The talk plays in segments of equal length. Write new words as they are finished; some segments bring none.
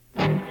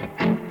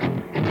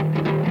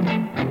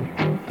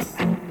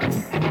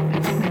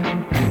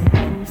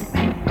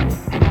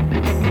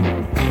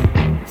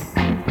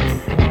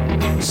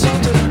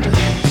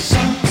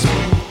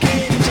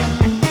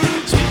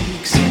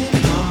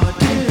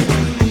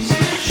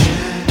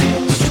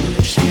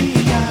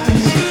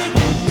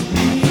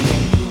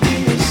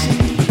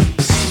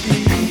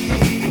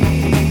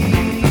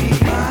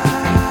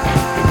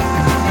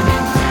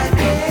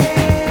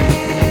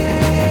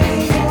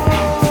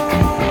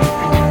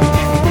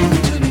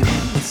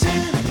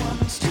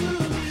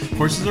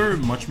Horses are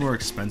much more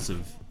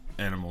expensive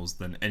animals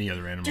than any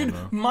other animal, Dude,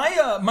 though.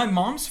 my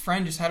mom's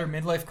friend just had her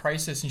midlife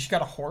crisis and she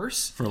got a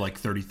horse. For like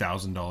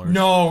 $30,000.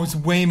 No, it's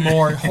way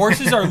more.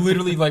 Horses are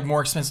literally like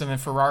more expensive than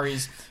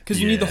Ferraris because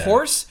you need the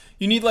horse.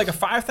 You need like a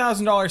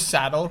 $5,000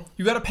 saddle.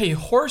 You got to pay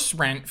horse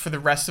rent for the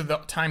rest of the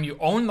time you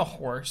own the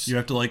horse. You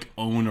have to like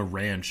own a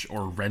ranch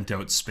or rent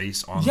out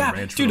space on the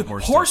ranch for dude, the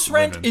horse. Horse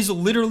rent is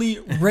literally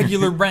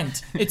regular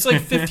rent. It's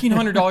like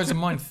 $1,500 a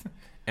month.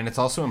 And it's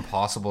also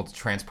impossible to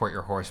transport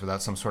your horse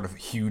without some sort of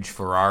huge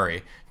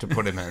Ferrari to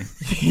put him in.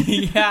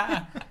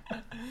 Yeah.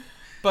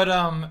 But,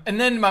 and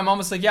then my mom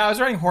was like, yeah, I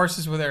was riding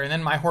horses with her, and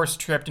then my horse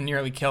tripped and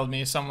nearly killed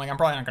me, so I'm like, I'm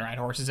probably not gonna ride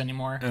horses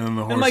anymore. And then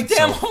the horse I'm like,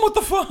 damn, Mom, what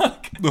the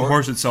fuck? The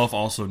horse itself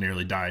also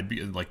nearly died,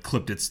 because, like,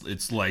 clipped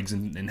its legs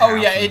in half. Oh,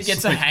 yeah, it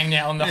gets a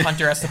hangnail, and the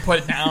hunter has to put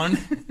it down.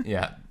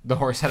 Yeah, the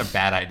horse had a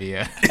bad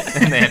idea,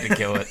 and they had to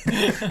kill it.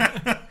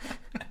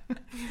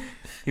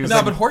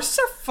 But horses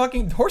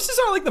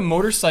are like the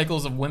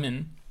motorcycles of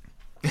women.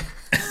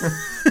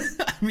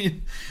 I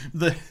mean,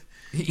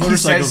 he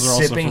motorcycles says are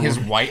also sipping his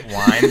white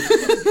wine.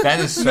 That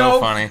is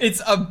so funny. It's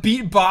a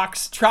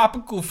beatbox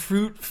tropical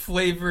fruit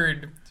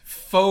flavored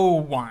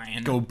faux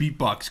wine. Go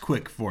beatbox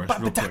quick for us,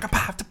 real quick.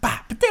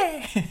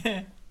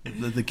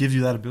 That gives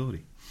you that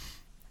ability.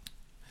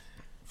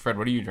 Fred,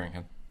 what are you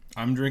drinking?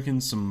 I'm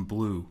drinking some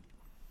blue.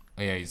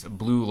 Oh yeah, he's a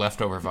blue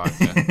leftover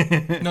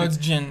vodka. No, it's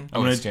gin.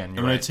 It's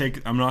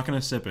gin. I'm not gonna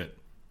sip it.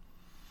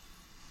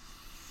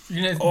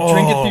 You're gonna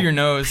drink it through your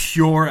nose.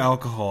 Pure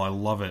alcohol. I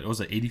love it. What was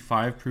it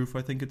 85 proof?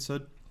 I think it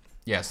said.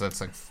 Yeah, so that's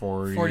like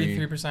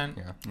 43%.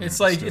 Yeah. It's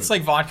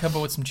like vodka,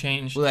 but with some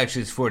change. Well,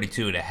 actually, it's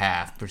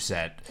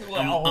 42.5%.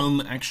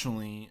 Well,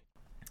 Actually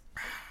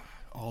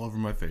all over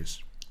my face.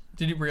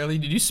 did you really?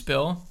 Did you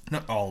spill?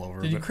 Not all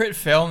over. Did you crit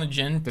fail in the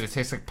gin? Did it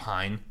taste like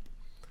pine?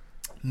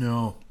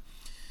 No.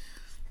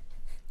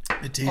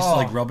 It tastes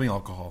like rubbing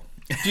alcohol.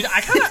 Dude,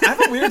 I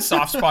have a weird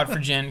soft spot for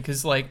gin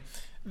because like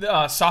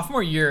the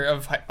sophomore year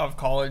of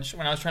college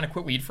when I was trying to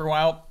quit weed for a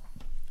while,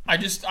 I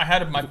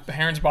had my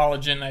parents' bottle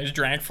of gin and I just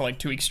drank for like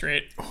 2 weeks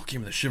straight. Oh, gave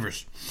me the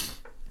shivers.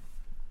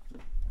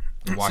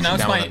 Wash it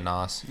down with a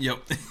nos. Yep.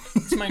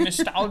 It's my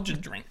nostalgia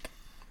drink.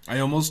 I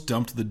almost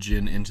dumped the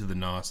gin into the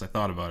nos. I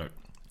thought about it.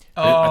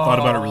 I thought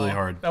about it really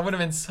hard. That would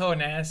have been so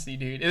nasty,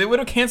 dude. It would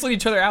have canceled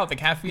each other out, the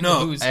caffeine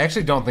and the booze. I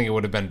actually don't think it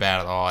would have been bad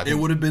at all. It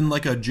would have been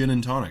like a gin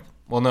and tonic.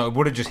 Well, no, it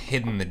would have just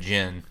hidden the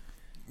gin.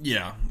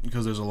 Yeah,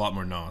 because there's a lot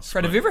more nos.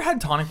 Fred, have you ever had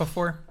tonic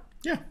before?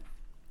 Yeah.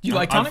 You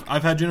like tonic?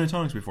 I've had gin and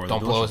tonics before. Don't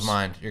blow his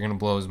mind. You're going to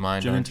blow his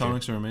mind. Gin and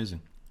tonics are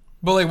amazing.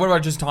 But like, what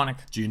about just tonic?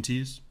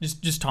 G&Ts?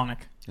 Just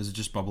tonic. Is it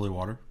just bubbly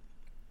water?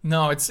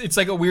 No, it's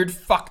like a weird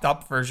fucked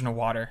up version of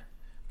water.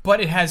 But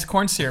it has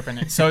corn syrup in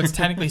it, so it's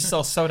technically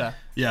still soda.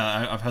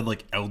 Yeah, I've had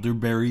like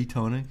elderberry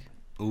tonic.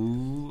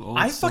 Ooh,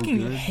 I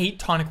fucking hate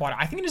tonic water.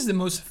 I think it is the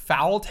most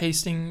foul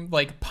tasting,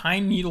 like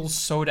pine needle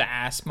soda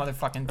ass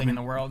motherfucking thing in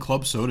the world.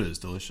 Club soda is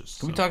delicious.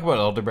 Can we talk about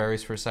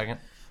elderberries for a second?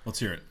 Let's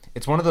hear it.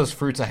 It's one of those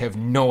fruits I have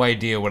no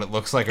idea what it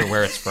looks like or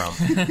where it's from.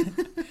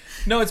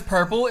 No, it's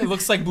purple. It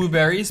looks like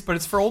blueberries, but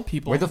it's for old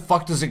people. Where the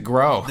fuck does it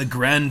grow? The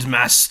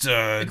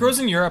Grandmaster. It grows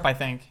in Europe, I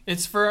think.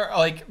 It's for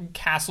like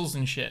castles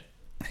and shit.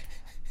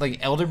 Like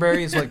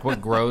elderberry is like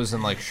what grows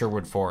in like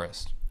Sherwood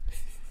Forest.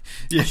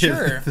 Yeah,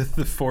 Sure.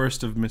 The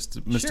forest of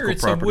mystical Sure,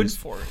 it's properties. a wood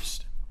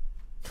forest.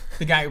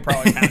 The guy who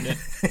probably found it.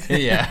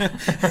 Yeah.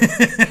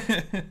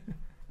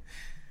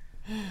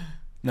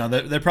 No,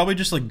 they're probably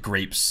just like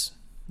grapes.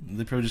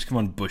 They probably just come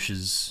on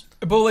bushes.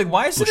 But like,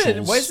 why isn't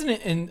Bushels.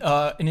 it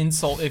an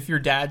insult if your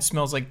dad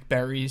smells like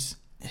berries?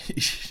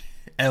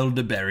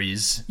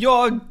 Elderberries.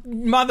 Your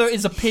mother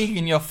is a pig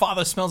and your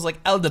father smells like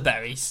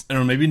elderberries. I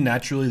don't know, maybe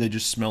naturally they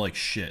just smell like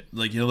shit.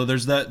 Like, you know,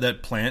 there's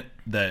that plant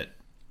that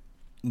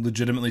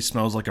legitimately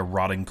smells like a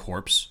rotting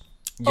corpse.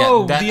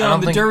 Yeah,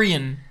 the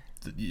durian.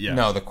 Yeah.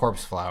 No, the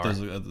corpse flower. There's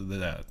a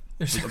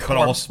but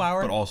corpse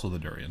flower? But also the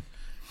durian.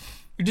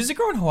 Does it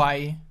grow in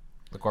Hawaii?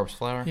 The corpse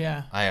flower?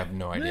 Yeah. I have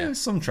no idea. Yeah,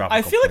 some tropical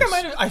I feel like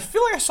place. I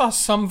feel like I saw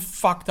some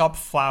fucked up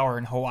flower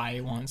in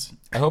Hawaii once.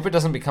 I hope it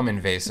doesn't become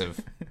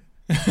invasive.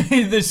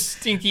 The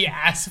stinky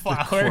ass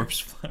flower. The corpse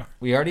flower.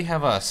 We already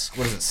have a,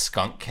 what is it,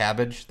 skunk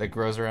cabbage that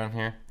grows around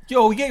here?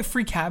 Yo, we get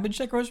free cabbage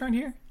that grows around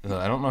here?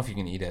 I don't know if you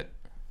can eat it.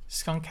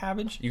 Skunk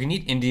cabbage? You can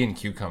eat Indian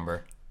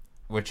cucumber,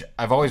 which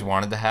I've always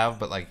wanted to have,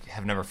 but like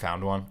have never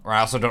found one. Or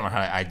I also don't know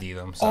how to ID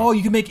them. So. Oh,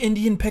 you can make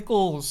Indian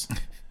pickles.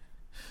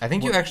 I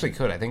think you actually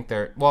could. I think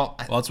they're... Well,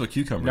 that's what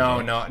cucumbers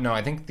are. No.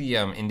 I think the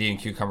Indian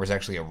cucumber is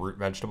actually a root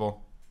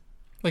vegetable.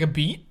 Like a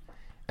beet?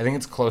 I think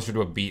it's closer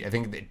to a beet. I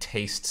think it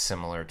tastes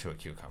similar to a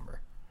cucumber.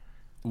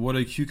 What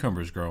do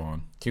cucumbers grow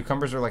on?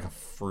 Cucumbers are like a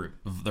fruit.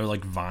 They're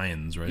like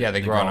vines, right? Yeah,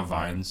 they grow on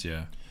vines,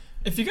 yeah.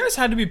 If you guys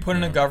had to be put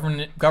in a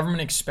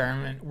government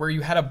experiment where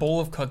you had a bowl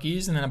of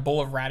cookies and then a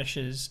bowl of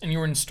radishes, and you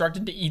were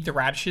instructed to eat the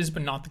radishes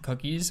but not the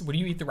cookies, would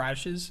you eat the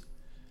radishes?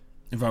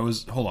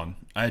 Hold on.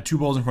 I had two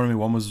bowls in front of me.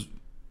 One was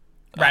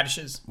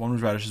radishes. One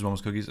was radishes, one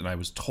was cookies, and I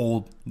was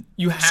told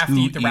you have to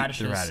eat the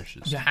radishes.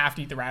 radishes. You have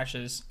to eat the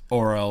radishes.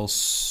 Or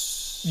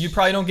else you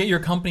probably don't get your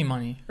company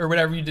money or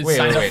whatever you Wait,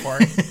 signed wait.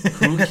 up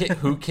for.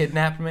 Who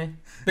kidnapped me?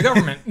 The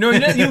government. No,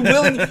 you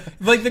willing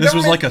like the This government.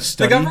 was like a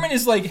study? The government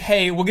is like,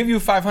 hey, we'll give you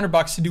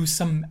 $500 to do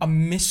a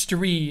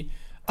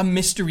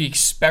mystery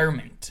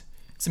experiment.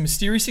 It's a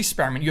mysterious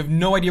experiment. You have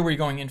no idea what you're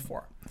going in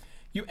for.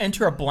 You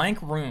enter a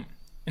blank room,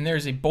 and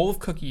there's a bowl of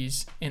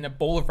cookies and a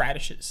bowl of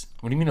radishes.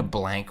 What do you mean a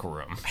blank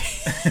room?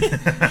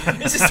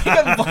 It's just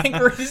like a blank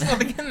room. There's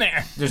nothing in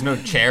there. The's no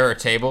chair or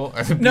table?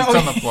 Are the beets No.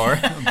 on the floor?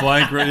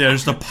 Blank. Yeah,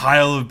 just a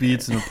pile of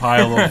beets and a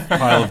pile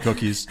of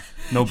cookies.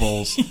 No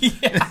bowls.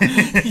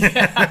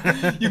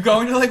 Yeah. You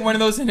go into like one of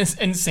those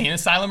insane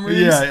asylum rooms.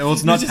 Yeah, well,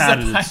 it's not There's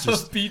padded, just a pile it's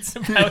just- of beets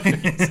and pile of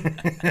cookies.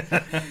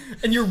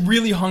 And you're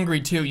really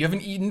hungry too. You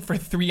haven't eaten for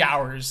 3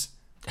 hours.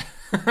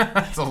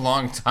 That's a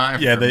long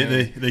time. Yeah, for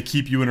me. they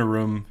keep you in a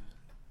room,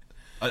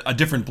 a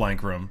different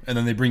blank room, and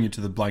then they bring you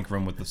to the blank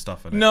room with the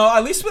stuff in it. No,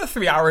 at least with the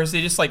 3 hours,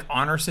 they just like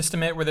honor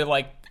system it where they're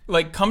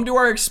like come to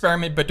our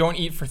experiment, but don't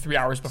eat for 3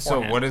 hours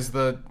before. So what is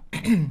the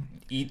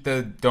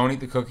don't eat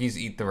the cookies,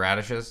 eat the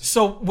radishes?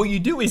 So what you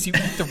do is you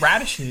eat the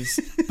radishes,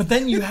 but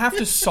then you have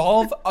to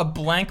solve a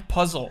blank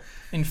puzzle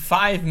in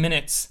 5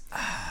 minutes.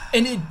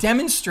 And it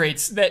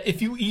demonstrates that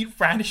if you eat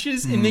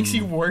radishes, it makes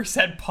you worse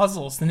at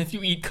puzzles than if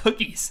you eat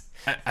cookies.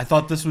 I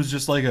thought this was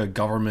just like a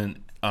government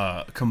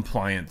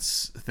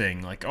compliance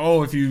thing. Like,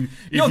 oh, if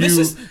No, this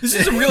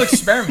is a real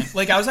experiment.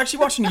 Like, I was actually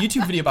watching a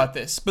YouTube video about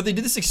this, but they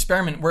did this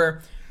experiment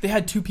where they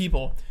had two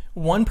people.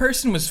 One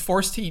person was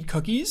forced to eat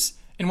cookies,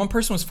 and one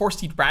person was forced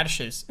to eat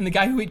radishes. And the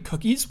guy who ate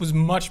cookies was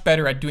much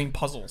better at doing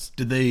puzzles.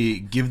 Did they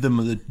give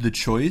them the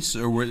choice,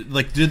 or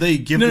did they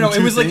give them No,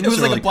 two it was like things,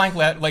 or a blank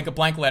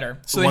letter.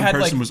 So one they had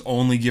person like was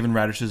only given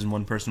radishes and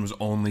one person was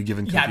only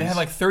given cookies? yeah, they had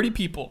like 30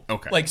 people.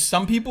 Okay. Like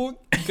some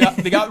people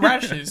got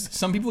radishes,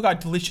 some people got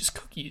delicious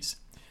cookies.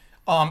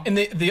 And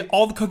they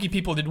all the cookie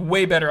people did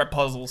way better at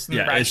puzzles than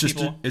the yeah, radish it's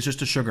people.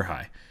 just a sugar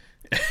high.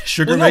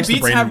 Sugar Well, no, makes the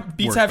beets brain have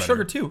work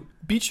sugar better. too.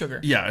 Beet sugar.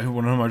 Yeah, I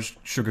wonder how much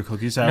sugar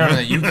cookies have. No,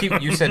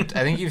 you said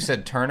I think you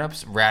said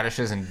turnips,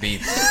 radishes, and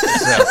beets.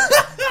 So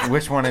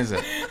which one is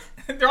it?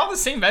 They're all the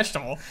same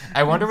vegetable.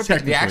 I wonder what the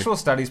Technically. actual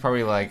study's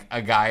probably like.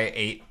 A guy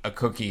ate a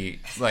cookie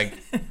like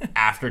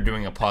after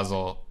doing a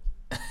puzzle,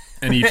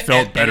 And he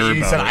felt better and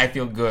he about said, it. "I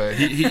feel good."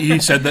 He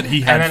said that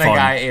he had And then fun. a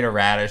guy ate a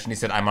radish and he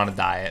said, "I'm on a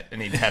diet,"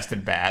 and he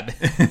tested bad.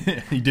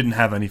 He didn't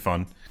have any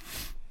fun.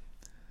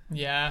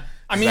 Yeah.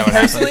 I mean, that what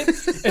personally,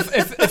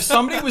 if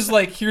somebody was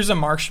like, here's a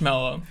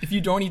marshmallow. If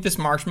you don't eat this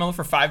marshmallow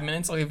for 5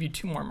 minutes, I'll give you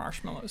 2 more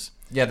marshmallows.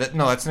 Yeah, that's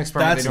an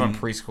experiment That's they do on an-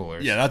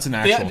 preschoolers. Yeah, that's an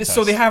actual test.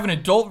 So they have an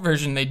adult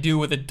version they do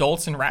with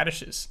adults and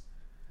radishes.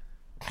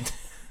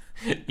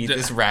 Eat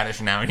this radish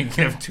now, and you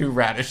can have 2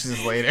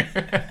 radishes later.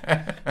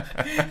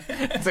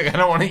 It's like I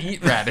don't want to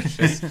eat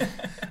radishes.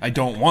 I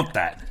don't want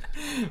that.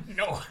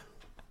 No.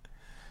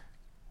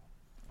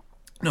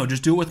 No,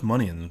 just do it with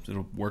money and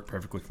it'll work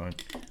perfectly fine.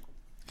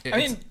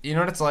 It's, you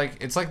know what it's like?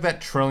 It's like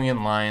that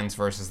trillion lions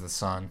versus the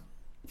sun.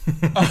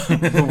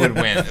 Who would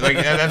win? Like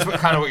that's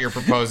kind of what you're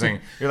proposing.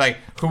 You're like,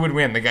 who would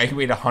win? The guy who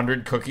ate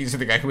 100 cookies or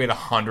the guy who ate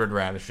 100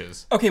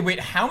 radishes? Okay, wait.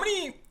 How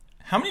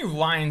many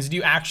lines do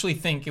you actually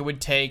think it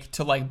would take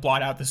to like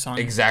blot out the sun?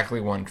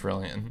 Exactly 1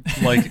 trillion.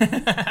 Like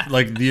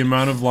the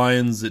amount of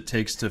lions it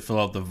takes to fill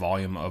out the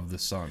volume of the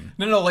sun.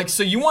 No. Like,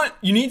 so you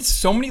need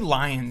so many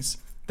lions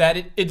that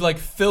it like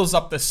fills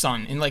up the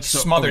sun and like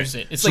smothers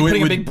okay. it. It's So like it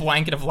putting would- a big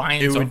blanket of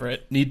lions over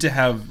it. Need to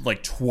have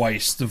like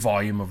twice the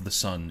volume of the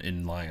sun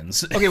in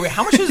lions. Okay, wait.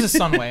 How much does the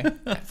sun weigh?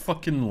 A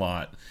fucking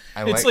lot.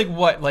 It's like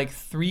what, like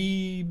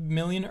 3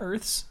 million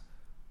Earths?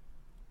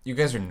 You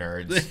guys are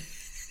nerds.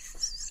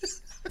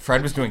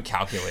 Fred was doing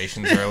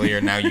calculations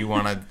earlier. Now you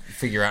want to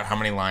figure out how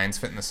many lions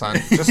fit in the sun.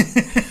 Just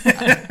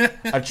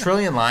a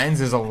trillion lions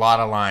is a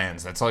lot of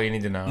lions. That's all you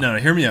need to know. No,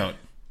 hear me out.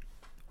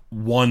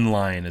 1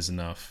 lion is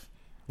enough.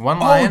 1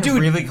 lion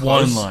dude, really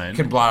close 1 lion.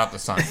 can blot out the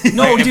sun.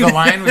 No, If dude. the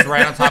lion was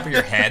right on top of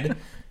your head,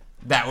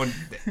 that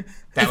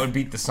would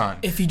beat the sun.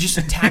 If you just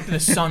attacked the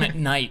sun at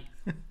night.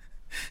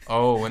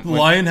 Oh, The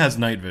lion has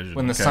night vision.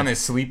 when the okay? sun is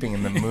sleeping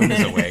and the moon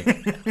is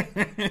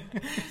awake.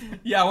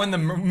 Yeah, when the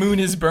moon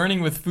is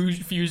burning with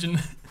fusion.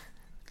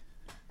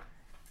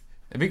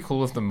 It'd be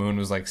cool if the moon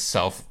was like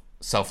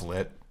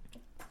self-lit.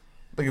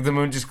 Like if the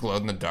moon just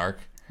glowed in the dark.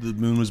 The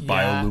moon was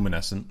Yeah.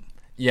 bioluminescent.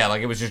 Yeah,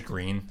 like it was just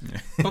green.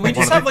 But we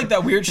just have like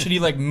that weird shitty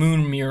like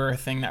moon mirror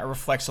thing that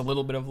reflects a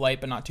little bit of light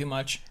but not too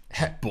much.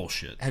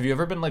 Bullshit. Have you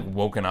ever been like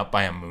woken up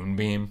by a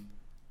moonbeam?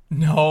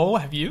 No,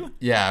 have you?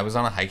 Yeah, I was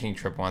on a hiking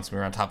trip once. We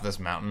were on top of this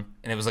mountain,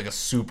 and it was like a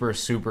super,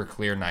 super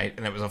clear night,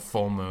 and it was a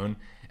full moon.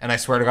 And I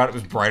swear to God, it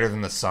was brighter than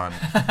the sun.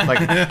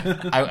 Like,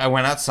 I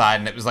went outside,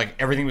 and it was like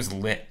everything was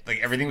lit. Like,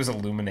 everything was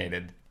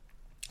illuminated.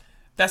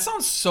 That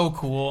sounds so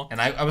cool.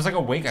 And I was like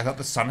awake. I thought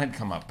the sun had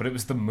come up, but it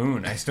was the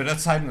moon. I stood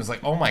outside and was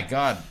like, oh my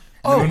God.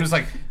 And the moon was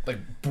like,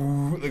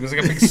 boo. Like, it was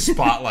like a big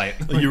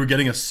spotlight. Like you were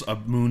getting a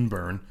moon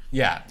burn.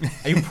 Yeah.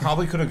 I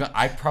probably could have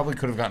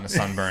gotten a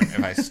sunburn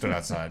if I stood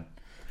outside.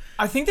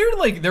 I think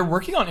they're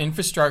working on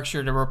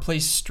infrastructure to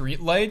replace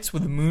street lights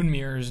with moon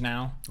mirrors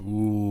now.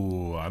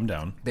 Ooh, I'm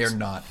down. They're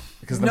not,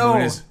 because the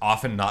moon is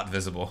often not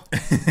visible.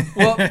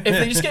 Well, if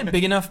they just get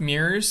big enough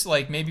mirrors,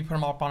 like maybe put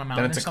them up on a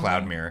mountain. Then it's or a something.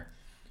 cloud mirror.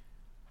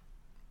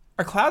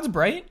 Are clouds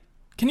bright?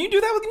 Can you do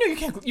that with? No, you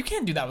can't. You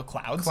can't do that with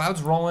clouds.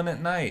 Clouds rolling at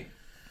night.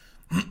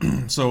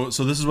 So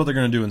this is what they're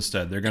going to do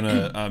instead. They're going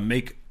to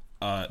make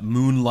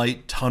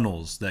moonlight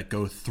tunnels that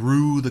go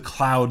through the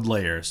cloud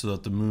layer so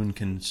that the moon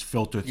can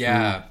filter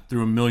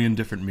through a million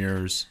different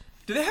mirrors.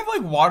 Do they have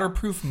like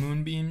waterproof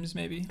moonbeams?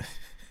 Maybe.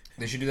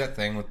 They should do that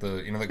thing with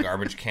the the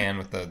garbage can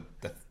with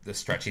the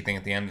stretchy thing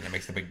at the end, and it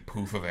makes the big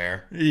poof of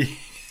air. You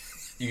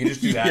can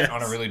just do that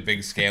on a really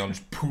big scale and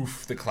just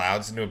poof the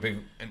clouds into a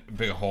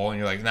big hole, and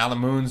you're like, now the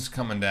moon's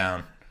coming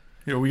down.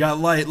 Here, we got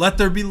light. Let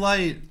there be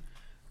light.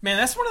 Man,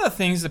 that's one of the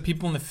things that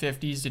people in the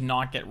 50s did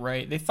not get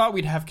right. They thought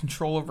we'd have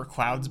control over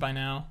clouds by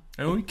now.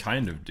 Oh, we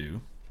kind of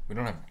do. We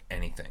don't have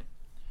anything.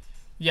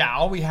 Yeah,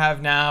 all we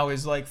have now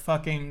is like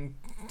fucking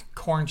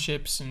corn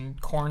chips and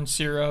corn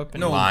syrup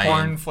and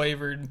corn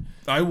flavored.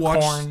 I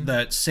watched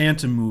that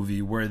Santa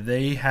movie where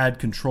they had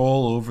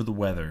control over the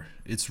weather.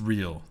 It's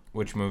real.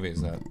 Which movie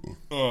is that?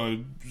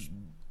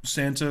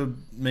 Santa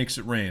makes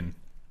it rain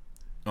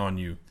on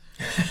you.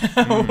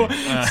 Santa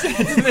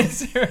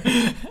makes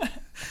it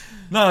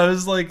No, it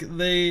was like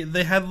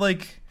they had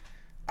like,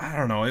 I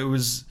don't know, it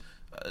was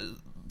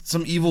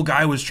some evil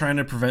guy was trying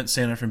to prevent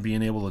Santa from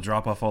being able to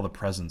drop off all the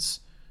presents,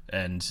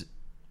 and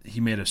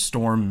he made a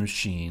storm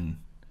machine.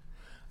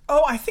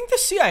 Oh, I think the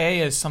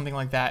CIA is something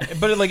like that,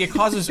 but it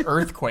causes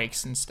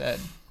earthquakes instead.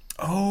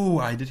 Oh,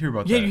 I did hear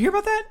about that. Yeah, you hear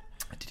about that?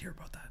 I did hear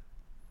about that.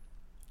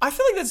 I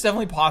feel like that's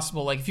definitely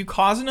possible. Like if you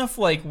cause enough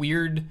like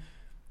weird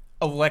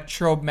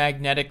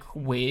electromagnetic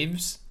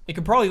waves, it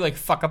could probably like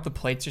fuck up the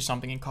plates or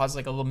something and cause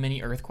like a little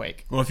mini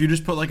earthquake. Well, if you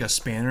just put like a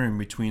spanner in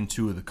between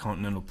two of the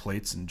continental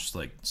plates and just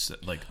like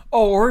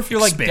oh, or if you're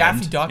expand, like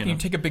Daffy Duck and you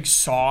take a big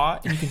saw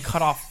and you can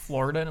cut off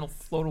Florida and it'll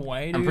float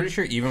away. Dude. I'm pretty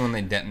sure even when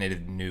they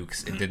detonated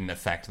nukes, it didn't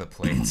affect the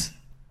plates.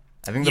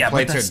 I think the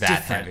plates are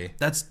that heavy.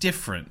 That's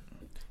different.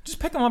 Just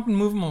pick them up and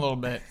move them a little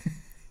bit.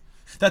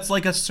 That's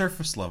like a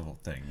surface level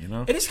thing, you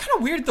know? It is kind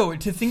of weird though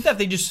to think that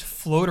they just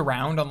float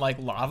around on like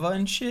lava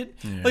and shit.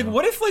 Yeah. Like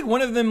what if like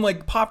one of them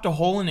like popped a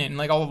hole in it and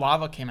like all the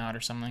lava came out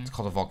or something? It's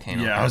called a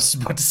volcano. Yeah, I was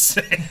about to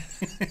say.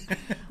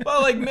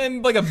 Well, like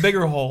maybe like a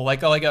bigger hole,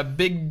 like a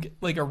big,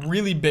 like a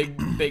really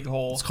big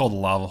hole. It's called a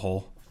lava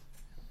hole.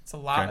 It's a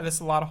lot. Okay. That's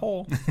a lot of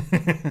hole.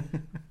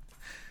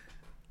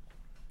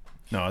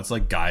 No, it's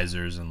like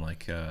geysers and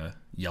like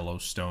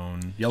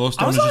Yellowstone.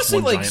 Yellowstone I was is just honestly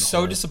one like giant so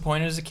hole.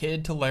 disappointed as a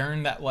kid to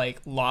learn that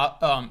like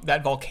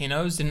that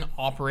volcanoes didn't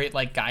operate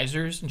like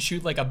geysers and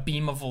shoot like a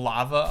beam of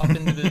lava up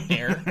into the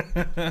air.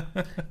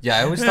 Yeah,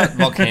 I always thought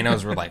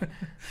volcanoes were like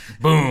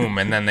boom,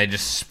 and then they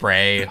just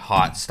spray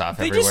hot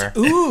stuff everywhere.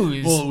 They just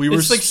ooze. Well,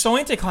 it's like so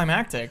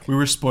anticlimactic. We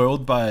were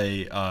spoiled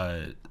by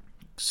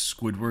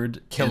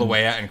Squidward,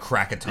 Kilauea, and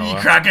Krakatoa.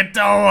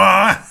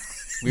 Krakatoa.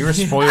 We were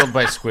spoiled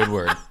by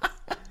Squidward.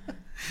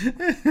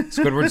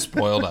 Squidward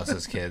spoiled us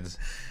as kids.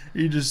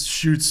 He just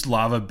shoots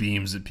lava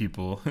beams at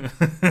people.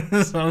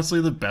 It's honestly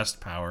the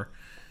best power.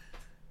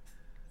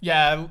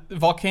 Yeah,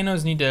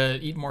 volcanoes need to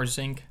eat more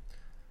zinc.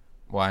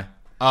 Why?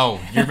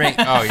 Oh, you're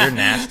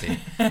nasty.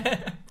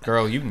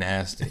 Girl, you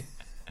nasty.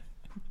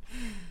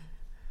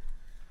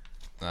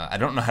 I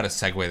don't know how to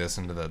segue this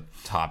into the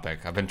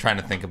topic. I've been trying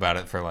to think about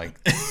it for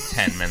like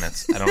 10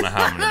 minutes. I don't know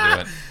how I'm going to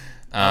do it.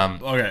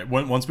 Okay,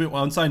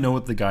 once I know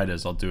what the guide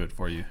is, I'll do it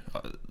for you.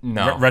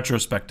 No.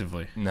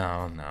 Retrospectively.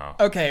 No.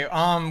 Okay,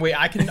 wait,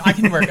 I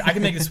can work. I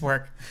can make this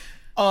work.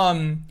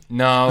 No,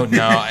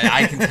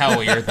 I can tell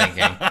what you're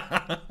thinking.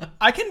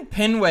 I can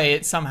pinway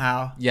it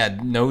somehow. Yeah,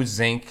 no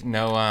zinc,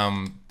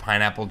 no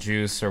pineapple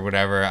juice or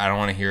whatever. I don't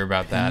want to hear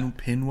about that.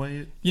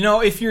 Pinway it? You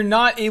know, if you're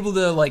not able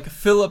to like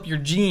fill up your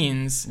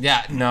jeans,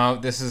 Yeah, no,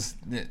 this is...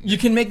 you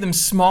can make them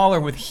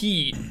smaller with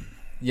heat.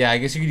 Yeah, I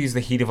guess you could use the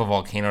heat of a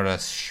volcano to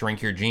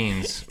shrink your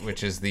jeans,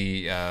 which is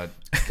the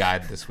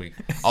guide this week.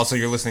 Also,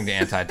 you're listening to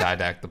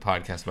Anti-Didact, the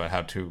podcast about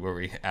how to, where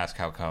we ask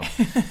how come.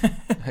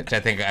 Which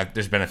I think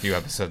there's been a few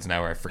episodes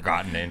now where I've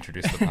forgotten to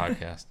introduce the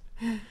podcast.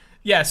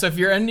 Yeah, so if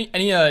you're any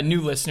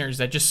new listeners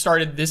that just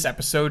started this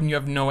episode and you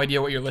have no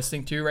idea what you're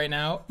listening to right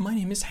now, my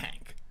name is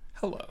Hank.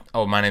 Hello.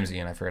 Oh, my name's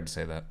Ian. I forgot to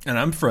say that. And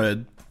I'm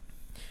Fred.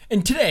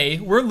 And today,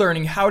 we're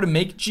learning how to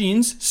make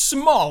jeans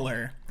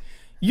smaller.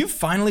 You've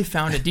finally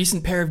found a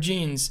decent pair of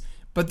jeans,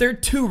 but they're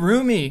too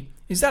roomy.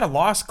 Is that a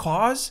lost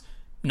cause?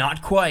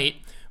 Not quite.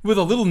 With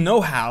a little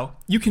know-how,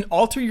 you can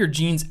alter your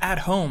jeans at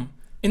home.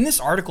 In this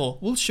article,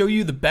 we'll show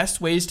you the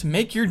best ways to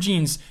make your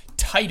jeans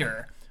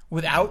tighter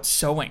without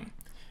sewing.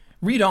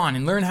 Read on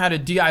and learn how to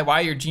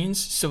DIY your jeans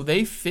so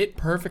they fit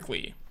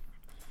perfectly.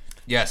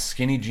 Yes,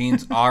 skinny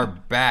jeans are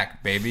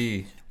back,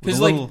 baby. With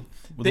a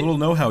little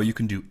know-how, you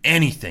can do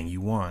anything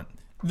you want.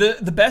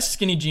 The best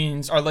skinny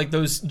jeans are like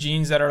those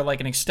jeans that are like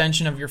an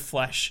extension of your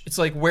flesh. It's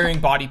like wearing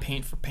body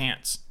paint for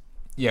pants.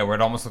 Yeah, where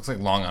it almost looks like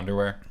long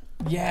underwear.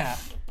 Yeah.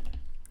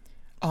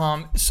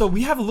 So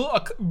we have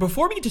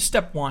before we get to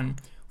step one,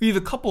 we have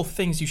a couple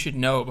things you should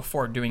know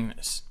before doing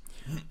this.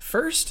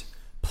 First,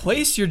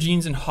 place your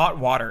jeans in hot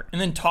water and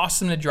then toss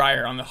them in the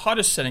dryer on the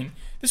hottest setting.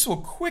 This will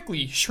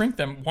quickly shrink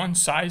them one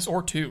size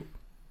or two.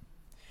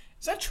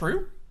 Is that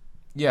true?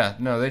 Yeah,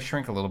 no, they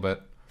shrink a little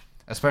bit.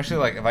 Especially,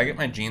 like, if I get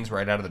my jeans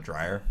right out of the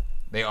dryer,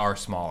 they are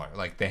smaller.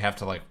 Like, they have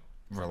to, like,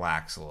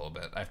 relax a little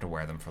bit. I have to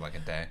wear them for, like, a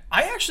day.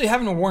 I actually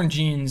haven't worn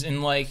jeans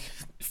in, like,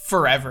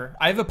 forever.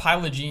 I have a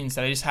pile of jeans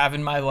that I just have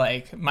in my,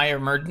 like, my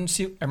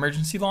emergency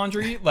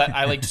laundry that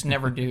I, like, just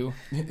never do.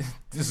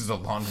 This is a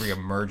laundry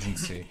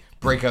emergency.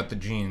 Break out the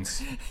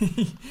jeans.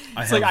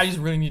 I just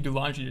really need to do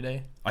laundry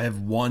today. I have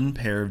one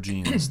pair of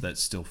jeans that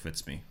still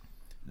fits me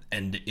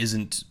and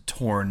isn't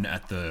torn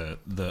at the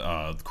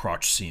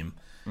crotch seam.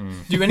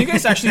 Do any of you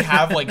guys actually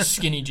have, like,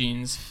 skinny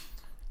jeans?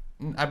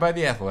 I buy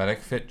the athletic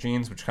fit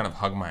jeans, which kind of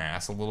hug my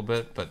ass a little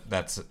bit, but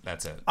that's it.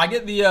 I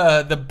get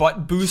the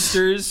butt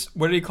boosters.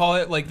 What do you call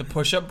it? Like the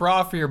push-up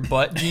bra for your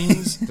butt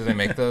jeans. Do they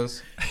make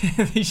those?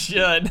 They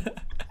should.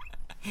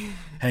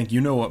 Hank,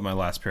 you know what my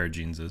last pair of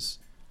jeans is?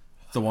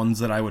 The ones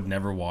that I would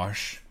never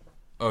wash.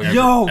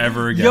 Oh,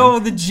 Ever again. Yo,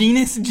 the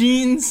Genus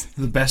jeans.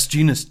 The best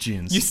Genus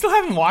jeans. You still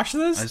haven't washed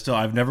those?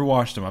 I've never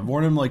washed them. I've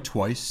worn them like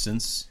twice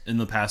since in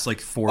the past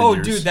like 4 years.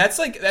 Oh, dude, that's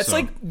like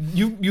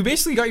you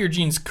basically got your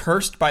jeans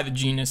cursed by the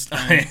Genus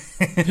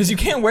because you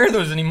can't wear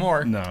those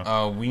anymore. No.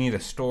 Oh, we need a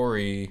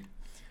story.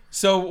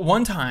 So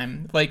one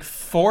time, like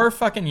 4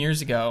 fucking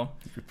years ago,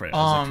 Right, I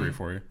was like 3 or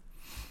 4 years.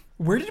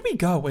 where did we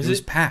go? Was It was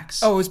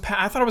PAX. Oh, it was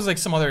I thought it was like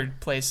some other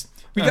place.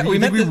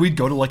 We'd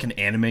go to like an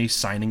anime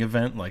signing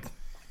event. Like,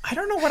 I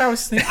don't know what I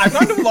was thinking. I've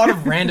gone to a lot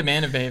of random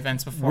anime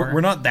events before.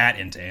 we're not that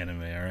into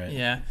anime, all right?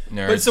 Yeah.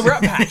 Nerds. But so we're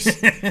at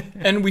PAX.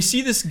 And we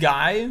see this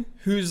guy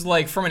who's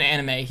like from an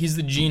anime. He's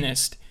the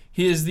jeanist.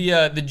 He is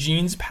the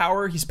jeans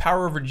power. He's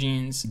power over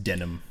jeans.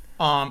 Denim.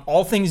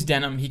 All things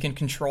denim. He can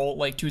control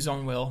like to his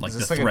own will. Like Is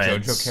this the like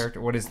threads. a JoJo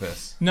character? What is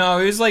this? No,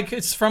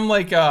 it's from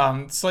like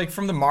it's like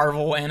from the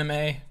Marvel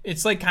anime.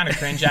 It's like kind of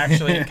cringe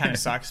actually. It kind of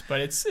sucks, but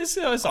it's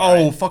all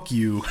Oh, right. fuck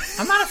you.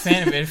 I'm not a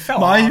fan of it. It fell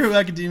My off. Hero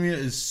Academia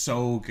is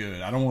so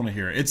good. I don't want to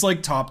hear it. It's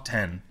like top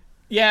 10.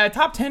 Yeah,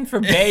 top 10 for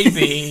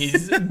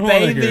babies. wanna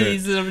hear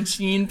Babies of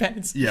jean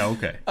pants. Yeah,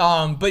 okay.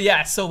 But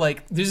yeah, so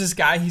like there's this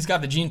guy, he's got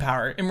the jean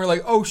power, and we're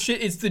like, oh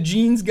shit, it's the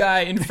jeans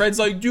guy. And Fred's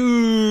like,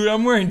 dude,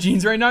 I'm wearing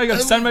jeans right now. You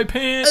gotta sign my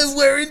pants. I'm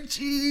wearing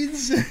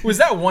jeans. Was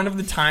that one of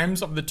the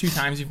times of the 2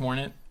 times you've worn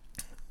it?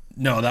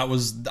 No,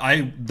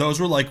 those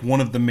were like one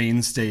of the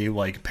mainstay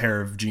like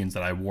pair of jeans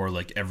that I wore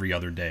like every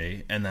other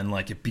day. And then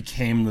like it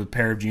became the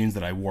pair of jeans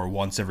that I wore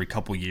once every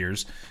couple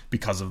years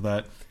because of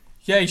that.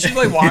 Yeah, you should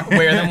like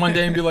wear them one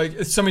day and be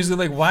like, somebody's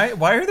like, why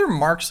are there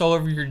marks all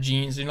over your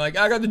jeans? And you're like,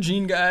 I got the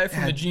jean guy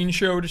from the jean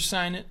show to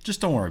sign it.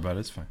 Just don't worry about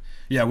it. It's fine.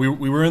 Yeah, we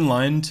were in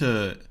line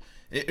to.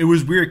 It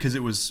was weird because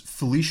it was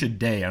Felicia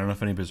Day. I don't know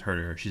if anybody's heard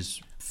of her.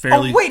 She's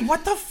fairly. Oh wait,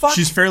 what the fuck?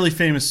 She's fairly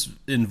famous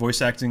in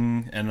voice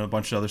acting and a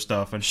bunch of other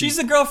stuff. And She's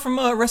the girl from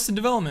Arrested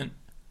Development.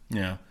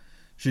 yeah,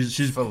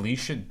 she's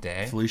Felicia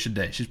Day? Felicia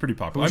Day. She's pretty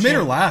popular. I Who's made she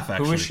her in- laugh.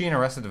 Actually, Who is she in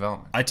Arrested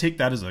Development? I take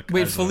that as a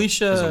Wait, as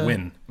Felicia- as a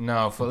win.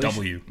 No, Felicia.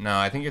 W. No,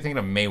 I think you're thinking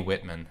of Mae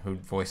Whitman, who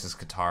voices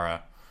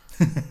Katara.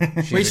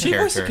 She's Wait, a she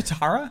voiced character.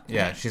 Katara?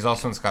 Yeah, she's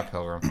also in Scott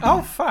Pilgrim.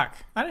 Oh fuck,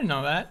 I didn't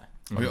know that.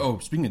 Oh,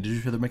 speaking of, did you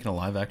hear they're making a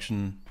live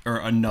action or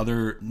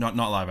another? Not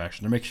live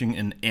action. They're making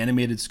an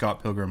animated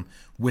Scott Pilgrim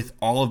with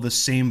all of the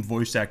same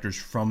voice actors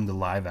from the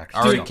live action.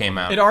 Already Scott came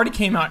out. It already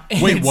came out.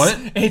 Wait, It's- what?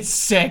 It's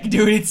sick,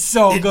 dude. It's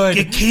so good.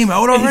 It came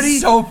out already.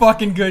 It's so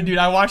fucking good, dude.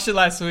 I watched it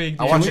last week.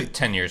 I'll Dude. watch it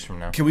 10 years from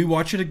now. Can we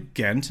watch it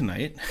again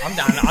tonight? I'm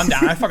down.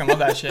 I fucking love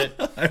that shit.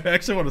 I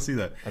actually want to see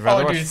that. I'd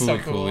rather Oh, watch dude, it's Fooly so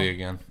cool. Cooley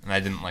again, and I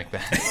didn't like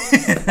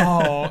that.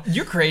 Oh,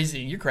 you're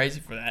crazy. You're crazy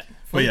for that.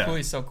 But yeah.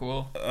 Fully so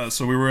cool.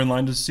 So we were in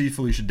line to see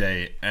Felicia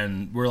Day,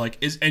 and we're like,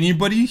 "Is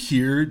anybody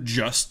here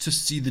just to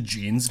see the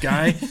jeans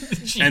guy?"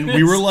 And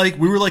we were like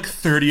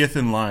 30th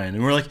in line,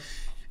 and we're like,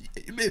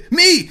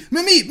 "Me!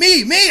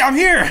 I'm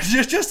here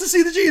just to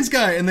see the jeans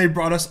guy." And they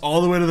brought us all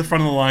the way to the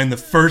front of the line, the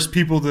first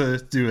people to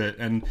do it.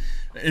 And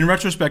in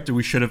retrospect,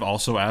 we should have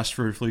also asked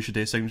for Felicia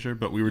Day's signature,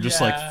 but we were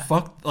just Yeah. like,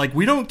 "Fuck! Like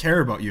we don't care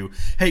about you."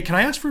 Hey, can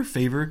I ask for a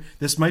favor?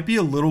 This might be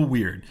a little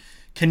weird.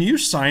 Can you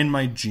sign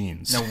my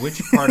jeans? Now,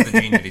 which part of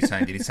the jean did he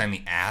sign? Did he sign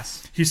the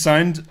ass? He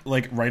signed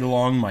like right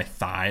along my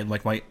thigh,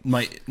 like my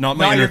not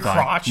my Not inner your thigh,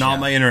 crotch. not Yeah.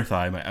 my inner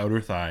thigh, my outer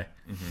thigh,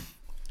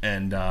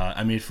 and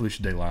I made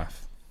Felicia Day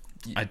laugh.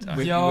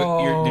 Did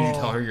Yo. you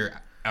tell her your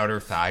outer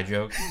thigh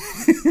joke?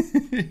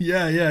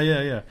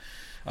 Yeah.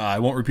 I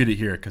won't repeat it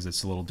here because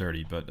it's a little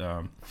dirty, but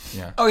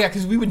Yeah. Oh yeah,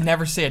 because we would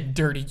never say a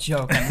dirty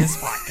joke on this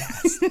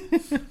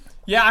podcast.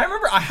 Yeah, I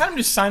remember I had him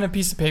just sign a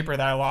piece of paper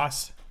that I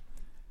lost.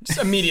 Just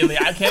immediately.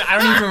 I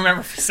don't even remember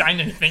if he signed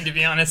anything, to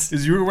be honest.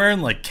 is you were wearing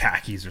like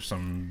khakis or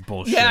some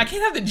bullshit? Yeah, I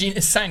can't have the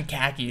genius sign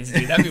khakis,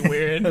 dude. That'd be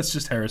weird. That's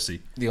just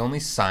heresy. The only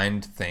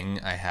signed thing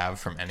I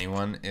have from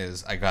anyone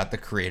is I got the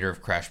creator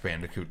of Crash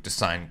Bandicoot to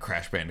sign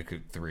Crash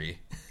Bandicoot 3.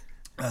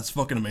 That's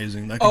fucking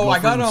amazing. That could Oh, go I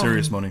for got, some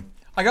serious money.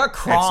 I got It's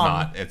Crom.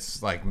 not.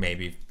 It's like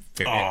maybe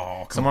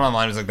Oh, someone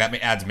online was like, that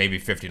adds maybe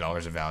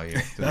 $50 of value.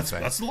 To That's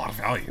this thing. a lot of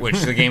value. Which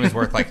the game is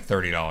worth like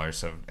 $30,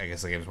 so I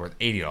guess the game is worth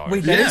 $80.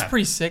 Wait, that is Yeah.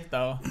 pretty sick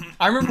though.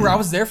 I remember I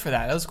was there for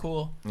that. That was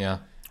cool. Yeah.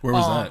 Where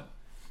was that?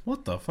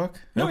 What the fuck?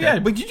 No, Okay. yeah.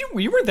 Wait,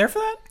 you weren't there for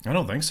that? I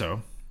don't think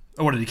so.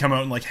 Oh, what, did he come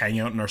out and like hang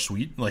out in our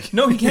suite? Like,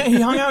 No, he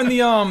hung out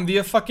in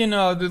the fucking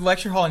the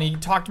lecture hall and he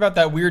talked about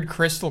that weird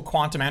crystal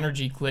quantum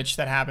energy glitch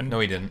that happened. No,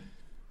 he didn't.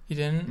 He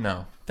didn't.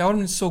 No. That would have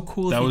been so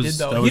cool if That he was- did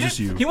though. that He was didn't- just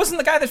you. He wasn't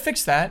the guy that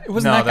fixed that. It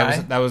wasn't No, that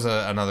guy. that was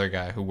another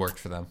guy who worked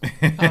for them.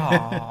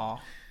 Aw.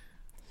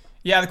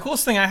 Yeah, the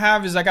coolest thing I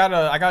have is I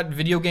got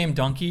Video Game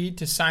Donkey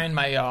to sign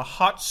my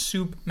Hot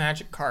Soup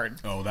Magic card.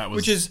 oh, that was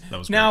Which is that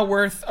was now great.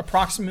 worth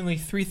approximately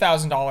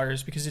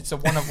 $3,000 because it's a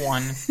one of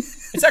one.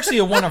 It's actually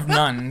a one of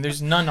none.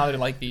 There's none other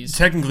like these.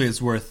 Technically,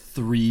 it's worth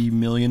 $3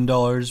 million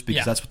because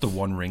Yeah. that's what the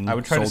One Ring. I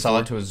would try to sold sell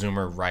for. it to a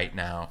Zoomer right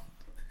now,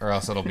 or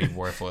else it'll be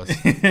worthless.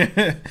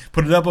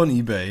 Put it up on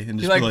eBay and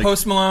Be just like, be like,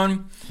 Post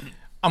Malone,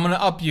 I'm gonna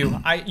up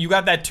you. You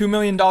got that $2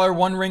 million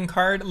One Ring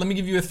card. Let me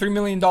give you a $3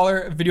 million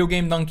Video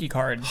Game Donkey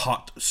card.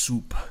 hot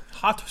soup.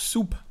 Hot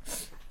soup.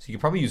 So you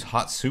could probably use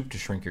hot soup to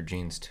shrink your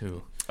jeans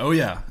too. Oh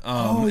yeah.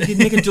 Oh, you could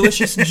make a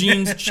delicious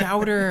jeans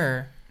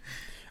chowder.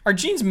 Are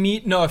jeans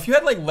meat? No, if you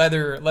had like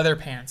leather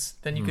pants,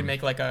 then you could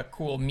make like a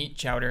cool meat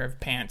chowder of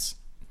pants.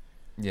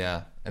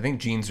 Yeah, I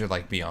think jeans are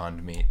like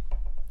beyond meat.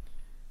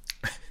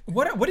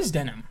 What is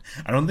denim?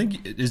 I don't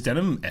think is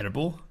denim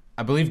edible.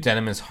 I believe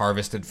denim is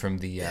harvested from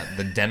the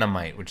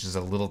denamite, which is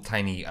a little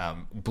tiny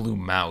blue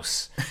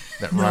mouse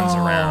that runs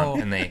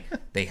around, and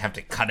they have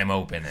to cut him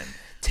open and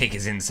take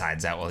his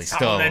insides out while he's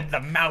still the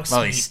mouse.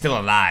 while he's still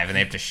alive, and they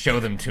have to show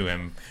them to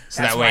him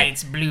so That's that why way.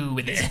 it's blue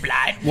with its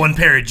blood. One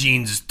pair of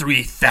jeans is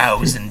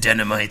 3,000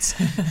 dynamites.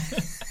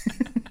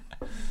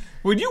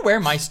 Would you wear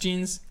mice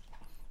jeans?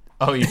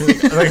 Oh, you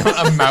like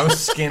a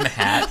mouse skin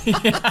hat?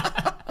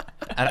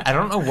 I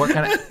don't know what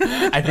kind of.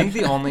 I think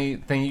the only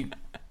thing you.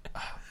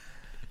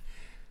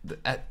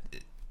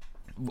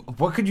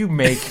 What could you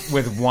make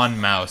with one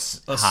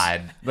mouse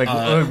hide? Like,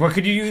 what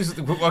could you use?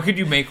 What could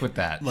you make with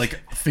that? Like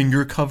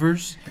finger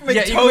covers. With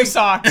Yeah, you toe make-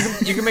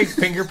 socks. You can make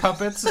finger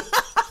puppets.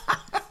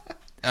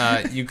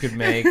 You could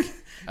make. You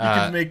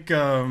could make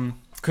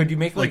Could you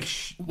make like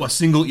like? a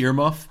single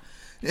earmuff.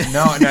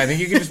 No. I think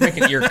you could just make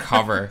an ear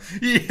cover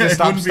Yeah, to it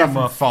stop wouldn't be stuff a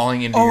from muff.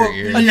 falling into Oh, your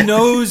ears. a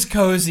nose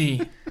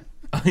cozy.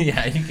 Oh,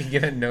 yeah, you could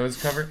get a nose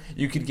cover.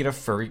 You could get a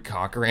furry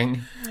cock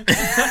ring.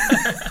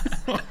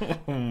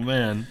 Oh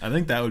man, I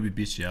think that would be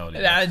bestiality.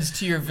 It adds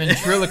to your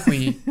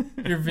ventriloquy,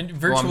 your Well,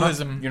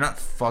 virtualism. you're not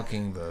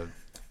fucking the.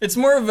 It's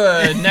more of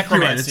a You're right,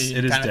 necromancy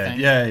it is kind of dead. thing.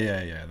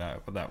 Yeah.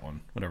 That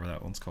one, whatever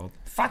that one's called.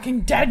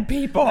 Fucking dead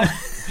people.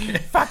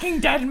 Fucking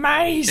dead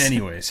mice.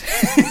 Anyways,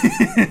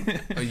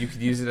 Oh, you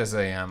could use it as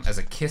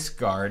a kiss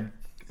guard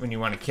when you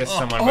want to kiss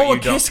someone, oh, but you a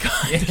kiss don't.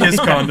 guard. kiss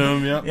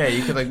condom. Yep. Yeah,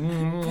 you could like.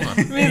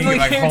 And you could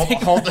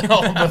like hold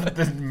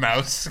the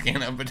mouse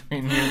skin up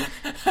between you.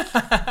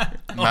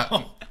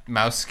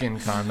 Mouse skin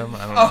condom.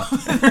 I don't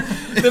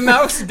know. The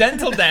mouse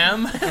dental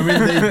dam. I mean,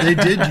 they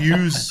did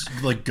use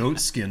like goat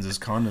skins as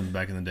condoms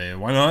back in the day.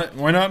 Why not?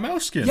 Why not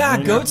mouse skin? Yeah,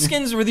 Why goat not?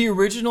 skins were the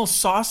original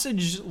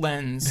sausage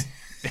lens.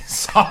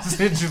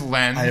 Sausage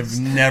lens. I have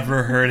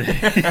never heard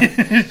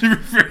it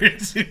referred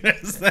to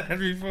as that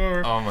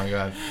before. Oh my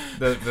god,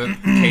 the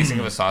casing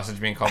of a sausage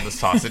being called the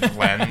sausage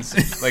lens.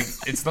 Like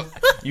it's the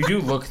you do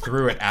look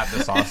through it at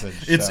the sausage.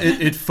 It's so.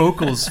 it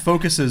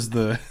focuses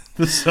the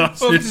sausage.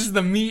 Focuses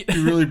the meat.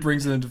 It really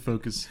brings it into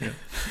focus. Yeah.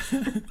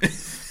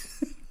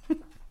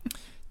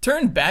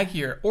 Turn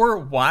baggier or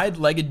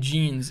wide-legged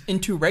jeans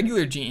into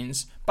regular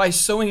jeans by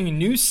sewing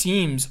new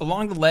seams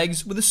along the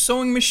legs with a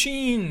sewing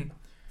machine.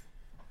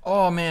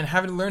 Oh man,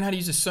 having to learn how to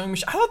use a sewing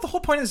machine. I thought the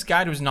whole point of this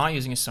guide was not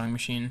using a sewing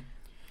machine.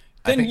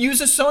 Then use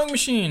a sewing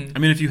machine. I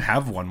mean, if you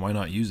have one, why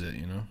not use it?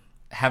 You know.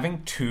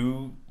 Having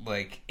two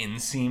like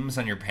inseams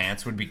on your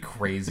pants would be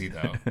crazy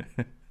though.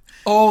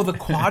 Oh, the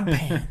quad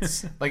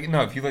pants. Like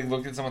no, if you like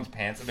looked at someone's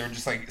pants and there were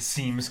just like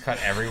seams cut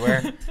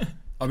everywhere.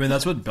 I mean,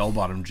 that's what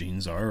bell-bottom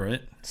jeans are,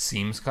 right?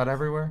 Seams cut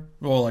everywhere?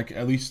 Well, like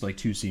at least like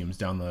two seams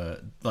down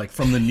the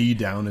from the knee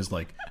down is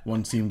like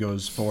one seam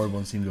goes forward,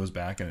 one seam goes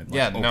back, and it like,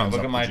 Yeah, no, opens look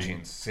up at the my jean.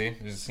 jeans. See?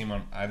 There's a seam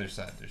on either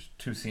side. There's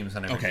two seams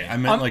on every Okay, jean. I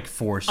meant like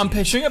four seams. I'm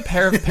picturing a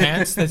pair of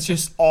pants that's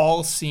just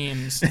all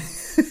seams.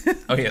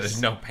 Oh yeah,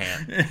 there's no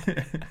pant.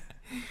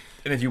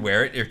 And if you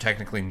wear it, you're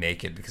technically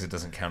naked because it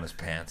doesn't count as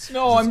pants.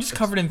 No, I'm just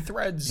covered in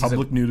threads.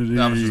 Public nudity.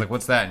 No, I was just like,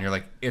 what's that? And you're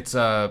like, it's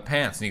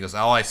pants. And he goes,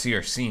 all I see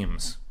are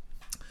seams.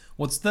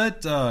 What's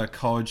that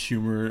college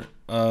humor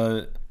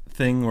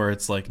thing where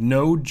it's like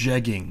no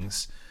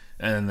jeggings,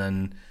 and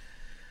then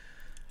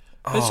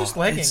It's just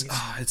leggings.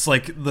 It's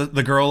like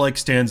the girl like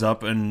stands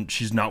up and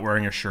she's not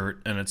wearing a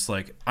shirt, and it's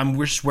like I'm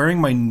just wearing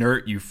my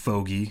nert, you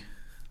fogey.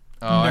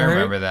 Oh, I Nerd.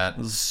 remember that.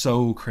 This is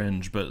so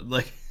cringe, but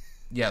like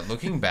Yeah,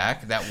 looking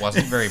back, that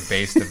wasn't very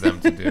based of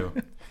them to do.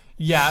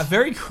 Yeah,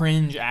 very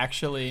cringe,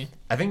 actually.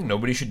 I think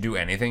nobody should do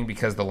anything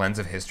because the lens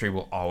of history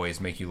will always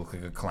make you look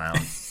like a clown.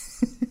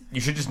 You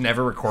should just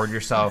never record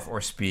yourself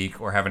or speak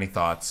or have any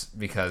thoughts,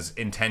 because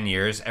in 10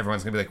 years,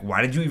 everyone's going to be like,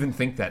 why did you even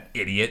think that,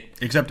 idiot?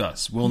 Except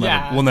us. We'll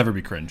never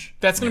be cringe.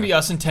 That's going to be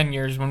us in 10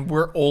 years when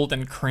we're old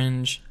and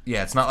cringe.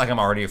 Yeah, it's not like I'm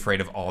already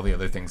afraid of all the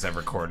other things I've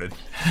recorded.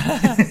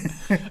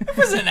 It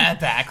wasn't that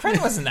bad. Cringe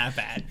wasn't that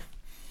bad.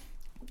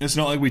 It's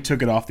not like we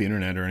took it off the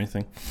internet or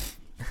anything.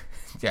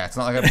 Yeah, it's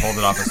not like I pulled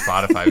it off of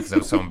Spotify because I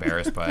was so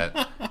embarrassed by it,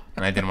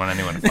 and I didn't want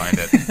anyone to find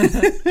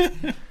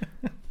it.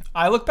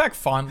 I look back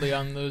fondly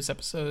on those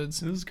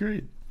episodes. It was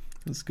great.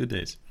 It was good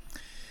days.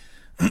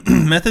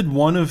 Method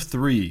 1 of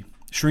 3.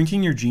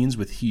 Shrinking your jeans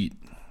with heat.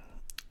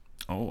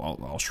 Oh,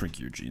 I'll shrink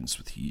your jeans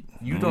with heat.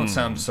 You don't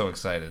sound so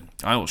excited.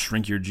 I will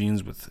shrink your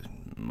jeans with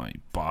my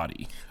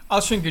body.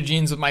 I'll shrink your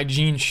jeans with my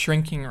jean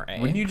shrinking ray.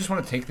 Wouldn't you just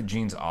want to take the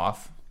jeans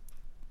off?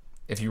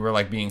 If you were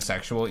like being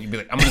sexual, you'd be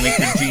like, I'm going to make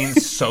your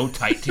jeans so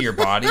tight to your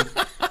body.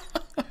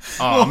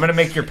 I'm going to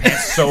make your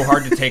pants so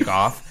hard to take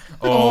off.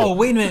 Oh,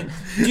 wait a minute.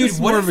 Dude, It's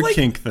what more if, of a like,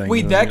 kink thing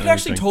wait, than that the could other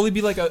actually thing. totally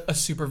be like a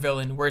super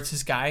villain where it's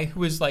this guy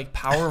who is like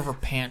power over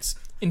pants,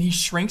 and he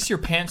shrinks your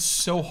pants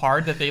so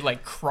hard that they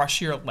like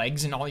crush your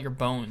legs and all your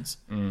bones.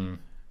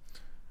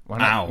 Why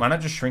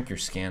not just shrink your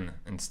skin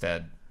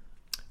instead?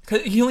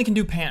 Cause he only can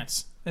do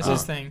pants. That's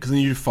his thing. Because then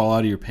you'd fall out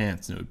of your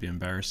pants and it would be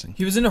embarrassing.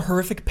 He was in a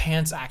horrific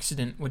pants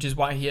accident, which is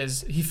why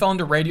he fell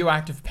into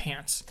radioactive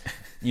pants.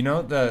 You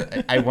know,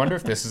 I wonder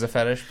if this is a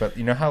fetish, but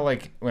you know how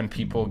like when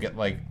people get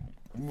like,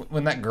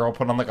 when that girl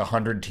put on like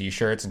 100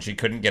 t-shirts and she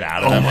couldn't get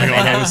out of them. my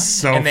God, that was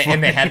so and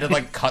funny. they had to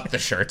like cut the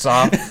shirts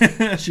off.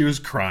 She was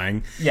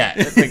crying. Yeah,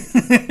 it's like,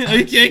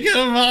 I can't get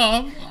them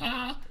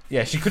off.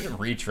 yeah, she couldn't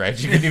reach, right?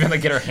 She couldn't even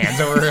like get her hands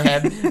over her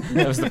head.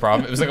 That was the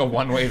problem. It was like a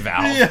one-way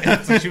valve.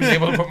 Yeah. So she was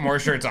able to put more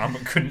shirts on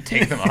but couldn't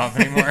take them off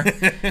anymore.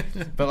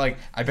 But like,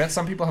 I bet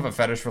some people have a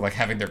fetish for like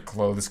having their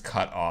clothes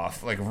cut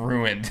off, like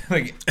ruined,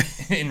 like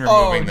in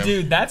removing them.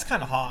 Dude, that's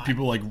kind of hot.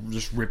 People like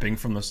just ripping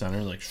from the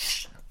center, like.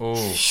 Shh. Ooh,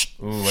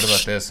 what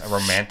about this? A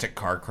romantic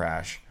car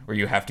crash where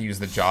you have to use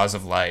the jaws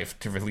of life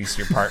to release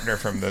your partner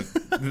from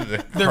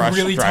the crushed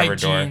really driver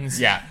tight door. jeans.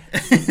 Yeah.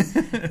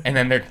 And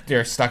then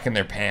they're stuck in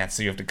their pants,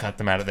 so you have to cut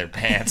them out of their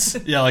pants.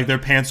 Yeah, like their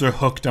pants are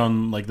hooked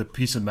on like the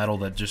piece of metal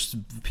that just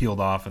peeled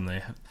off, and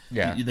they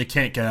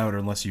can't get out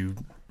unless you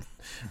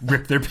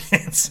rip their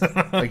pants.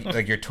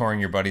 like you're touring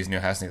your buddy's new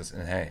house, and he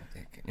goes, "Hey,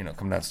 you know,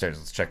 come downstairs.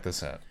 Let's check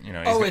this out." You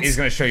know, he's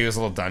going to show you his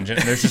little dungeon,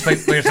 and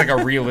there's like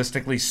a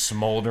realistically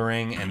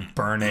smoldering and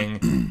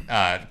burning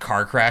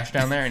car crash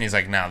down there, and he's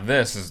like, "Now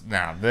this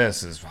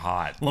is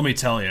hot." Let me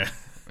tell you.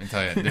 Let me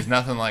tell you, there's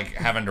nothing like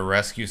having to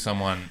rescue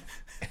someone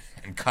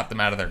and cut them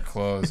out of their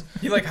clothes.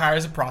 He like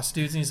hires a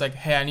prostitute and he's like,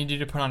 "Hey, I need you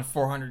to put on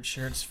 400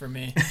 shirts for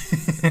me."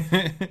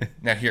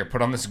 Now here,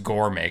 put on this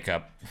gore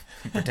makeup.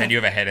 Pretend you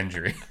have a head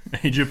injury. I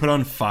need you to put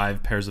on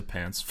 5 pairs of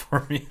pants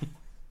for me.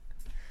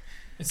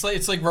 It's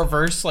like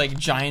reverse like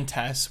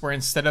giantess, where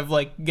instead of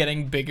like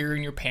getting bigger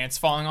and your pants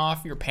falling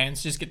off, your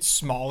pants just get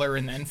smaller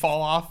and then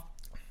fall off.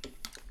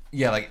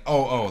 Yeah, like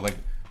like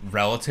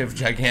relative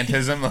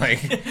gigantism.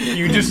 Like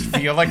you just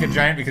feel like a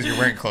giant because you're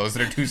wearing clothes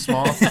that are too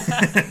small.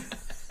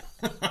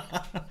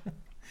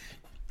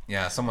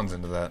 Yeah, someone's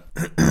into that.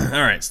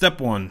 All right, step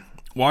 1.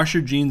 Wash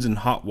your jeans in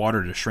hot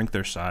water to shrink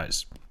their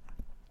size.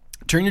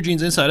 Turn your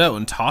jeans inside out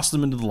and toss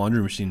them into the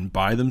laundry machine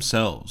by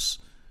themselves.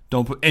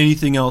 Don't put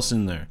anything else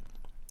in there.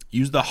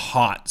 Use the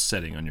hot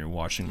setting on your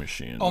washing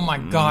machine. Oh my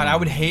god, I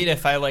would hate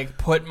if I like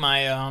put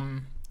my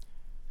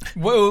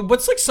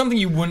what's like something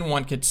you wouldn't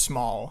want get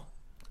small?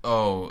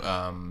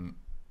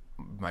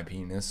 My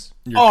penis.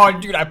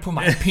 Dude, I put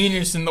my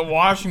penis in the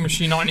washing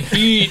machine on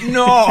heat.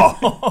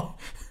 No.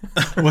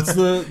 What's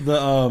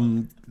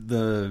the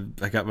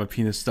I got my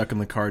penis stuck in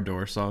the car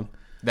door song?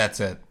 That's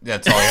it.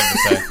 That's all you have to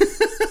say.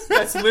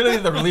 That's literally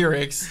the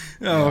lyrics.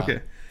 Oh,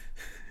 okay.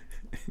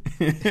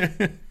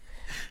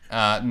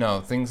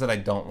 No, things that I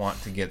don't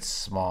want to get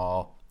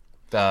small.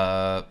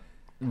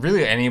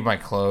 Really any of my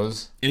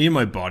clothes. Any of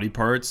my body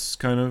parts,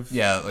 kind of.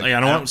 Yeah. Like I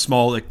don't want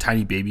small, like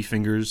tiny baby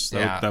fingers.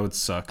 That would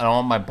suck. I don't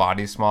want my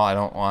body small. I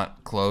don't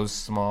want clothes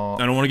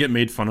small. I don't want to get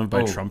made fun of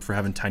by Trump for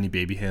having tiny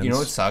baby hands. You know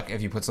what would suck?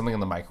 If you put something in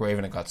the microwave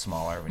and it got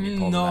smaller when you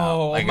pulled it out.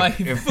 No, Like my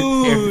if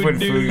food, when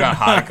dude. food got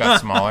hot, it got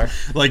smaller.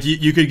 Like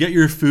you could get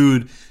your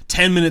food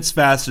 10 minutes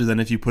faster than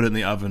if you put it in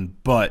the oven,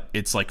 but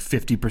it's like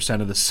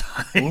 50% of the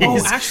size.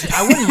 Oh, actually,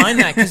 I wouldn't mind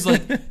that because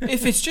like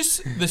if it's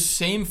just the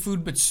same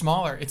food but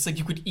smaller, it's like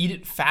you could eat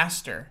it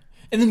faster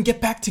and then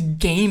get back to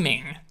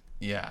gaming.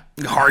 Yeah.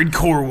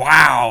 Hardcore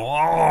wow.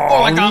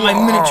 Oh, I got my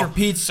miniature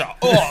pizza.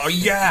 Oh,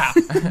 yeah.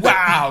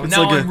 Wow.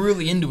 Now like I'm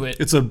really into it.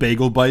 It's a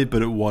bagel bite,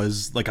 but it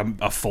was like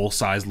a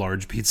full-size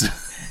large pizza.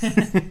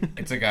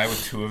 It's a guy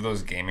with 2 of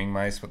those gaming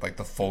mice with like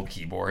the full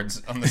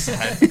keyboards on the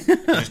side.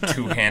 Just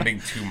two-handing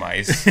 2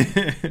 mice.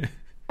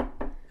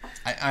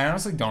 I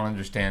honestly don't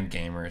understand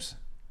gamers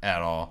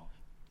at all.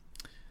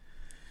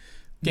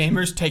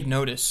 Gamers take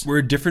notice. We're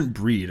a different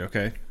breed,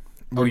 okay?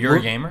 Oh, you're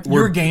a gamer?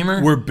 You're a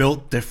gamer? We're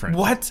built different.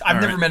 What? I've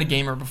All never right? met a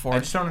gamer before. I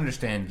just don't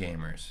understand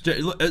gamers.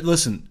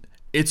 Listen,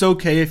 it's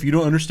okay if you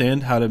don't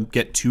understand how to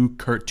get two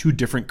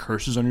different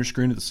cursors on your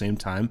screen at the same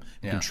time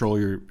and control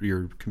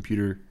your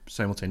computer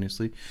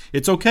simultaneously.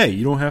 It's okay.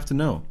 You don't have to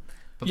know.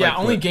 But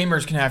only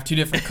gamers can have two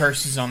different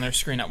cursors on their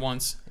screen at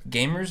once.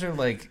 Gamers are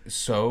like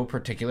so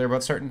particular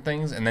about certain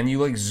things, and then you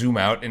like zoom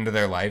out into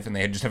their life, and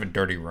they just have a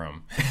dirty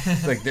room.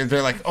 Like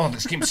they're like, oh,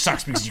 this game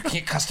sucks because you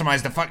can't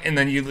customize the fuck. And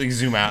then you like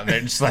zoom out, and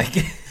they're just like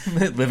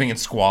living in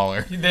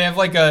squalor. They have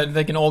like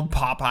an old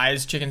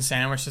Popeyes chicken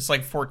sandwich that's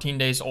like 14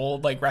 days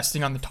old, like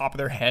resting on the top of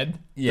their head.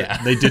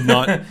 Yeah, they did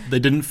not. They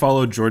didn't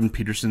follow Jordan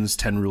Peterson's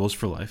 10 rules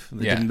for life.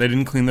 They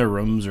didn't clean their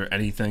rooms or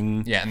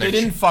anything. Yeah, and they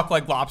didn't fuck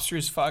like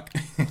lobsters fuck.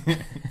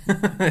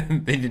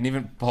 They didn't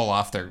even pull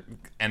off their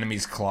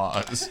enemy's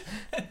claws.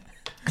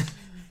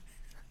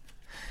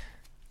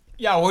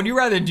 Yeah, what would you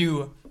rather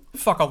do?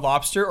 Fuck a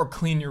lobster or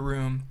clean your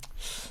room?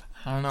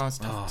 I don't know. It's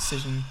a tough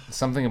decision.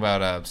 Something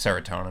about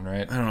serotonin,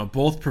 right? I don't know.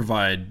 Both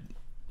provide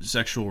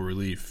sexual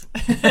relief.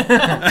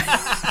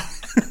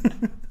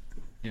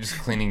 You're just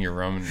cleaning your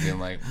room and being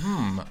like,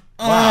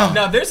 wow.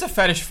 No, there's a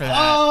fetish for that.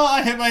 Oh,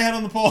 I hit my head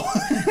on the pole.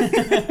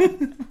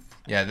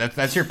 Yeah,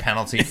 that's your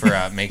penalty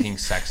for making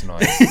sex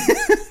noise.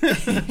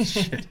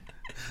 Shit.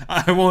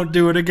 I won't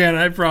do it again,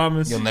 I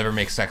promise. You'll never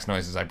make sex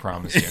noises, I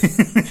promise you.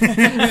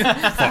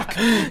 Fuck.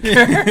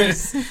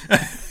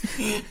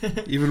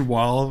 Even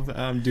while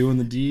I'm doing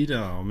the deed?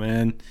 Oh,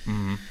 man.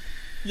 Mm-hmm.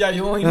 Yeah,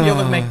 you'll only be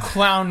able to make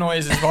clown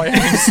noises while you're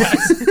having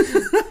sex.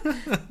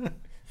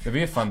 It'd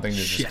be a fun thing to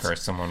just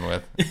curse someone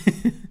with.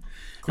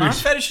 Clown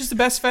fetish is the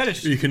best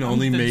fetish. You can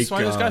only make that's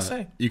what I just gotta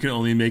say. You can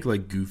only make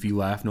like goofy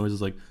laugh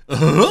noises like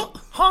honk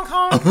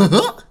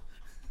honk.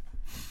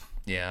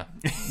 Yeah.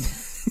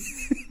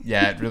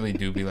 Yeah, it really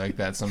do be like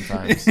that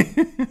sometimes.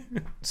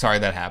 Sorry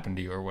that happened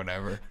to you or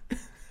whatever.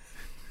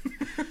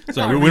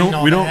 Sorry, we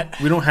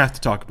don't have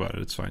to talk about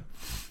it. It's fine.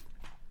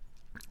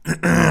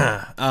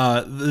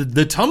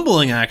 The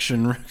tumbling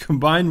action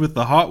combined with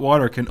the hot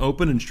water can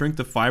open and shrink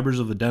the fibers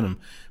of the denim,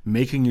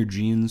 making your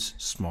jeans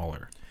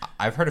smaller.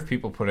 I've heard of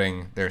people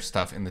putting their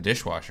stuff in the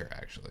dishwasher,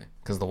 actually,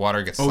 because the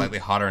water gets slightly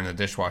hotter in the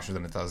dishwasher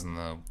than it does in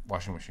the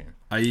washing machine.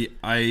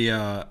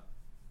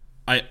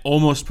 I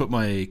almost put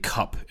my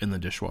cup in the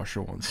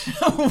dishwasher once.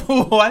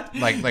 What?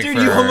 Like dude,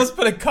 you almost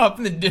put a cup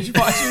in the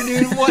dishwasher,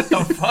 dude? What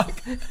the fuck?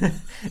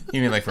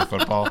 You mean like for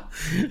football?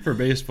 For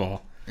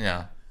baseball.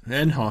 Yeah.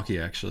 And hockey,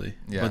 actually.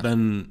 Yeah. But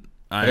then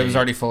it was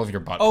already full of your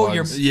butt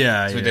plugs. So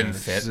it didn't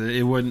fit.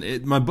 It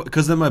wouldn't.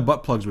 Because then my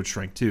butt plugs would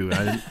shrink too.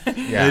 They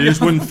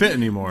just wouldn't fit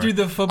anymore. Dude,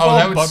 the football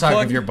that would butt suck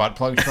plug? if your butt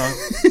plug shrunk.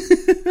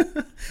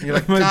 You're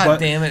like, God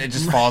damn it! It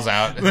just falls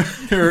out.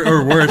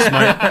 or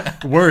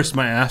worse,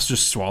 my ass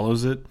just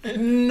swallows it.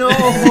 No,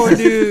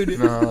 dude.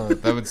 No,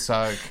 that would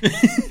suck.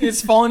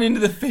 It's falling into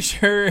the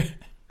fissure.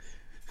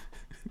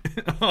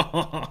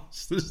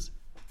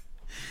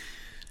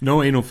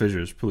 No anal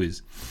fissures,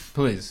 please.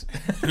 Please.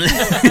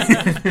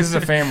 This is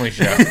a family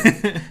show.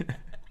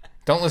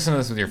 Don't listen to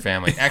this with your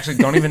family. Actually,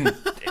 don't even...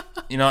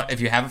 You know,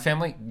 if you have a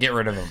family, get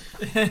rid of them.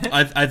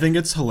 I think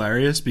it's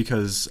hilarious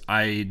because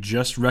I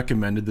just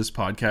recommended this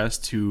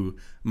podcast to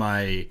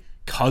my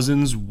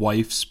cousin's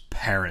wife's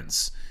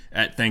parents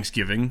at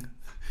Thanksgiving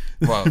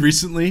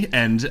recently.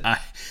 And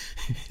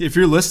if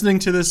you're listening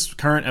to this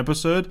current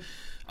episode,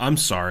 I'm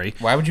sorry.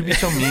 Why would you be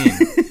so mean?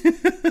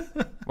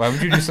 Why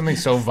would you do something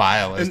so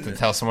vile as to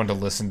tell someone to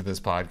listen to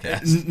this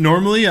podcast?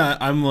 Normally,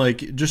 I'm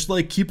like, just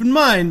like, keep in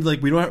mind,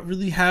 like, we don't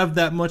really have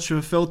that much of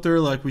a filter.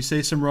 Like, we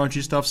say some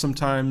raunchy stuff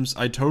sometimes.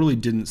 I totally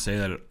didn't say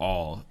that at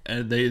all.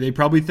 And they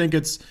probably think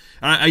it's,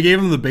 I gave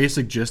them the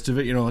basic gist of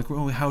it, you know, like,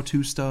 well,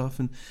 how-to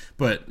stuff.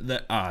 But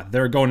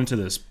they're going into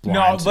this blind.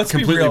 No, let's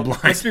be real.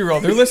 Blind. Let's be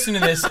real. They're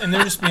listening to this and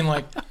they're just being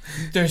like,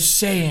 they're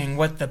saying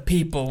what the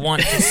people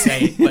want to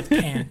say but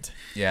can't.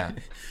 Yeah.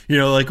 You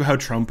know, like how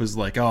Trump is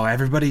like, oh,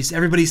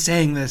 everybody's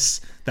saying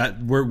this,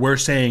 that we're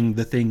saying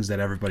the things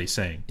that everybody's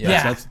saying.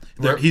 Yeah.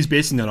 So he's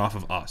basing that off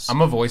of us. I'm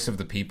a voice of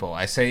the people.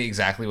 I say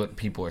exactly what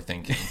people are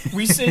thinking.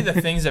 We say the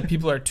things that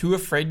people are too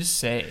afraid to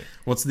say.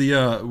 What's the...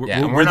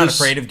 we're not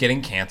afraid of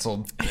getting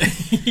canceled.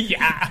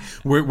 Yeah.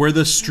 We're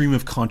the stream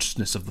of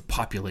consciousness of the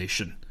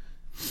population.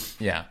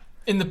 Yeah.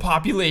 And the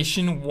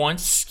population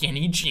wants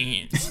skinny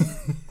jeans.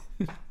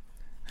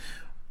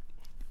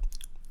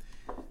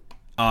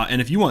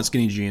 And if you want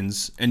skinny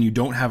jeans and you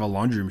don't have a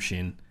laundry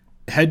machine,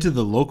 head to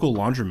the local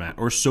laundromat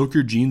or soak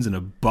your jeans in a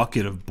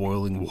bucket of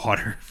boiling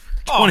water.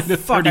 Oh,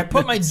 fuck. I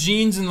put my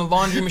jeans in the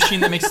laundry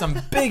machine that makes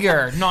them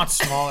bigger, not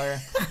smaller.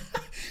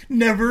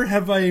 Never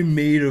have I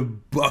made a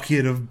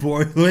bucket of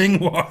boiling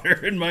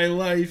water in my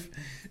life.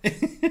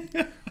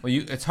 Well,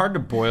 it's hard to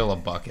boil a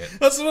bucket.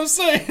 That's what I'm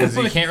saying. Because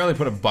you can't really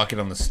put a bucket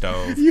on the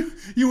stove.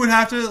 You would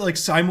have to like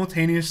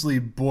simultaneously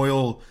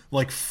boil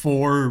like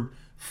four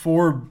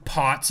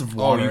pots of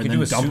water and then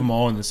dump them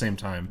all in the same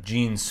time.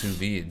 Jean sous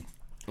vide.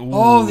 Ooh.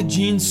 Oh, the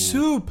jean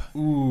soup.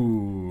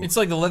 Ooh. It's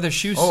like the leather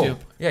shoe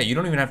soup. Yeah, you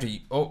don't even have to...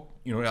 Oh,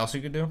 you know what else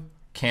you could do?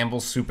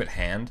 Campbell's soup at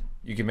hand.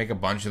 You can make a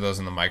bunch of those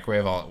in the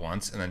microwave all at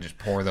once and then just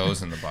pour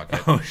those in the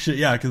bucket. Oh, shit,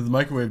 yeah, because the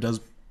microwave does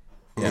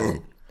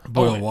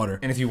boil water.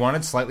 And if you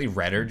wanted slightly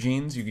redder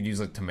jeans, you could use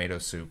like tomato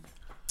soup.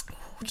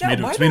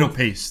 tomato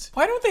paste.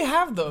 Why don't they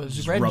have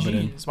those red rub it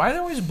in. jeans? Why are they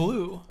always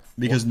blue?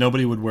 Because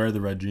nobody would wear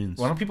the red jeans.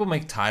 Why don't people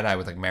make tie-dye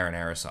with like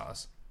marinara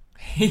sauce?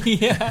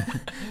 Yeah.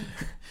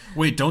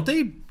 Wait, don't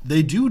they?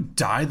 They do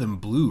dye them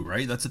blue,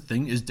 right? That's a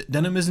thing.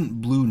 Denim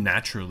isn't blue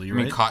naturally,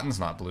 right? I mean, cotton's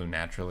not blue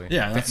naturally.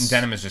 Yeah,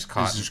 denim is just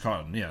cotton. It's just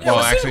cotton. Yeah. Well,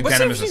 what's the- actually, what's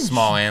denim the is a difference-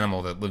 small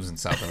animal that lives in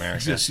South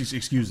America.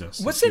 Excuse us.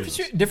 What's the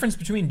Excuse us. difference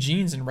between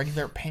jeans and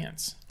regular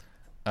pants?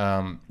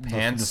 The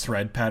Pants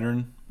thread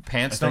pattern.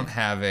 pants don't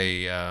have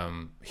a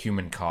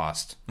human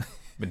cost,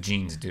 but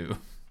jeans do.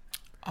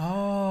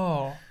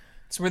 Oh,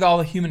 it's where all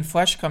the human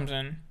flesh comes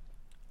in.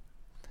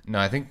 No,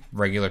 I think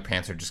regular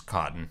pants are just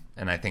cotton,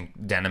 and I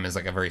think denim is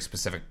like a very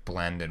specific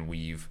blend and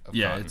weave of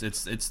Yeah, cotton.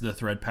 it's the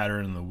thread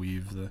pattern and the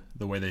weave,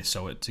 the way they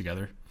sew it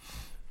together.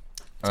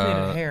 It's made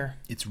of hair.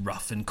 It's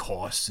rough and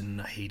coarse,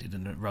 and I hate it,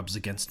 and it rubs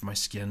against my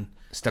skin.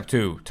 Step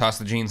 2, toss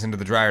the jeans into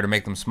the dryer to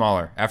make them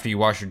smaller. After you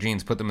wash your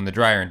jeans, put them in the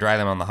dryer and dry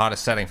them on the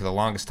hottest setting for the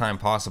longest time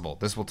possible.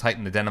 This will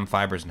tighten the denim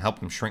fibers and help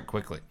them shrink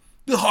quickly.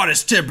 The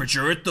hottest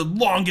temperature at the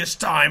longest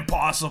time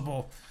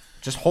possible.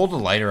 Just hold a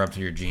lighter up to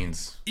your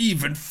jeans.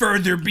 Even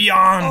further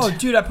beyond. Oh,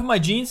 dude, I put my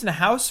jeans in a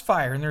house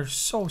fire, and they're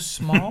so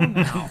small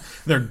now.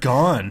 They're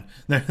gone.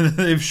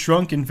 They've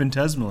shrunk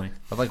infinitesimally.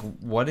 But like,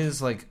 what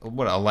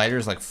a lighter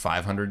is like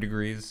 500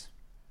 degrees?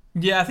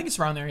 Yeah, I think it's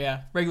around there,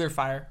 yeah. Regular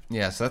fire.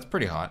 Yeah, so that's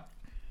pretty hot.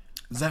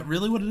 Is that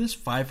really what it is?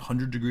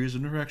 500 degrees?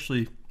 I've never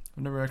actually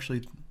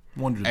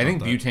wondered I about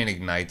think that. butane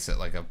ignites at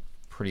like a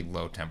pretty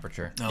low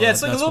temperature. Oh, Yeah,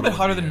 it's like a that's little what it bit would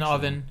hotter be, than an actually.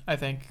 oven, I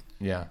think.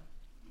 Yeah.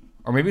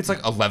 Or maybe it's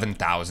like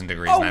 11,000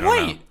 degrees. Oh, and I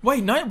don't know.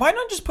 wait, why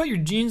not just put your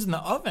jeans in the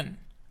oven?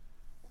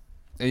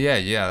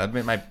 Yeah,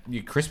 that might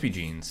your crispy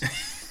jeans.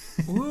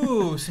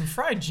 Ooh, some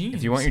fried jeans.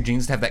 If you want your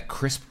jeans to have that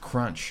crisp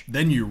crunch.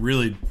 Then you're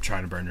really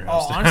trying to burn your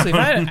house Oh, down. honestly,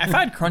 if I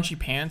had crunchy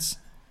pants,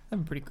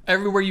 that'd be pretty cool.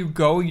 Everywhere you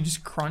go, you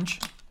just crunch.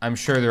 I'm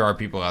sure there are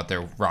people out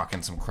there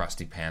rocking some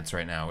crusty pants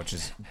right now, which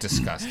is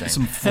disgusting.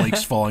 Some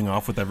flakes falling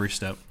off with every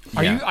step.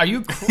 Are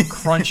you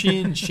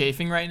crunchy and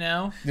chafing right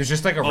now? There's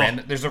just like a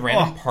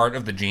random part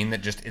of the jean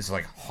that just is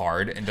like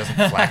hard and doesn't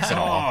flex at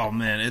all. Oh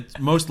man, it's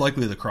most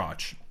likely the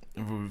crotch.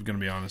 If we're gonna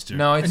be honest here.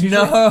 No, it's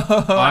No,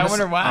 usually, I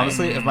wonder why.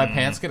 Honestly, if my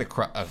pants get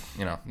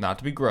not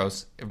to be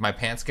gross, if my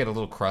pants get a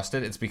little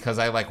crusted, it's because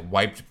I like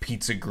wiped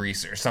pizza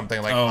grease or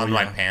something like on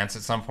my pants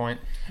at some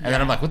point, and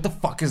then I'm like, what the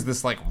fuck is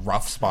this like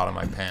rough spot on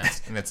my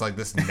pants? And it's like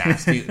this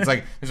nasty. It's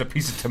like there's a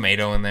piece of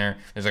tomato in there.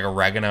 There's like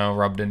oregano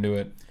rubbed into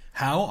it.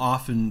 How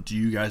often do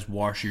you guys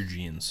wash your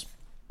jeans?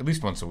 At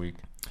least once a week.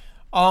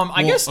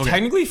 I guess okay.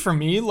 technically for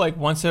me, like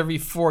once every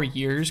 4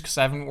 years, because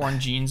I haven't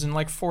worn jeans in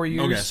like 4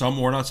 years. Okay, so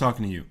we're not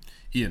talking to you,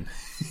 Ian.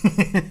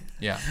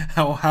 Yeah.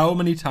 How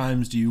many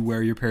times do you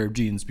wear your pair of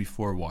jeans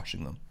before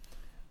washing them?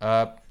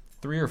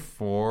 3 or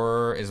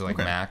 4 is like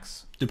Okay.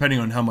 max. Depending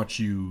on how much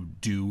you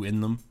do in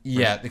them.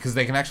 Yeah, because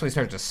they can actually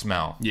start to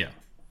smell. Yeah.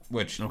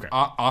 Which Okay.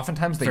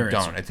 Oftentimes they Fair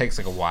don't. answer. It takes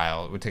like a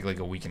while. It would take like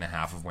a week and a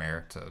half of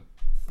wear to,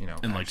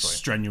 And like actually.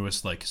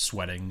 strenuous like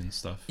sweating and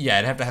stuff. Yeah,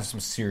 I'd have to have some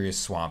serious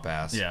swamp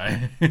ass.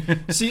 Yeah.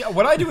 See,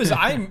 what I do is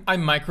I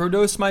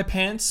microdose my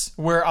pants,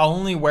 where I'll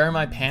only wear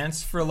my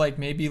pants for like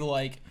maybe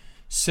like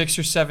 6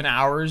 or 7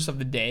 hours of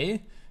the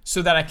day,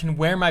 so that I can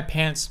wear my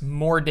pants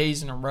more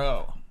days in a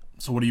row.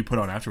 So what do you put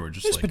on afterward?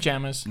 Just like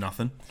pajamas.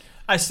 nothing.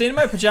 I stayed in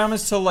my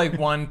pajamas till like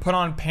 1, put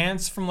on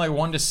pants from like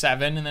 1 to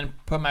 7, and then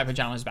put my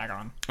pajamas back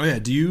on. Oh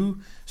yeah.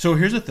 So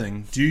here's the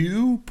thing. Do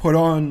you put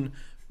on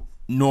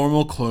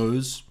normal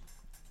clothes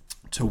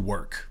to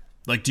work?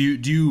 Like do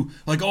you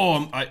like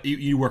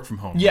you work from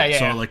home? Yeah, right? yeah.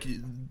 So yeah. like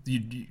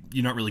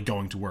you're not really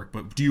going to work,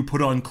 but do you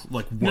put on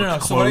like work No.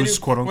 clothes? So what I do,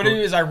 quote unquote. what I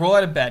do is I roll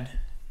out of bed,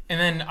 and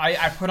then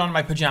I put on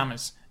my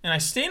pajamas, and I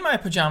stay in my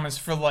pajamas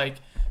for like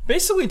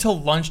basically till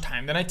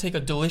lunchtime. Then I take a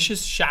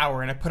delicious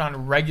shower and I put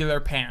on regular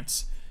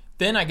pants.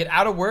 Then I get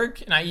out of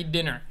work and I eat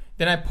dinner.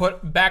 Then I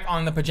put back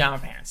on the pajama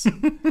pants.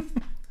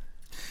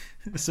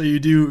 So you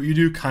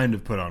do kind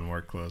of put on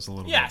work clothes a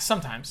little Yeah, bit.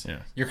 sometimes. Yeah.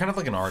 You're kind of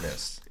like an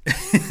artist.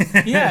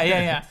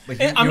 Yeah. Like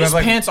I'm you just have,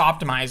 like- pants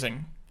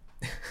optimizing.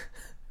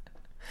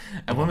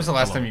 And when was the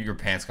last time your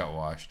pants got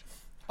washed?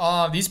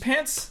 These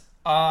pants,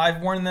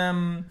 I've worn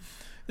them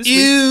this week.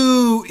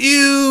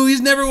 Ew!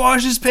 He's never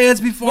washed his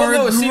pants before.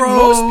 Well, no, see,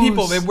 Gross. most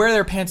people, they wear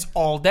their pants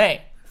all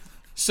day.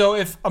 So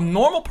if a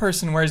normal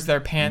person wears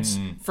their pants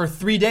for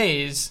 3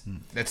 days,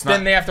 That's not.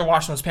 then they have to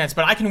wash those pants.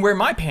 But I can wear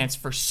my pants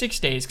for 6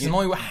 days because I'm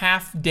only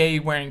half day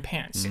wearing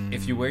pants.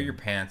 If you wear your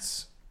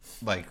pants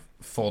like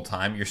full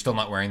time, you're still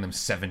not wearing them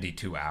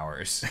 72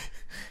 hours.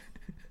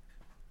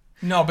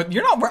 No, but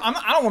you're not.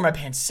 I don't wear my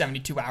pants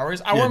 72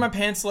 hours. I wear my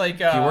pants like.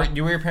 You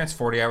wear your pants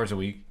 40 hours a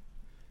week.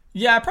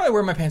 Yeah, I probably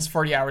wear my pants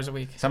 40 hours a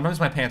week. Sometimes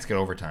my pants get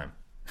overtime.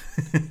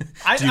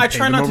 I pay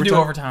try them not to do overtime?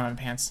 overtime on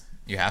my pants.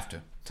 You have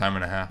to. Time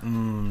and a half.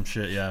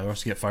 Shit, yeah, or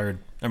else you get fired.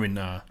 I mean,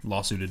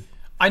 lawsuited.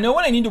 I know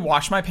when I need to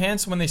wash my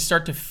pants when they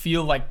start to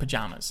feel like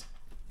pajamas.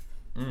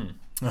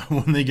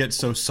 When they get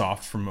so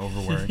soft from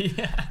overwearing.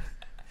 Yeah.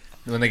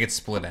 When they get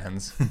split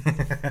ends.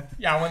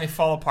 Yeah, when they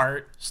fall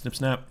apart. Snip,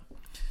 snap.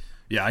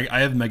 Yeah, I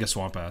have mega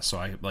swamp ass, so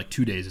I like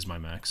 2 days is my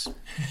max.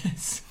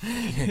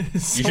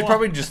 You should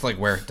probably just like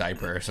wear a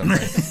diaper or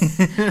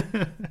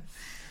something.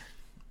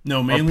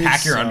 No, mainly Or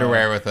pack your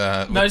underwear with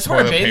just wear a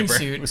toilet bathing paper.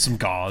 suit. with some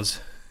gauze.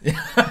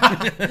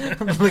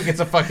 Like it's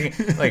a fucking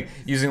like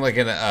using like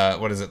an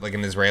what is it, like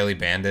an Israeli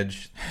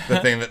bandage, the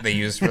thing that they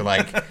use for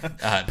like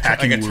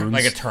Packing wounds.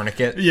 like a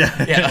tourniquet.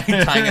 Yeah.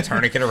 Like tying a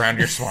tourniquet around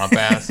your swamp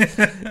ass.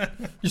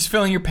 Just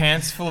filling your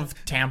pants full of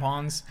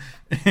tampons.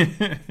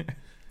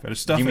 Better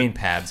stuff. Do you it. mean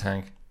pads,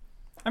 Hank?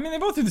 I mean, they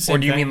both do the same Or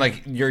do you thing. mean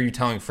like you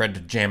telling Fred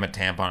to jam a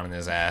tampon in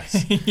his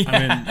ass? I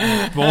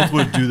mean, both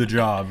would do the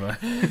job.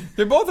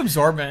 They're both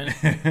absorbent.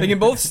 They can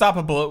both stop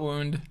a bullet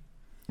wound.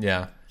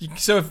 Yeah.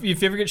 So if you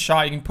ever get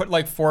shot, you can put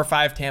like 4 or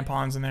 5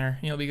 tampons in there.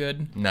 You'll be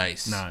good.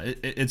 Nice. Nah,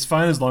 it's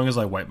fine as long as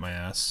I wipe my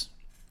ass.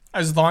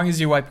 As long as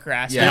you wipe your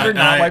ass. Yeah, You ever And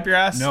not I- wipe your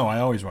ass? No, I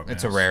always wipe my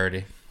It's ass. a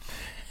rarity.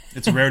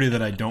 It's a rarity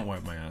that I don't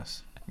wipe my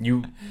ass.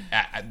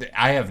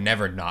 I have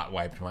never not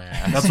wiped my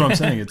ass. That's what I'm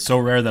saying. It's so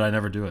rare that I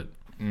never do it.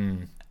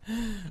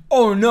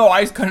 Oh no,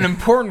 I just got an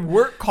important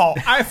work call.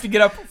 I have to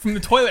get up from the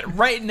toilet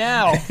right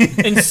now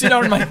and sit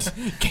on my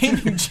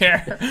gaming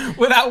chair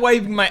without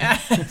wiping my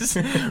ass.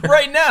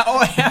 Right now,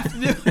 I have to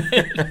do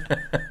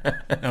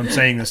it. I'm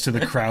saying this to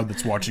the crowd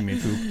that's watching me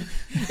poop.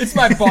 It's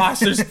my boss.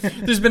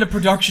 There's been a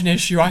production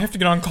issue. I have to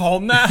get on call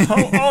now.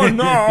 Oh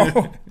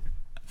no.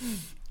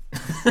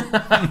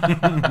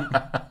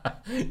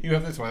 You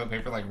have the toilet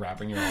paper like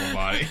wrapping your whole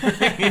body.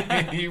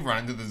 You run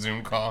into the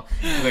Zoom call,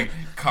 like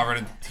covered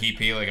in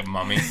TP like a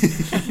mummy.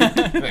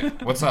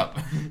 Like, what's up?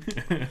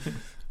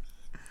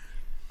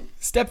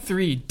 Step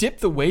 3. Dip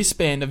the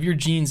waistband of your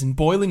jeans in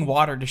boiling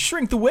water to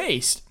shrink the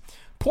waist.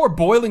 Pour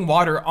boiling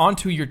water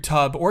onto your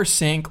tub or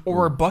sink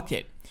or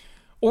bucket.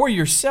 Or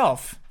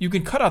yourself. You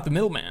can cut out the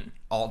middleman.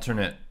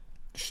 Alternate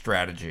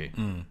strategy.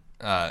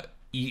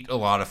 Eat a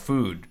lot of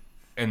food,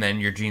 and then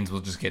your jeans will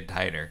just get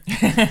tighter.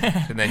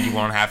 And then you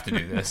won't have to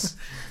do this.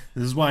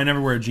 This is why I never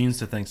wear jeans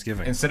to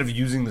Thanksgiving. Instead of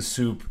using the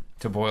soup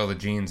to boil the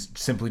jeans,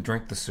 simply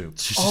drink the soup.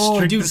 Just Oh,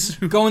 drink dude, the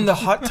soup. go in the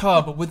hot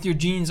tub with your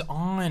jeans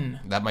on.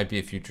 That might be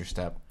a future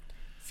step.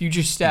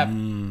 Future step.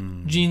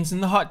 Jeans in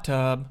the hot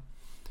tub.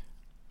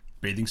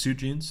 Bathing suit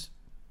jeans?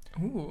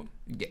 Ooh.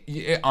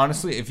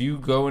 Honestly, if you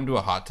go into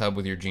a hot tub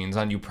with your jeans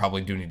on, you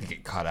probably do need to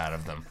get cut out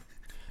of them.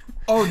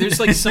 Oh, there's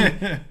like some...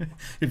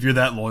 If you're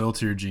that loyal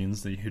to your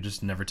jeans that you're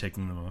just never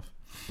taking them off.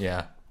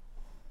 Yeah.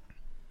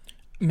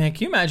 Man,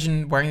 can you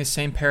imagine wearing the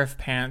same pair of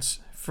pants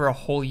for a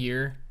whole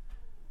year?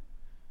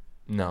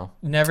 No.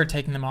 Never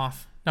taking them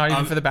off. Not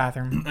even for the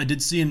bathroom. I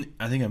did see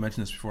I think I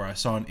mentioned this before. I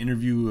saw an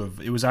interview of,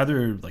 it was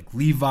either like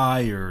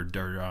Levi or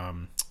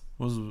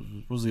what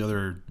was the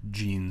other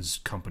jeans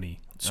company?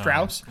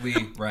 Strauss?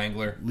 Lee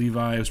Wrangler.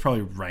 Levi. It was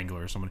probably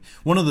Wrangler or somebody.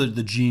 One of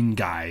the jean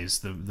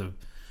guys.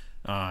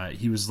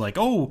 He was like,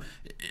 "Oh,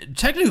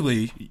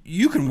 technically,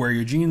 you can wear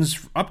your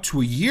jeans up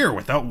to a year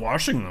without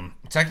washing them."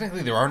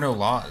 Technically, there are no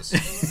laws.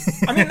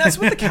 I mean, that's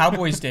what the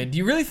Cowboys did. Do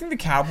you really think the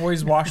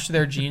Cowboys washed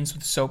their jeans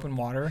with soap and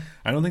water?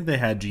 I don't think they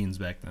had jeans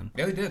back then.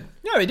 Yeah, they did.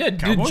 No, they did.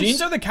 Dude, Cowboys?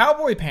 jeans are the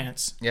cowboy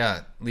pants.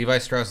 Yeah, Levi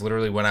Strauss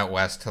literally went out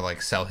west to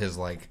like sell his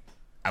like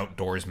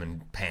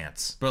outdoorsman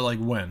pants. But like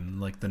when?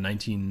 Like the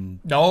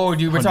No,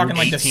 dude, we're talking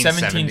like the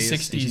 1870s.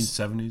 1760s.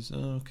 1870s?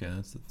 Oh, okay,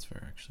 that's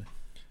fair actually.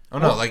 Oh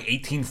no, like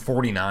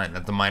 1849.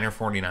 That's the minor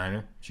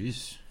 49er.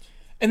 Jeez.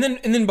 And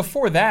then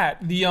before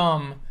that,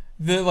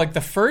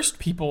 the first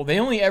people, they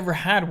only ever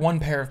had one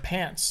pair of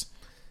pants.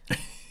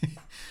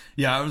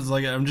 Yeah, I was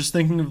like, I'm just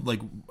thinking of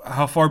like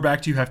how far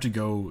back do you have to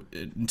go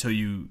until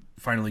you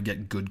finally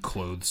get good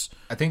clothes?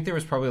 I think there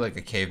was probably like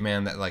a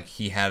caveman that like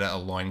he had a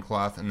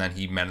loincloth, and then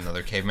he met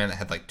another caveman that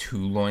had like 2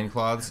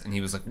 loincloths, and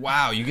he was like,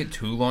 wow, you get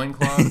 2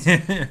 loincloths?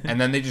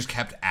 And then they just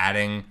kept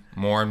adding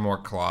more and more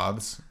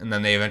cloths, and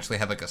then they eventually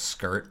had like a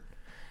skirt.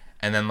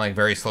 And then, like,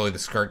 very slowly, the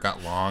skirt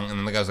got long. And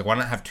then the guy was like, why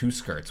not have 2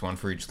 skirts, one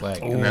for each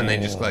leg? And then they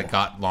just, like,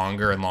 got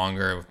longer and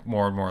longer with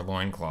more and more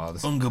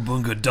loincloths. Unga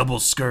bunga double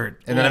skirt.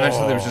 And then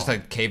eventually there was just,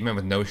 like, cavemen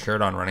with no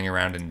shirt on running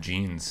around in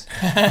jeans.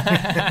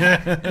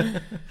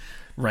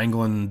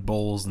 Wrangling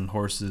bulls and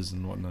horses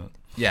and whatnot.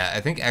 Yeah,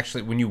 I think,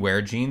 actually, when you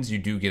wear jeans, you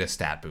do get a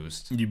stat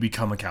boost. You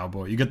become a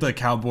cowboy. You get the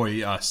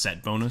cowboy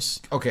set bonus.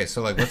 Okay,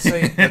 so, like, let's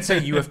say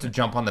you have to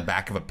jump on the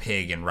back of a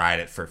pig and ride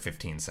it for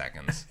 15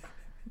 seconds.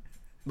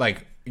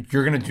 Like,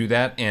 you're going to do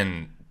that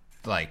in,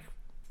 like,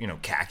 you know,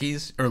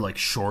 khakis? Or like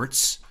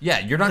shorts. Yeah,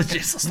 you're not...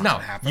 No,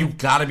 you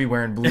got to be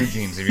wearing blue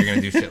jeans if you're going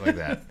to do shit like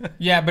that.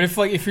 Yeah, but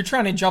if you're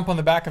trying to jump on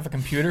the back of a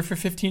computer for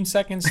 15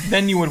 seconds,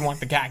 then you would want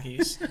the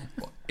khakis.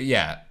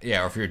 Yeah,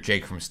 or if you're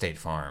Jake from State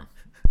Farm,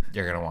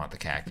 you're going to want the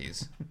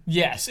khakis.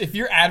 Yes, if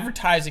you're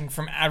advertising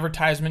from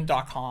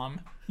advertisement.com,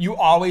 you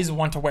always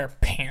want to wear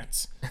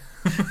pants.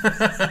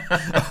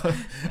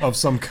 Of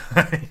some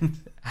kind.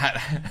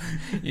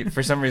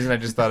 For some reason, I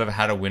just thought of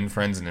how to win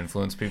friends and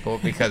influence people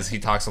because he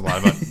talks a lot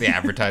about the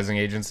advertising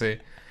agency.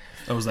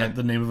 Oh, was that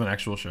the name of an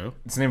actual show?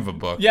 It's the name of a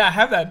book. Yeah, I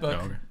have that book.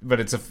 Oh, okay. But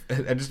I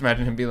just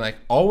imagine him being like,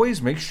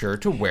 always make sure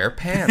to wear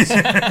pants.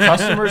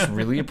 Customers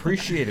really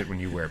appreciate it when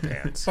you wear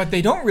pants. But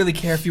they don't really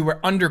care if you wear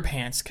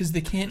underpants because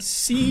they can't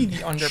see the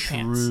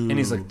underpants. True. And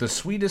he's like, the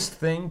sweetest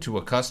thing to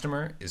a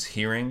customer is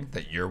hearing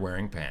that you're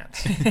wearing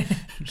pants.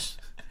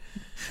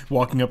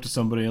 Walking up to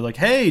somebody and like,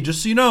 hey,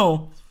 just so you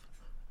know,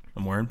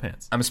 I'm wearing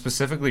pants. I'm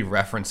specifically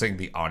referencing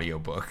the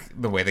audiobook,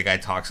 the way the guy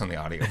talks on the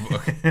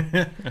audiobook.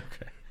 Okay.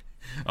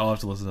 I'll have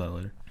to listen to that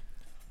later.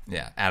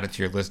 Yeah, add it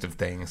to your list of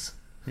things.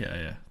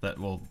 Yeah. That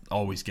will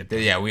always get there.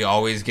 Yeah, we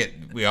always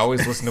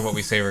listen to what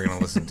we say we're going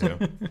to listen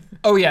to.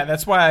 Oh, yeah,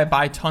 that's why I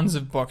buy tons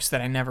of books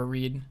that I never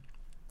read.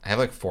 I have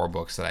like 4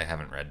 books that I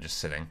haven't read just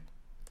sitting.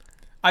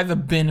 I have a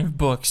bin of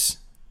books.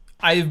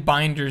 I have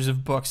binders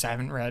of books I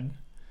haven't read.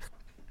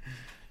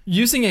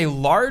 Using a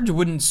large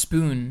wooden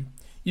spoon,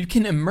 you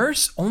can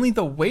immerse only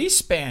the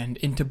waistband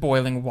into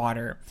boiling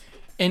water,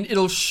 and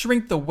it'll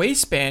shrink the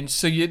waistband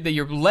so that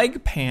your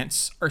leg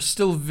pants are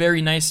still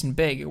very nice and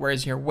big,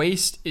 whereas your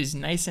waist is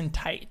nice and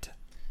tight.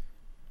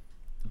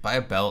 Buy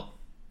a belt,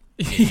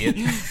 idiot.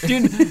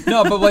 Dude,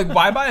 no, but like,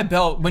 why buy a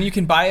belt when you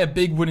can buy a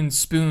big wooden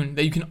spoon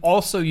that you can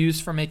also use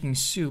for making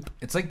soup?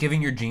 It's like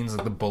giving your jeans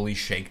like the bully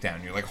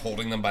shakedown. You're like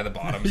holding them by the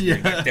bottom, so you're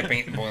like dipping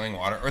it in boiling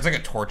water. Or it's like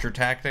a torture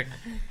tactic.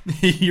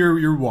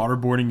 You're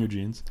waterboarding your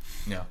jeans.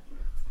 Yeah.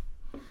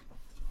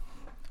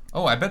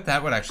 Oh, I bet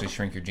that would actually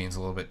shrink your jeans a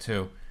little bit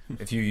too.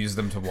 If you use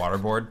them to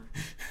waterboard.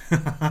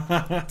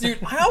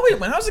 Dude,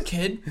 when I was a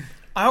kid,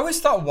 I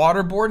always thought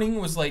waterboarding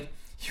was like,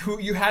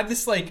 you had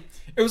this like,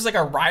 it was like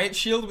a riot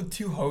shield with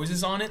 2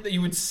 hoses on it that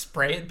you would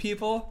spray at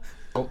people.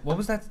 Oh, what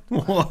was that?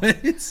 What?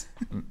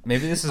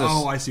 Maybe this is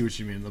I see what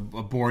you mean.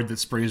 A board that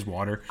sprays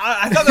water.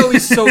 I thought that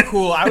was so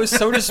cool. I was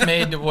so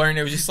dismayed to learn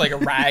it was just like a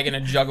rag and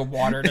a jug of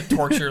water to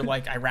torture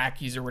like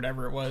Iraqis or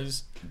whatever it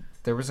was.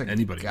 There was a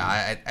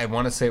guy, I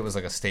want to say it was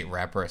like a state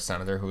rep or a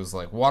senator who was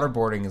like,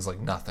 waterboarding is like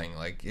nothing.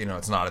 Like, you know,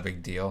 it's not a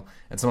big deal.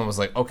 And someone was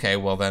like, okay,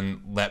 well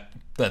then let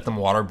them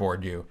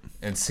waterboard you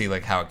and see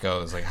like how it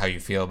goes, like how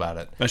you feel about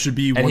it. That should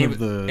be And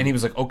he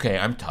was like, okay,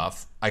 I'm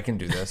tough. I can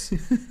do this.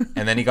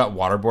 And then he got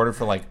waterboarded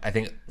for like, I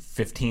think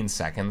 15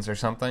 seconds or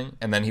something.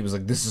 And then he was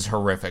like, this is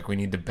horrific. We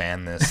need to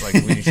ban this. Like,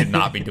 we should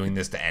not be doing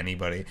this to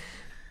anybody.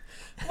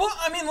 Well,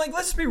 I mean, like,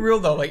 let's be real,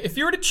 though. Like, if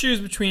you were to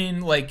choose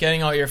between, like,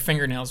 getting all your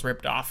fingernails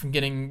ripped off and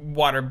getting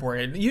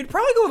waterboarded, you'd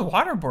probably go with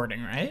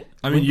waterboarding, right?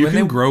 I mean, you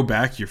can grow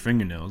back your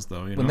fingernails,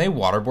 though. You know? When they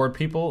waterboard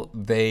people,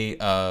 they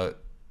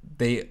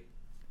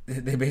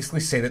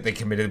basically say that they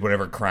committed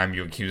whatever crime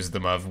you accused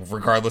them of,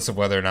 regardless of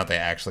whether or not they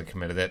actually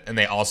committed it. And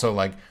they also,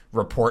 like,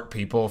 report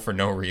people for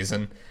no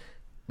reason.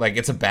 Like,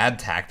 it's a bad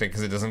tactic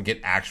because it doesn't get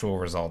actual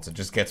results. It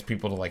just gets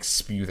people to, like,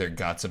 spew their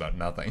guts about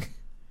nothing.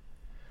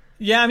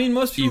 Yeah, I mean,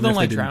 most people don't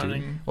like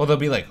drowning. Well, they'll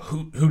be like,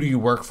 who do you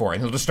work for?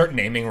 And he'll just start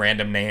naming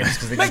random names.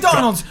 Cause they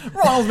McDonald's!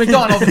 Ronald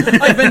McDonald!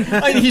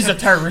 He's a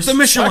terrorist. The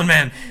Michelin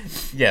Man!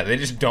 Yeah, they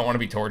just don't want to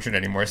be tortured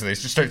anymore, so they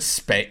just start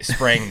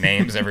spraying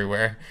names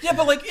everywhere. Yeah,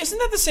 but, like, isn't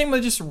that the same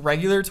with just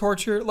regular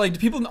torture? Like, do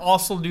people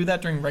also do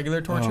that during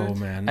regular torture? Oh,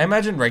 man. I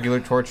imagine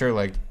regular torture,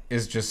 like,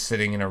 is just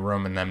sitting in a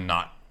room and them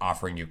not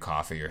offering you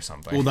coffee or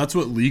something. Well, that's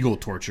what legal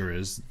torture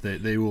is.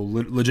 They will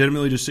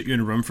legitimately just sit you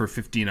in a room for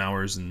 15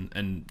 hours and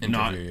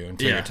interview you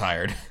until you're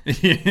tired.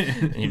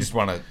 And you just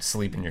want to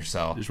sleep in your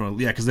cell.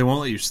 Because they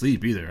won't let you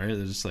sleep either, right?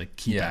 They just like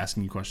keep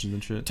asking you questions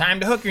and shit. Time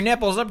to hook your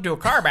nipples up to a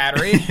car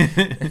battery.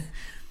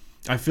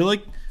 I feel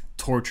like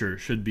torture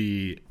should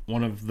be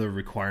one of the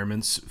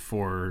requirements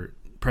for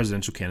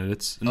presidential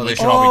candidates. And they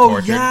should all be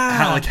tortured.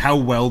 Yeah. How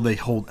well they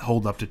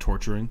hold up to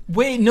torturing.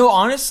 Wait, no,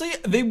 honestly,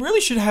 they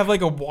really should have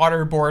like a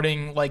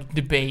waterboarding like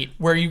debate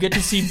where you get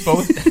to see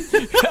both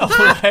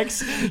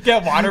Lex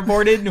get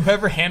waterboarded and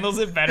whoever handles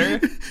it better.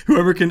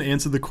 Whoever can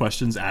answer the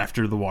questions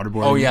after the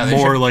waterboarding. Oh yeah,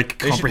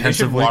 comprehensively. They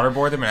should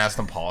waterboard them and ask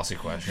them policy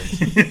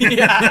questions.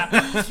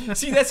 Yeah.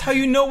 See, that's how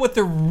you know what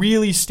they're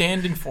really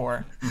standing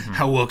for. Mm-hmm.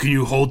 How well can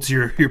you hold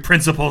to your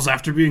principles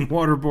after being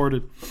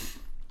waterboarded?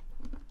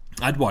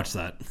 I'd watch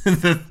that.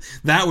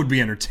 That would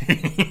be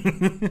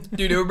entertaining.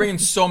 Dude, it would bring in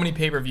so many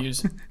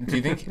pay-per-views. Do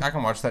you think I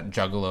can watch that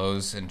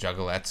Juggalos and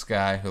Juggalettes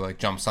guy who like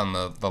jumps on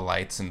the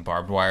lights and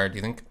barbed wire? Do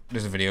you think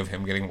there's a video of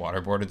him getting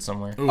waterboarded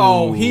somewhere? Ooh.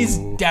 Oh, he's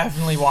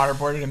definitely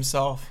waterboarded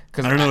himself.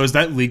 I don't know. Is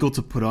that legal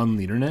to put on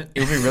the internet?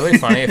 It would be really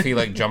funny if he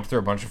like jumped through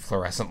a bunch of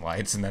fluorescent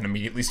lights and then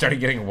immediately started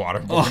getting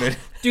waterboarded.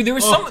 Oh. Dude, there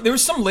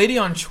was some lady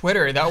on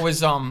Twitter that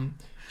was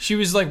she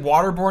was like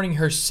waterboarding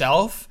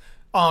herself.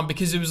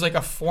 Because it was like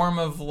a form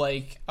of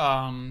like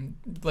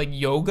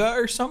yoga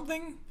or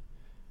something.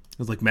 It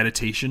was like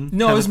meditation.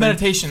 No, it was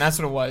meditation. That's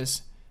what it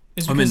was.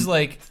 It's because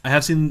I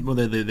have seen where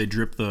they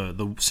drip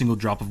the single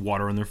drop of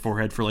water on their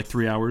forehead for like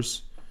 3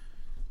 hours.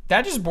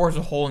 That just bores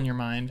a hole in your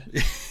mind.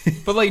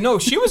 But like no,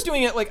 she was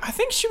doing it like I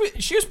think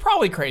she was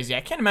probably crazy.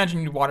 I can't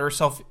imagine you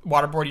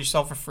waterboard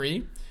yourself for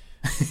free.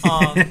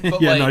 But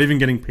yeah, not even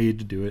getting paid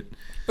to do it.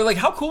 But like,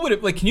 how cool would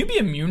it? Like, can you be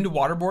immune to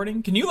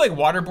waterboarding? Can you like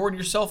waterboard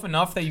yourself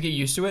enough that you get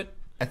used to it?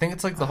 I think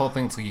it's like the whole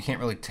thing. It's like you can't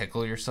really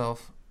tickle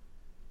yourself.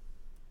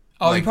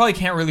 Oh, you probably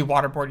can't really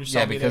waterboard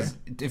yourself because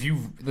either. if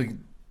you like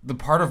the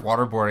part of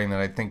waterboarding that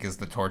I think is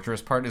the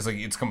torturous part is like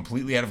it's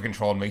completely out of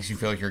control and makes you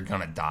feel like you're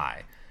gonna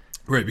die.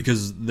 Right,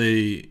 because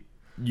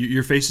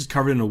your face is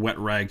covered in a wet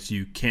rag, so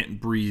you can't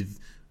breathe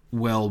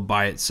well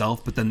by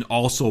itself, but then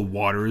also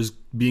water is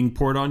being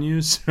poured on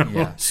you. So.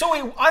 Yeah. So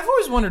wait, I've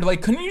always wondered,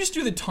 like, couldn't you just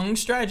do the tongue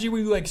strategy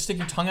where you like stick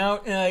your tongue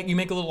out and like, you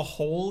make a little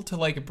hole to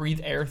like breathe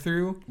air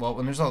through? Well,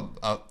 when there's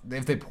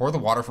if they pour the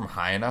water from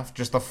high enough,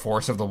 just the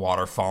force of the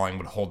water falling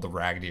would hold the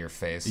rag to your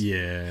face.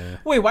 Yeah.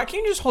 Wait, why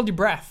can't you just hold your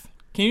breath?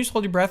 Can you just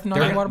hold your breath and not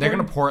get water? They're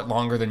gonna pour it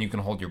longer than you can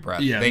hold your breath.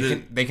 Yeah,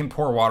 they can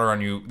pour water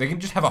on you. They can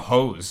just have a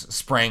hose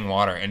spraying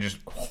water and just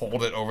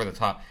hold it over the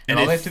top. And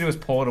all they have to do is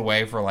pull it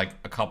away for like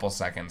a couple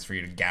seconds for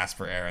you to gasp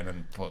for air and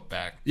then pull it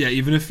back. Yeah,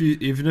 even if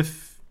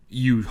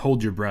you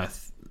hold your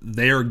breath,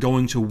 they are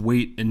going to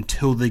wait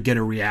until they get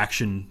a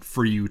reaction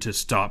for you to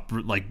stop,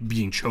 like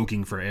being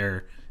choking for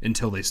air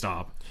until they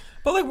stop.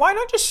 But like, why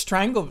not just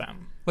strangle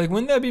them? Like,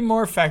 wouldn't that be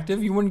more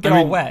effective? You wouldn't get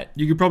all wet.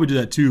 You could probably do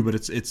that too, but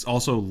it's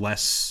also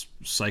less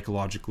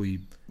psychologically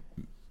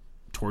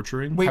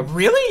torturing. Wait,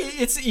 really?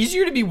 It's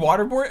easier to be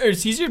waterboarded, or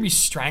it's easier to be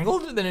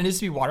strangled than it is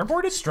to be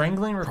waterboarded?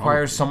 Strangling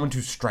requires someone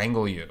to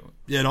strangle you.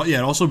 Yeah,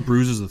 it also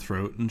bruises the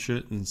throat and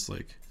shit, and it's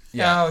like...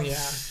 Yeah. Oh,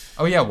 yeah.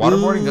 Oh, yeah,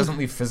 waterboarding doesn't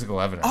leave physical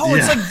evidence. Oh,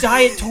 it's like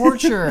diet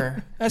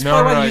torture. That's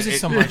probably why they use it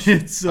so much.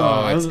 It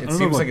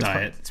seems like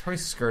it's probably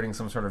skirting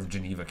some sort of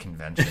Geneva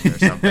Convention or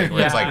something,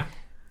 where it's like...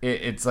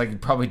 It's like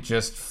it probably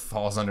just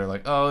falls under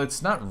like, oh,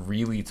 it's not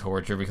really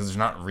torture because there's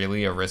not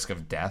really a risk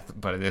of death,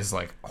 but it is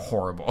like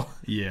horrible.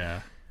 Yeah.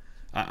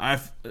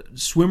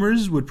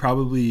 Swimmers would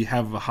probably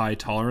have a high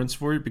tolerance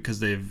for it because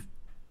they've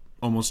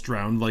almost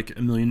drowned like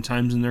a million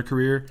times in their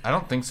career. I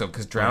don't think so,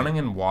 because drowning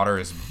in water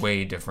is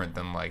way different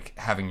than like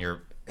having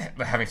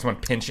someone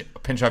pinch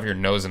off your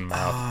nose and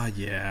mouth.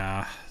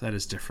 Yeah, that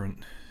is different.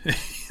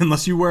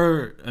 Unless you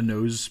wear a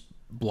nose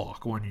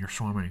block when you're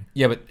swimming.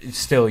 Yeah, but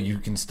still, you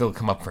can still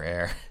come up for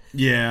air.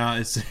 Yeah,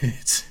 it's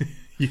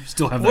you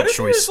still have what that if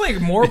choice. What if you're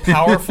like more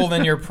powerful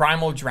than your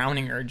primal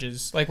drowning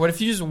urges? Like, what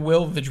if you just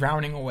will the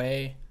drowning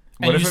away?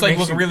 And you just like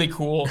look really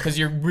cool because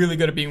you're really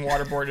good at being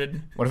waterboarded.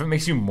 What if it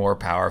makes you more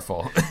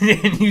powerful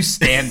and you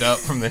stand up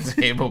from the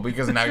table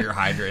because now you're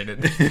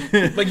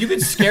hydrated? Like you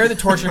could scare the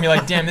torture and be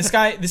like, "Damn, this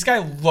guy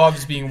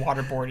loves being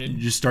waterboarded." You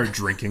just start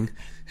drinking.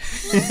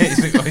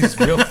 He's like, oh, he's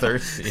real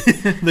thirsty.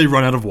 They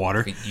run out of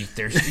water. You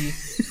thirsty?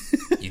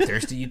 You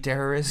thirsty? You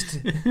terrorist?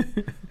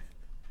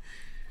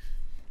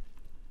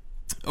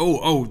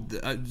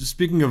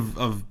 Speaking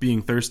of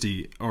being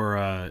thirsty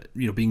or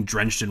being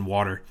drenched in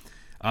water.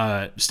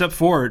 Step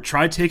 4,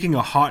 try taking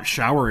a hot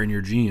shower in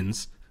your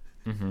jeans.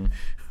 Mm-hmm.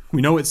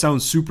 We know it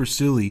sounds super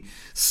silly.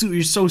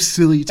 You're so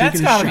silly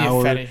taking a shower. That's gotta be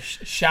a fetish.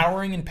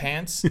 Showering in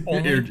pants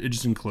only? Or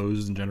just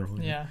enclosed in general.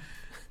 Yeah.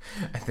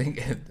 I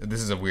think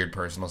this is a weird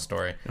personal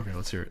story. Okay,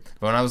 let's hear it.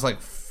 But when I was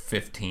like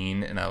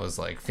 15 and I was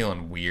like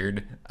feeling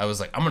weird, I was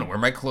like, I'm gonna wear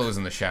my clothes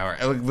in the shower.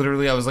 I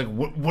was like,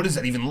 what is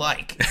that even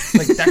like?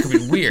 Like that could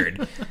be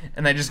weird.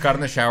 And I just got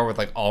in the shower with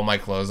like all my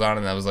clothes on,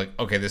 and I was like,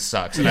 okay, this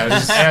sucks. And I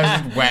was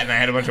just wet, and I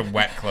had a bunch of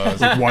wet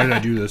clothes. Like, why did I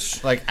do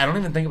this? Like, I don't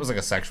even think it was like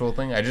a sexual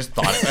thing. I just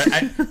thought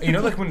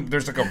like when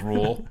there's like a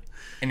rule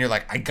and you're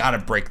like, I gotta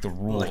break the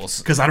rules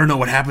because I don't know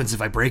what happens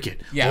if I break it.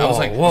 Yeah,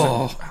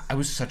 I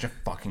was such a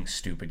fucking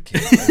stupid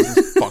kid. I was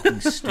the fucking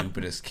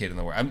stupidest kid in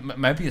the world. I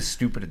might be a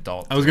stupid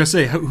adult. I was gonna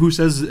say, who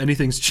says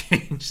anything's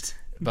changed?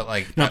 But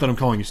like, not that I'm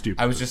calling you stupid.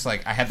 I was just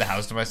like, I had the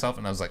house to myself,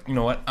 and I was like, you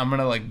know what? I'm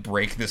gonna like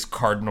break this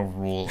cardinal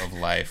rule of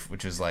life,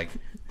 which is like,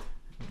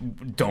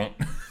 don't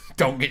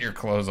get your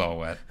clothes all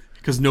wet.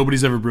 Because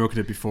nobody's ever broken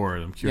it before.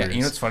 And I'm curious. Yeah,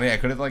 you know what's funny? I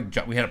could have like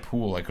we had a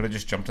pool. I could have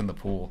just jumped in the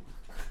pool.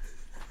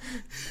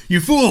 You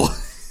fool!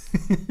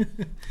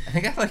 I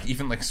think I like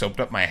even like soaped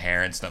up my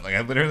hair and stuff. Like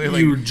I literally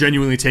like you were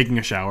genuinely taking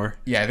a shower.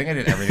 Yeah, I think I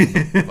did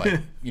everything.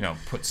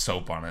 Like put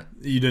soap on it.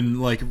 You didn't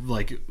like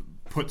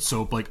put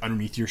soap like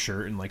underneath your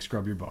shirt and like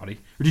scrub your body.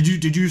 Or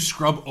did you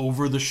scrub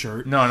over the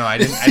shirt? No, I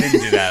didn't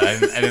do that.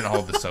 I didn't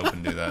hold the soap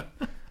and do that.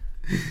 But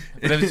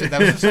that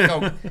was just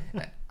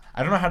like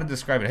I don't know how to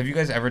describe it. Have you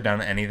guys ever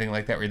done anything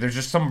like that where there's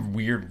just some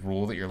weird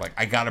rule that you're like,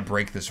 I gotta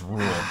break this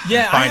rule?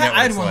 Yeah, I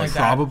had one like that.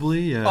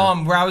 Probably,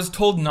 yeah. Where I was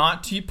told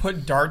not to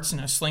put darts in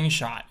a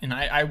slingshot, and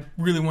I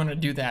really wanted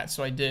to do that,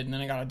 so I did, and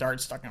then I got a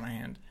dart stuck in my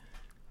hand.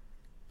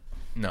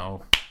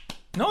 No,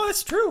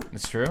 that's true.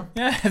 It's true?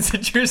 Yeah, it's a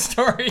true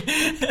story.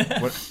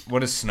 What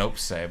does Snopes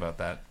say about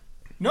that?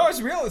 No, it's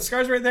real. The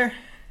scar's right there.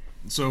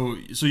 So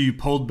you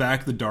pulled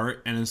back the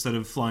dart, and instead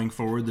of flying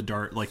forward, the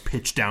dart like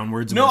pitched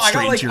downwards. And No, went I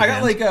straight into your hand.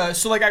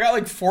 I got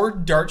like 4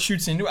 dart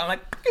shoots into it.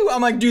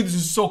 I'm like, dude, this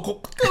is so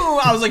cool.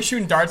 I was like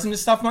shooting darts into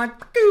stuff. I'm like,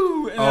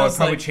 and it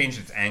probably changed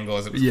its angle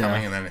as it was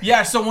coming, and then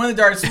yeah. So one of the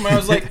darts, when I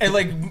was like, it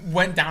like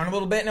went down a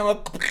little bit, and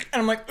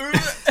I'm like,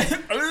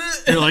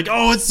 you're like,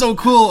 oh, it's so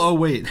cool. Oh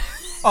wait.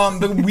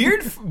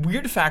 The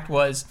weird fact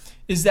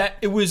is that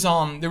it was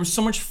there was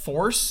so much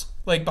force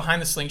like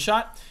behind the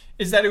slingshot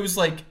is that it was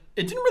like.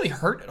 It didn't really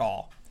hurt at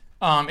all.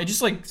 It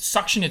just like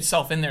suctioned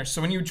itself in there.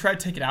 So when you would try to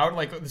take it out,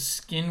 like the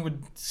skin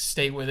would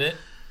stay with it.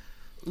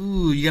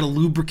 Ooh, you gotta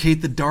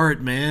lubricate the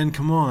dart, man.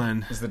 Come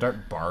on. Is the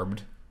dart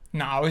barbed?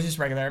 No, it was just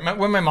regular.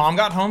 When my mom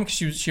got home,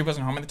 because she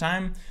wasn't home at the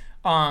time,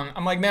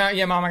 I'm like,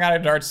 yeah, mom, I got a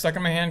dart stuck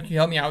in my hand. Can you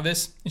help me out with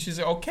this? And she's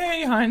like,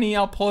 okay, honey,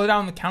 I'll pull it out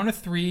on the count of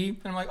 3. And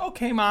I'm like,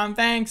 okay, mom,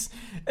 thanks.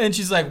 And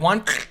she's like, 1.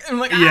 And I'm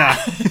like,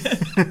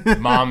 Yeah.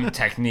 Mom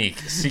technique.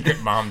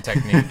 Secret mom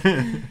technique.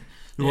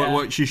 Yeah.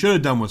 What she should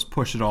have done was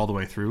push it all the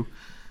way through.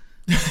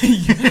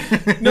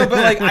 No, but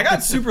like I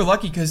got super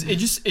lucky because it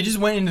just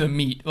went into the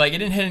meat. Like it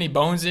didn't hit any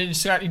bones. It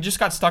just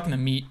got stuck in the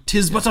meat.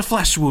 'Tis but a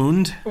flesh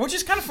wound. Which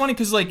is kind of funny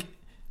because like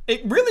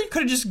it really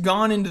could have just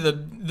gone into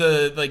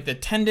the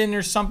tendon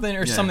or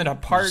something something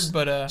apart.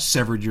 But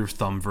severed your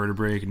thumb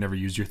vertebrae. You could never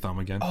use your thumb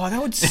again. oh,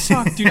 that would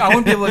suck, dude. I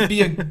wouldn't be able to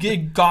be a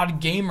good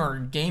god gamer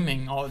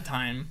gaming all the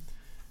time.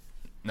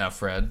 Now,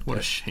 Fred, What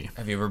a shame.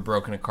 have you ever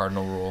broken a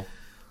cardinal rule?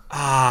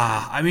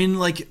 I mean,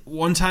 like,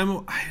 one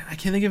time, I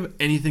can't think of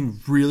anything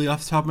really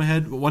off the top of my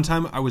head, but one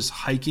time I was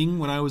hiking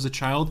when I was a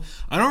child.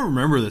 I don't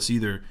remember this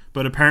either,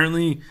 but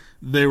apparently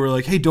they were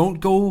like, hey, don't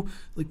go,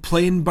 like,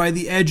 playing by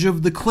the edge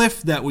of the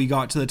cliff that we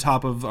got to the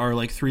top of our,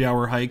 like,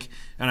 3-hour hike,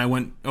 and I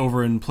went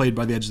over and played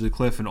by the edge of the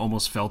cliff and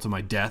almost fell to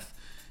my death,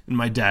 and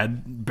my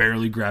dad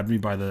barely grabbed me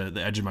by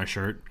the edge of my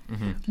shirt.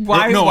 Mm-hmm.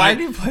 Why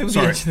do you play with the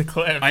edge of the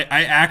cliff? I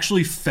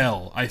actually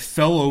fell. I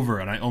fell over,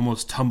 and I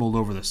almost tumbled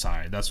over the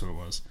side. That's what it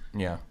was.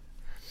 Yeah.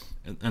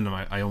 And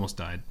I almost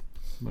died,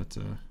 but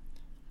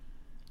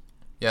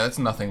Yeah, that's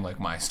nothing like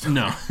my story.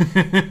 no.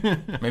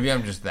 Maybe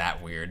I'm just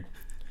that weird.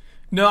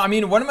 No, I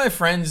mean, one of my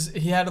friends,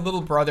 he had a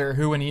little brother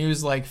who, when he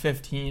was like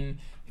 15,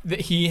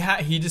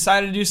 he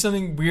decided to do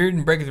something weird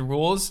and break the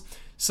rules.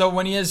 So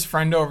when he has his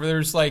friend over,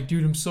 there's like,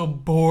 dude, I'm so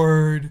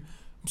bored.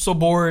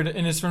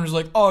 And his friend was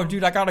like, oh,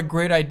 dude, I got a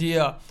great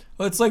idea.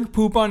 Let's like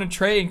poop on a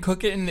tray and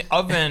cook it in the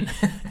oven.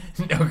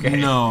 Okay.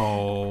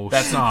 No,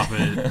 stop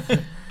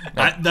it.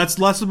 That's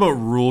less about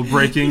rule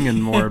breaking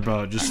and more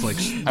about just like.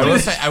 I will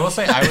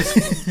say, I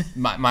was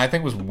my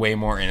thing was way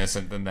more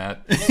innocent than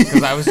that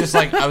because I was just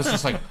like,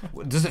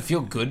 does it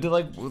feel good to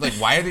like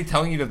why are they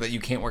telling you that you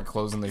can't wear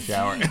clothes in the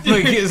shower?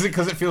 Like, is it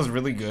because it feels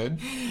really good?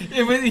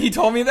 He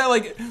told me that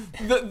like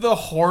the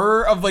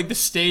horror of like the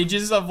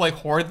stages of like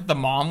horror that the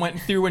mom went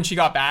through when she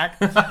got back.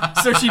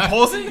 So she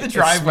pulls into the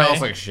driveway. It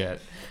smells like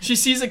shit. She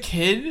sees a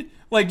kid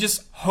like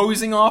just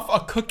hosing off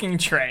a cooking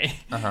tray,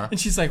 and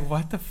she's like,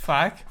 "What the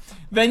fuck?"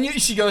 Then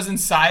she goes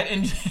inside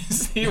and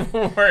just the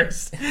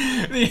worst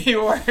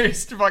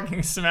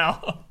fucking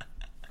smell.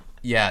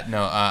 Yeah,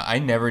 no, I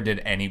never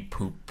did any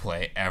poop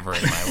play ever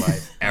in my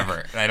life,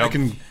 ever. And I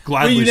can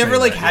gladly. Wait, you never say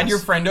like that, had yes. your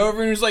friend over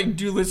and was like,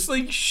 "Dude, let's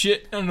like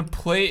shit on a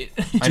plate."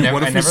 Dude,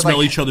 what if we smell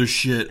like, each other's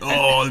shit?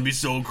 Oh, that'd be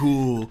so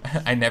cool.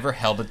 I never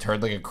held a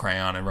turd like a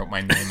crayon and wrote my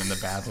name in the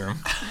bathroom.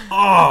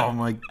 Oh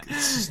my.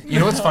 You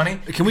know what's funny?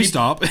 Can we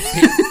stop?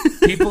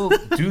 People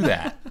do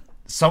that.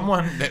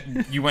 Someone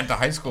that you went to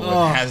high school with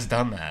has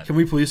done that. Can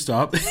we please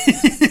stop?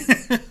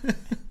 I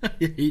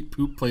hate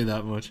poop play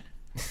that much.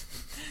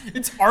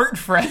 It's art,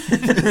 Fred.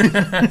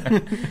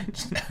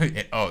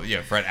 Oh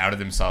yeah, Fred outed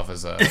himself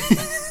as a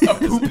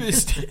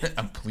poopist.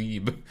 a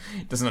plebe.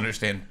 Doesn't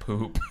understand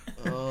poop.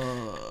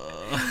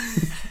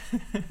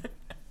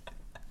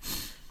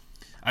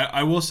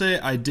 I will say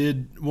I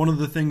did one of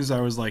the things I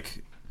was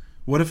like,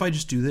 what if I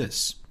just do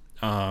this?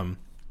 If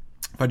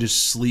I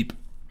just sleep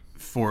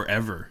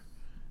forever?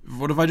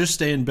 What if I just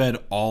stay in bed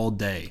all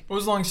day? What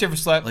was the longest you ever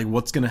slept? Like,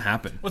 what's gonna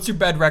happen? What's your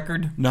bed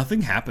record?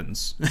 Nothing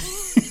happens.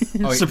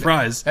 Oh,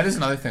 Surprise. That is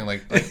another thing.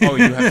 Like, oh,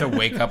 you have to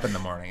wake up in the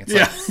morning. It's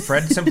like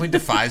Fred simply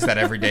defies that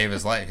every day of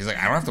his life. He's like,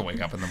 I don't have to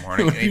wake up in the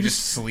morning. And he just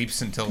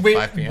sleeps until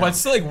 5 p.m.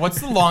 What's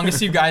the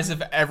longest you guys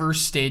have ever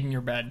stayed in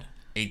your bed?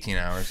 18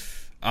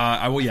 hours.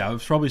 I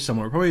was probably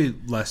somewhere, probably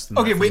less than.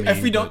 Okay, that wait.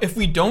 for me, If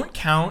we don't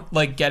count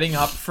like getting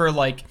up for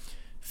like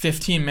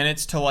 15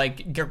 minutes to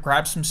like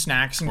grab some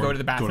snacks and go to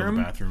the bathroom. Go to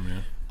the bathroom,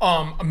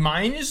 yeah.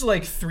 Mine is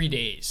like 3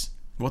 days.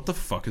 What the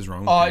fuck is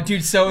wrong with you?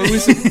 Dude, so it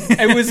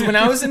was when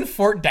I was in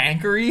Fort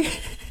Dankery,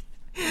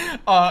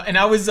 and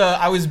I was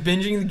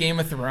binging the Game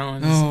of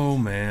Thrones. Oh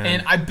man!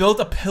 And I built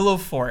a pillow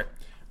fort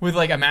with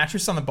like a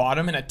mattress on the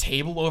bottom and a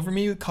table over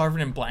me covered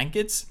in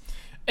blankets,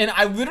 and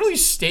I literally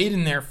stayed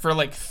in there for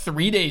like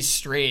 3 days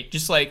straight,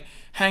 just like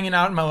hanging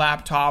out on my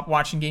laptop,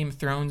 watching Game of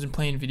Thrones and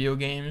playing video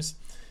games.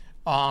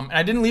 And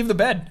I didn't leave the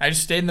bed. I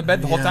just stayed in the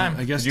bed the whole time.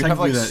 I guess Do you have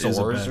like technically that is a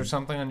sores bed. or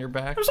something on your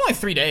back? It was only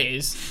 3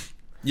 days.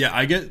 Yeah,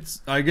 I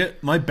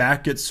get my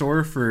back gets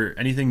sore for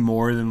anything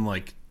more than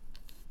like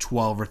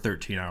 12 or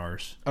 13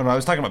 hours. Oh no, I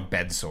was talking about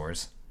bed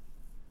sores.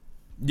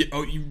 Yeah,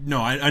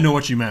 I know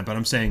what you meant, but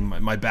I'm saying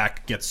my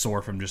back gets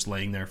sore from just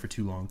laying there for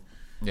too long.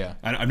 Yeah.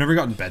 I've never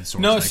gotten bed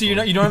sores. No, so you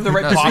don't have the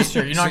right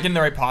posture. You're not getting the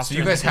right posture. So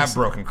you guys have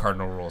broken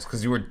cardinal rules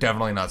because you were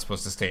definitely not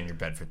supposed to stay in your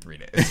bed for 3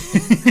 days.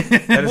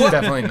 That is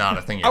definitely not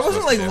a thing you're I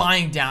wasn't supposed like to do.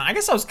 lying down. I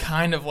guess I was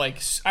kind of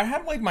like I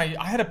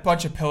had a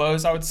bunch of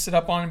pillows I would sit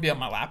up on and be on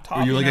my laptop.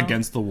 Were you like know?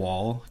 against the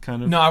wall,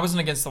 kind of? No, I wasn't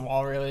against the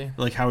wall really.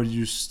 Like how would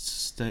you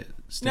stay?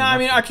 No, I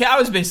mean, okay, I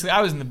was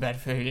in the bed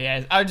for 3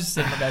 days. I would just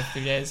sit in the bed for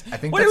 3 days. I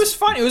think it was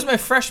fun. It was my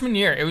freshman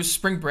year. It was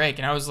spring break,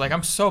 and I was like,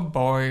 I'm so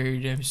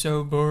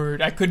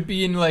bored. I could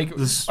be in like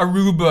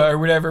Aruba or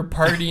whatever,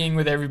 partying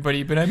with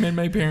everybody, but I'm in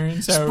my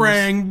parents' house.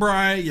 Spring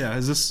break. Yeah.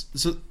 Is this?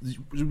 So,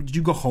 did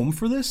you go home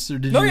for this, or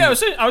did No, you? yeah,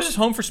 I was just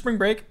home for spring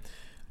break.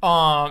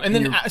 And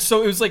then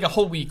so it was like a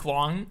whole week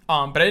long.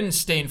 But I didn't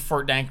stay in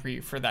Fort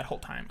Dankry for that whole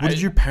time. What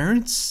did your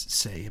parents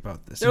say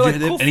about this? Did like,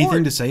 they have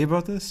anything to say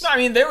about this? No, I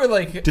mean they were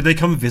like. Did they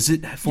come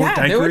visit Fort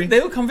Dankry? They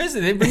would come visit.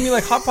 They'd bring me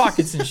like Hot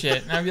Pockets and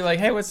shit, and I'd be like,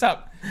 "Hey, what's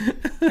up?"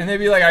 And they'd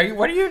be like,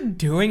 what are you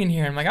doing in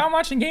here? I'm like, I'm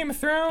watching Game of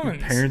Thrones.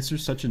 Your parents are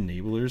such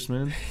enablers,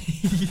 man.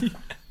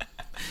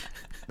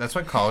 That's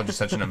why college is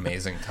such an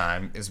amazing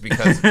time, is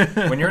because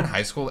when you're in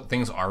high school,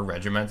 things are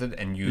regimented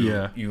and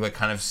you like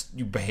kind of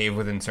you behave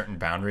within certain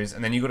boundaries,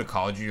 and then you go to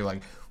college and you're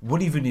like,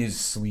 what even is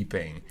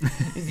sleeping?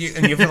 And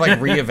you have to like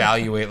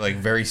reevaluate like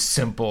very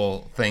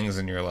simple things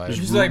in your life.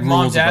 She's like,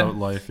 Mom, Dad, about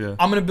life, yeah.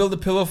 I'm gonna build a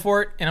pillow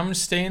fort and I'm gonna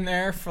stay in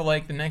there for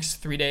like the next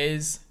 3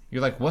 days.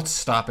 You're like, what's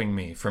stopping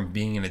me from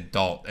being an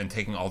adult and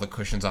taking all the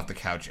cushions off the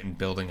couch and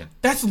building a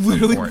That's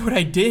literally fort? What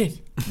I did.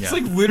 Yeah. It's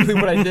like literally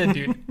what I did,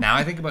 dude. Now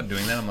I think about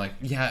doing that, I'm like,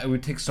 yeah, it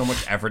would take so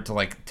much effort to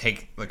like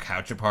take the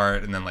couch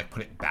apart and then like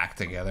put it back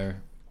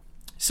together.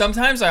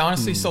 Sometimes I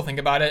honestly still think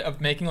about it, of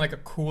making like a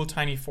cool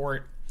tiny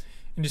fort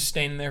and just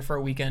staying there for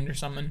a weekend or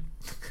something.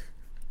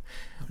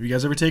 Have you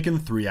guys ever taken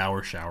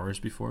 3-hour showers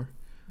before?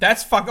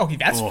 That's fucked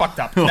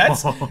up.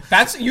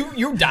 That's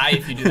you die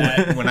if you do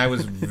that. When I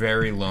was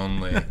very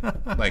lonely,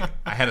 like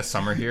I had a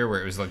summer here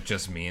where it was like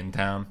just me in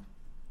town,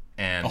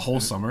 and A whole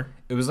summer?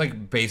 It was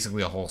like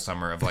basically a whole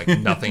summer of like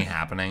nothing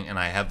happening, and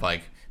I had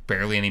like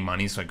barely any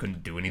money, so I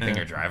couldn't do anything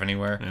or drive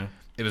anywhere. Yeah.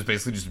 It was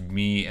basically just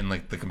me and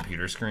like the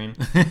computer screen.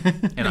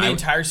 And the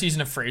entire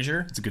season of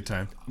Frasier. It's a good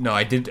time. No,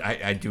 I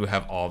do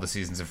have all the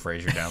seasons of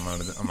Frasier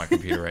downloaded on my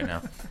computer right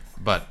now,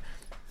 but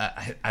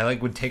I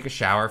like would take a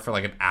shower for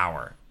like an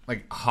hour.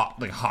 Like hot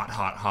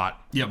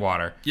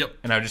water. Yep.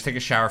 And I would just take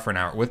a shower for an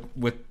hour with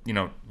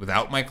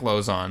without my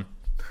clothes on.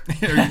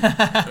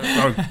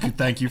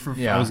 Thank you for.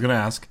 Yeah. I was gonna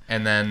ask.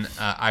 And then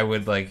I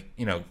would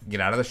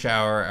get out of the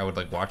shower. I would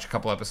like watch a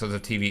couple episodes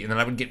of TV, and then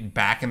I would get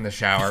back in the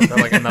shower for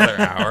like another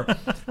hour.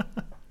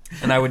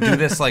 And I would do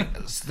this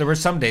like there were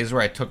some days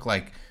where I took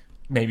like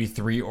maybe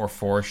 3 or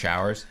 4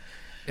 showers.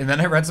 And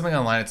then I read something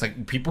online. It's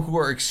like people who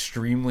are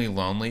extremely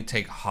lonely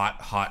take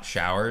hot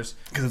showers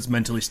because it's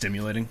mentally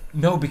stimulating.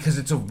 No, because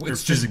it's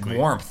just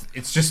warmth.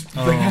 It's just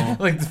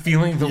like the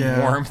feeling the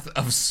warmth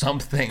of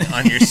something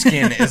on your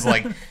skin is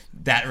like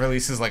that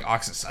releases like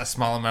a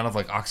small amount of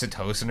like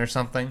oxytocin or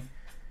something.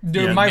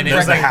 Dude,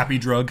 there's a happy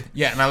drug.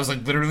 Yeah, and I was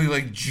like literally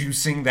like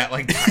juicing that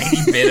like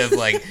tiny bit of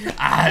like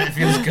it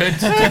feels good to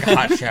take a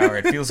hot shower.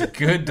 It feels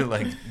good to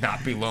like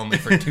not be lonely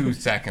for 2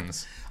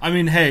 seconds. I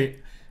mean, hey.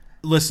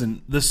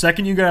 Listen, the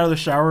second you get out of the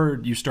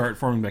shower, you start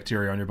forming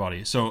bacteria on your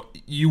body. So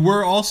you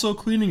were also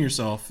cleaning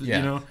yourself, you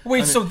know?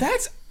 Wait, so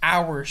that's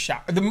our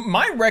shower.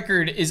 My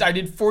record is I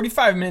did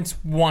 45 minutes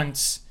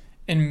once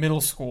in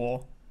middle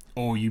school.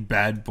 Oh, you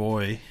bad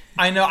boy.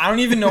 I know. I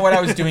don't even know what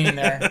I was doing in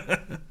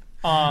there.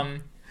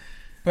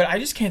 But I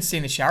just can't stay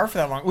in the shower for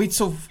that long. Wait,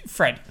 so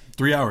Fred.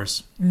 3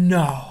 hours.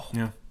 No.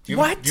 Yeah. Do you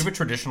have a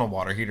traditional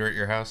water heater at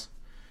your house?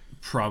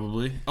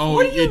 Probably. Oh,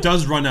 it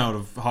does run out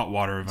of hot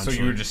water eventually.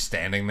 So you were just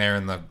standing there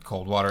in the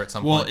cold water at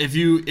some point? Well, if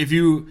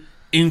you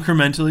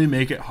incrementally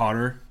make it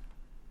hotter.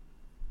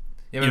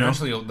 Yeah, but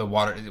eventually the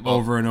water...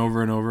 over and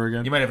over and over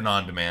again. You might have an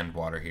on-demand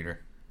water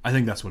heater. I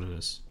think that's what it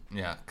is.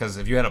 Yeah, because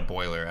if you had a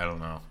boiler, I don't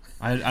know.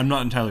 I'm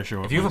not entirely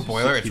sure. If you have a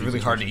boiler, it's really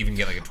hard to even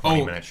get like a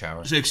 20-minute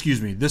shower. So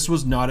excuse me. This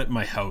was not at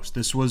my house.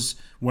 This was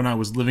when I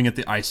was living at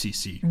the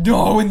ICC.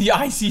 No, in the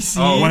ICC.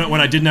 Oh,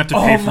 when I didn't have to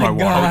pay for my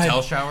water.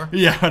 Hotel shower?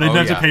 Yeah, I didn't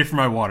have to pay for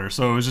my water.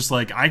 So it was just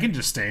like, I can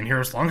just stay in here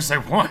as long as I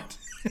want.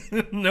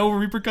 No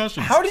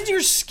repercussions. How did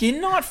your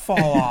skin not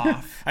fall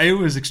off? It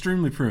was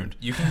extremely pruned.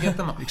 You can get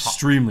them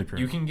extremely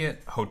pruned. You can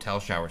get hotel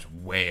showers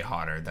way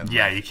hotter than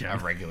you can.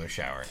 A regular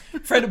shower.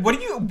 Fred, what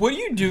are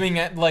you doing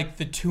at like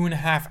the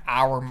 2.5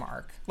 hour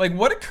mark? Like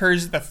what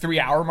occurs at the 3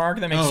 hour mark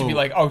that makes you be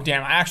like, oh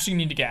damn, I actually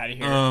need to get out of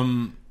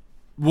here?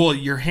 Well,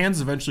 your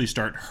hands eventually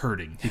start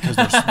hurting because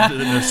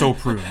they're so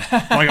pruned.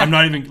 Like I'm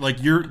not even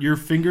like your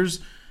fingers.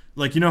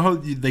 Like, you know how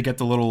they get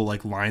the little,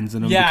 like, lines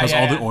in them? Because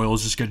all the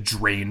oils just get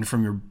drained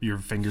from your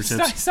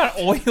fingertips? It's not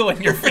oil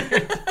in your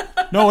fingers.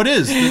 No, it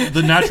is.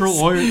 The natural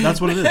oil,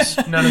 that's what it is.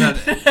 No.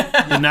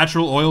 The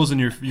natural oils in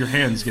your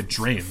hands get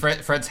drained.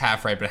 Fred's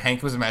half right, but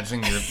Hank was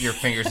imagining your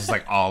fingers as,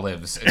 like,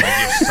 olives. And, like,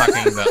 you're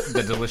sucking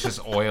the delicious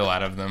oil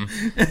out of them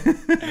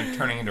and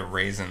turning into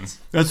raisins.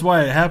 That's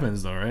why it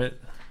happens, though, right?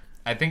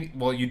 I think,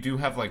 well, you do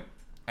have, like,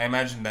 I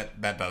imagine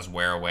that does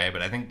wear away,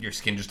 but I think your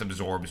skin just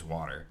absorbs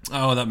water.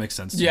 Oh, that makes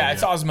sense. Yeah,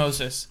 it's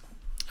osmosis.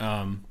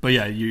 But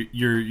yeah,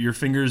 your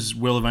fingers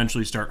will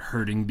eventually start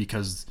hurting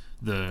because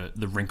the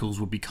wrinkles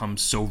will become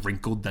so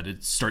wrinkled that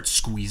it starts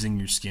squeezing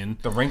your skin.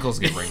 The wrinkles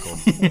get wrinkled.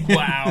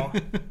 Wow.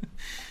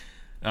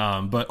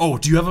 But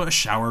do you have a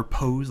shower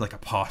pose, like a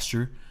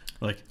posture?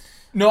 Like,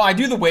 No, I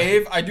do the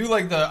wave. I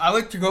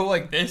like to go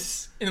like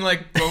this and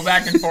like go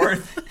back and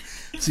forth.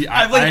 see,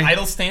 I have like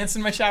idle stance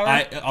in my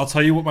shower. I'll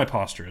tell you what my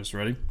posture is.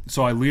 Ready?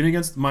 So I lean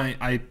against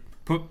I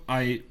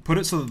put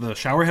it so that the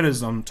shower head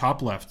is on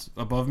top left,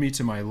 above me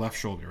to my left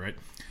shoulder. Right?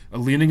 I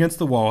lean against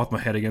the wall with my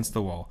head against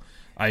the wall.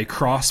 I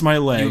cross my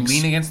legs.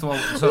 You lean against the wall,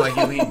 so like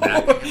you lean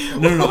back.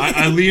 No.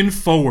 I lean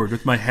forward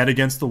with my head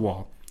against the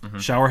wall.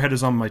 Shower head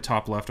is on my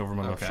top left over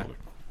my left shoulder.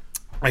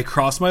 I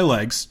cross my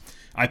legs.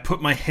 I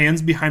put my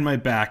hands behind my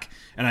back,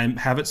 and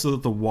I have it so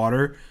that the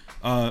water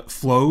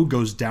flow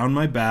goes down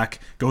my back,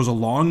 goes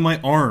along my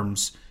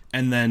arms,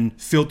 and then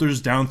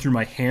filters down through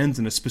my hands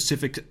in a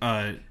specific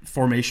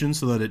formation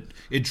so that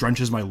it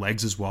drenches my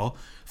legs as well.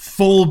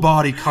 Full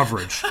body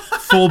coverage,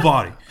 full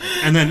body,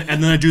 and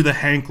then I do the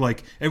Hank,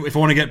 like if I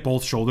want to get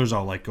both shoulders,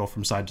 I'll like go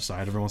from side to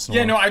side every once in a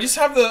while. Yeah, no, I just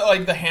have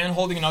the hand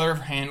holding another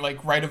hand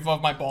like right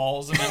above my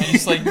balls, and then I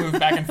just like move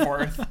back and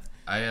forth.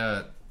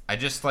 I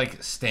just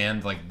like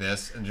stand like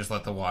this and just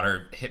let the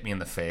water hit me in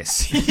the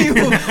face. Wait,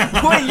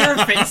 you're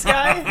a face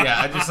guy? Yeah,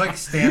 I just like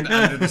stand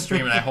under the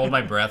stream and I hold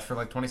my breath for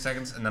like 20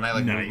 seconds and then I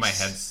like move my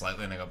head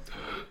slightly and I go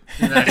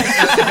and then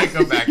I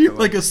go back. You're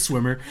like a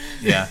swimmer.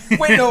 Yeah.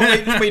 Wait,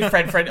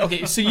 Fred.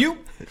 Okay, so you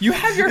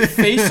have your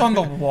face on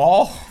the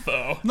wall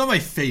though. Not my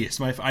face.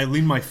 I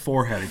lean my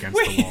forehead against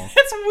the wall.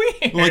 That's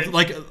weird.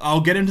 Like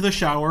I'll get into the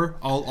shower.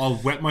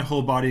 I'll wet my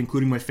whole body,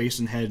 including my face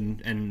and head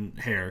and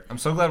hair. I'm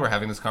so glad we're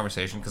having this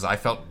conversation because I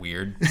felt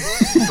weird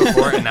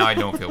before and now I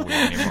don't feel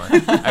weird anymore.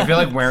 I feel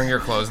like wearing your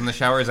clothes in the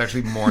shower is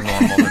actually more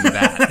normal than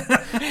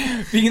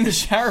that. Being in the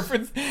shower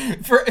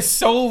for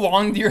so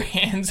long, do your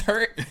hands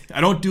hurt?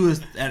 I don't do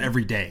that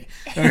every day.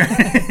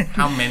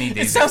 How many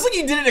days? It sounds like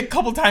you did it a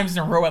couple times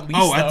in a row at least.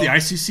 Oh, at the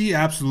ICC,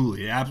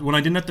 absolutely. When I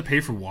didn't have to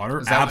pay for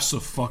water,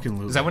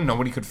 absolutely. Is that when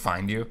nobody could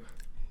find you?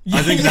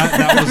 I think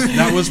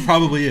that was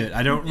probably it.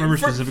 I don't remember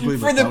specifically,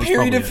 but for the that was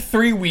period of it.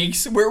 3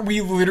 weeks where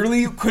we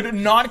literally could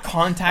not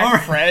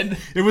contact Fred.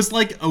 It was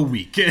like a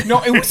week.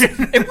 No, it was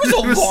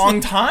a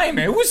long time.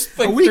 It was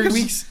like 3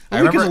 weeks.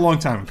 A week is a long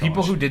time.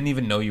 People who didn't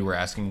even know you were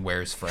asking,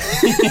 "Where's Fred?"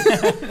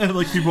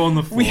 Like people on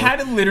the floor. We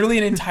had literally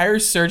an entire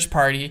search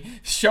party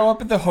show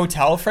up at the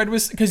hotel. Fred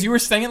was because you were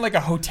staying at like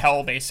a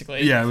hotel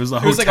basically. Yeah, it was a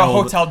hotel. It was like a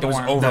hotel dorm.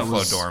 It was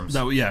overflow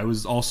dorms. Yeah, it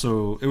was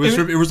also it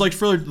was like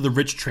for the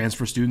rich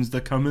transfer students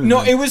that come in.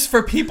 No, it was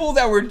for people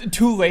that were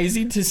too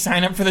lazy to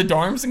sign up for the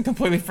dorms and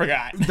completely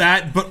forgot.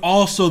 That, but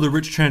also the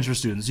rich transfer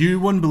students. You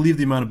wouldn't believe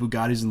the amount of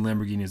Bugattis and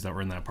Lamborghinis that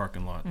were in that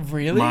parking lot.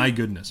 Really? My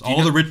goodness.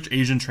 All the rich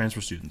Asian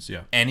transfer students,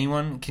 yeah.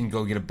 Anyone can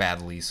go get a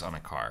bad lease on a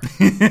car.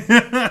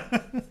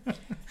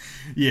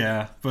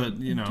 Yeah, but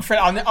you know. Fred,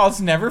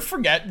 I'll never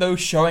forget those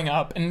showing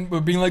up and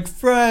we're being like,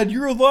 Fred,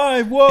 you're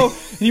alive, whoa.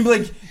 And you'd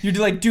be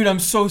like, dude, I'm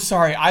so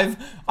sorry. I've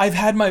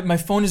had my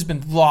phone has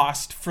been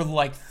lost for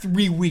like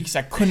 3 weeks.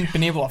 I couldn't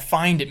been able to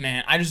find it,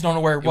 man. I just don't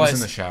know where it was. It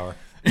was in the shower.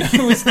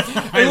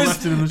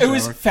 It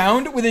was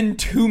found within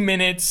 2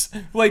 minutes,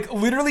 like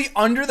literally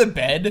under the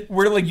bed,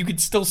 where like you could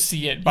still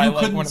see it by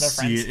like one of their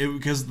friends.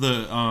 Because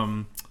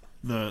the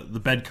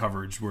bed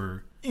coverage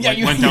went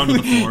down to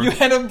the floor. You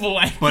had a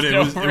blanket, but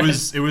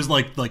it was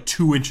like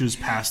 2 inches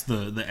past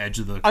the edge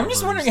of the. I'm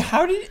just wondering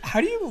how do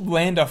you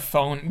land a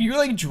phone? Do you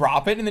like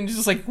drop it and then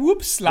just like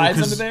whoop slides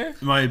under there?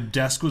 My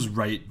desk was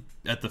right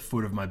at the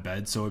foot of my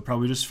bed, so it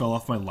probably just fell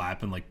off my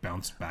lap and like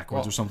bounced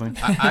backwards or something.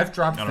 I've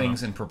dropped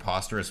things in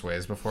preposterous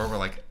ways before, where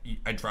like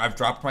I've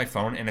dropped my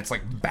phone and it's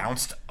like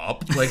bounced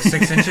up like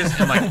 6 inches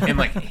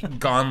and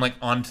gone like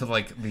onto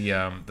like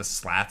the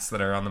slats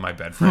that are on my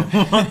bed frame.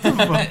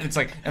 It's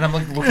like, and I'm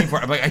like looking for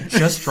it. I'm like, I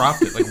just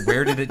dropped it. Like,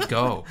 where did it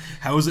go?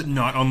 How is it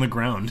not on the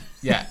ground?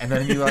 Yeah, and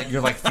then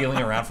you're like feeling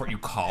around for it. You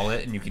call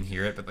it and you can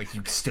hear it, but like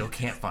you still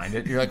can't find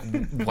it. You're like,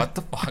 what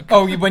the fuck?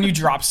 Oh, when you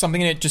drop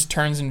something and it just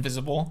turns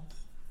invisible.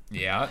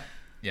 Yeah.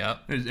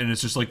 And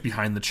it's just like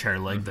behind the chair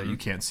leg that you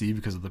can't see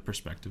because of the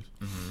perspective.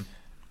 Mm-hmm.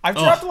 I've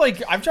dropped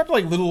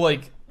like little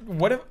like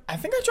I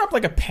think I dropped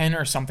like a pen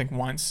or something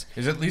once.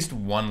 There's at least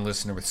one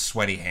listener with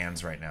sweaty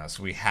hands right now,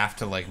 so we have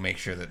to like make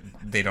sure that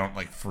they don't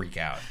like freak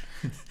out.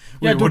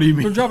 Wait, what do you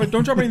mean?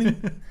 Don't drop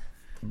anything.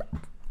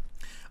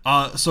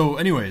 So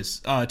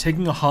anyways,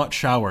 taking a hot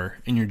shower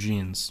in your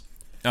jeans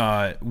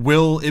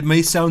it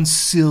may sound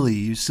silly,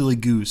 you silly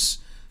goose,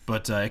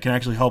 but it can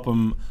actually help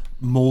them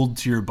mold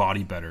to your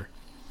body better.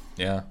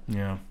 Yeah.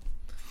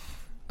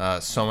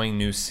 Sewing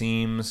new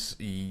seams.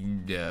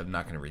 Yeah, I'm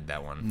not going to read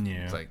that one.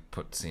 Yeah. It's like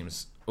put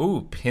seams.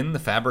 Ooh, pin the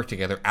fabric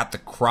together at the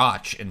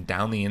crotch and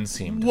down the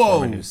inseam to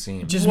form a new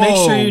seam. Just make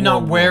sure you're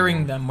not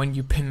wearing them when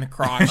you pin the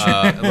crotch.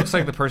 It looks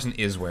like the person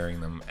is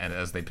wearing them and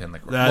as they pin the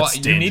crotch. That's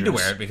you dangerous. need to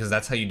wear it because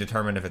that's how you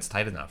determine if it's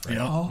tight enough, right?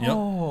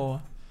 Oh.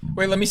 Yep.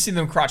 Wait, let me see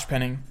them crotch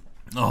pinning.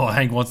 Oh,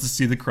 Hank wants to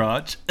see the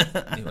crotch.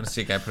 You want to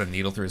see a guy put a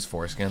needle through his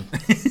foreskin?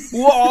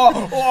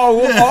 Whoa.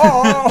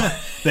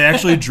 They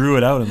actually drew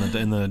it out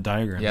in the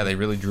diagram. Yeah, they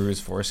really drew his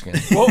foreskin.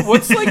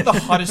 What's like the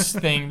hottest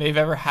thing they've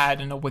ever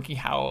had in a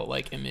WikiHow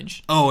like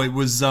image? Oh, it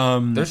was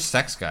There's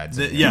sex guides.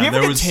 Do we have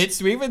the tits?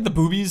 Do we have the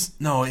boobies?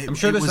 No, I'm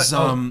sure it was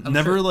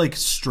never like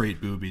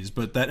straight boobies,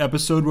 but that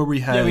episode where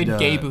we had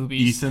gay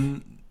boobies.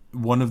 Ethan.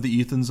 one of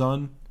the Ethans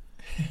on.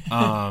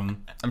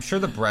 I'm sure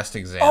the breast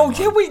exam. Oh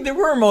yeah, wait, there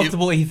were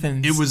multiple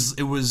Ethans.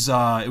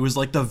 It was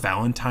like the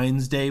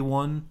Valentine's Day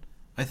one,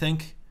 I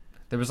think.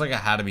 There was like a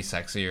how to be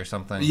sexy or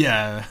something.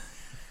 Yeah.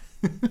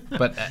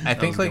 But I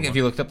think like if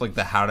you looked up like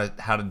the how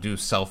to do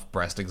self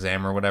breast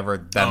exam or whatever,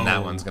 then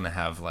that one's gonna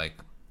have like,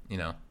 you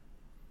know.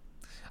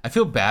 I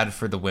feel bad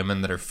for the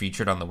women that are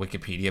featured on the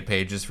Wikipedia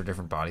pages for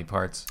different body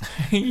parts.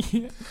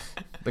 Yeah.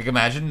 Like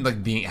imagine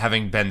like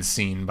having been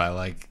seen by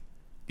like,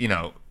 you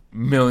know,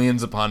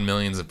 millions upon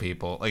millions of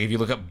people. Like if you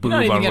look up boob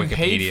You're not on even getting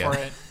paid Wikipedia. for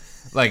it.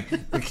 Like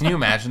can you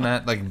imagine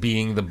that? Like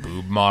being the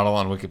boob model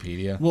on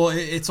Wikipedia? Well,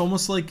 it's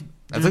almost like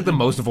That's like the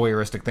most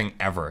voyeuristic thing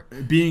ever.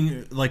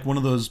 being like one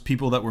of those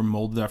people that were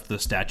molded after the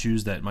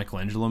statues that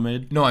Michelangelo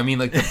made. No, I mean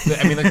like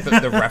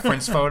the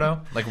reference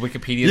photo. Like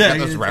Wikipedia's got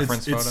those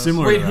reference photos. It's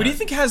similar. Wait, to who do you that.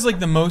 think has like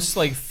the most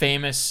like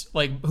famous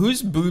like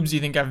whose boobs do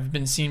you think have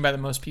been seen by the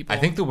most people? I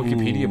think the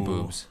Wikipedia Ooh.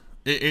 boobs.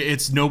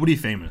 It's nobody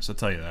famous. I'll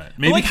tell you that.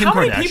 Maybe like Kim how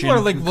many Kardashian people are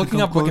like could looking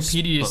come up close,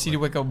 Wikipedia to but, see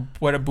like,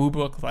 what a boob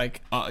look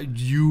like?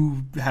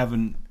 you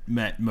haven't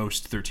met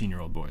most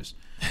 13-year-old boys.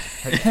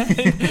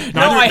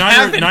 No, I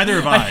haven't. Neither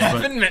have I. I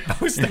haven't met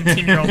most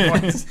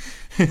 13-year-old boys.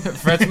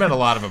 Fred's met a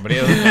lot of them, but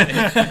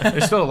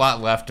there's still a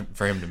lot left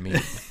for him to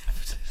meet.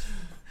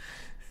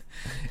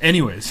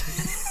 Anyways,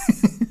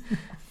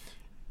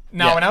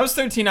 No, Yeah. when I was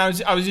 13, I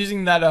was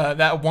using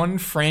that one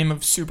frame of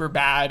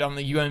Superbad on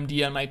the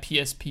UMD on my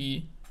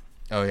PSP.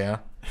 Oh yeah,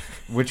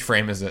 which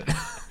frame is it?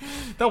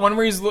 That one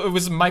where it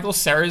was Michael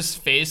Cera's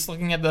face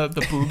looking at the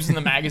boobs in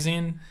the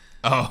magazine.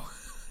 Oh,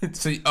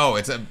 it's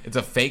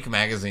a fake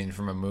magazine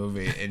from a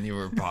movie, and you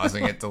were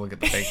pausing it to look at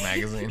the fake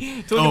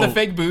magazine. To look at Oh. the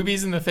fake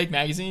boobies in the fake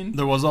magazine.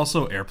 there was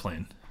also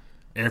Airplane.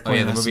 Oh Airplane.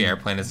 yeah, the has movie some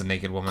Airplane is a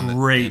naked woman. That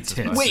great dances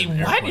tits. by- Wait, what?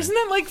 Airplane. Isn't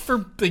that like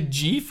for like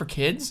G for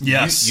kids?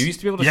 Yes. You used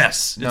to be able to.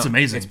 Yes, No, it's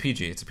amazing. It's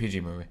PG. It's a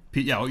PG movie.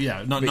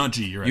 Not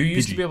G. You're right. You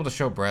used PG. to be able to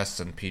show breasts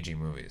in PG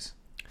movies.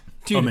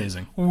 Dude,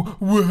 Amazing.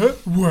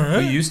 What?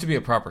 We used to be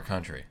a proper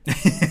country.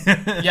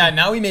 Yeah,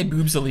 now we made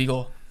boobs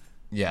illegal.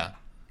 Yeah.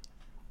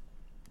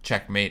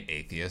 Checkmate,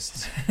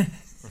 atheists.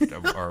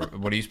 or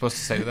what are you supposed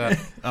to say to that?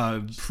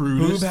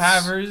 Prudists, Boob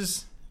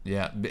havers.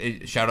 Yeah.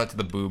 Shout out to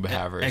the boob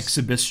havers.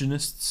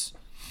 exhibitionists.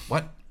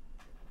 What?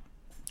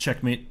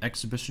 Checkmate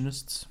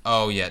exhibitionists.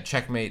 Oh yeah,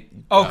 checkmate.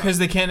 Oh, because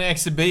they can't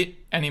exhibit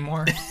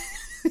anymore.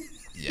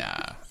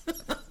 Yeah.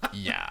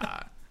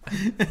 Yeah.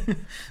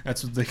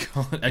 That's what they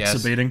call it. Yes.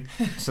 Exhibiting.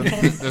 So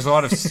there's a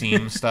lot of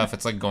seam stuff.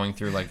 It's like going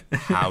through like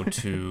how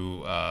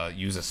to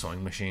use a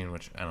sewing machine,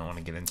 which I don't want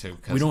to get into.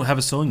 We don't have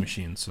a sewing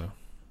machine, so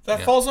That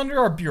Yeah. falls under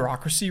our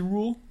bureaucracy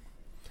rule.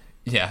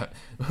 Yeah,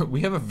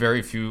 we have a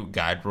very few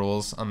guide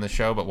rules on the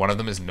show, but one of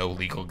them is no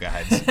legal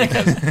guides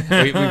because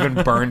we've been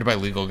burned by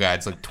legal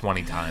guides like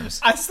 20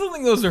 times. I still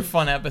think those are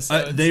fun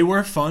episodes. they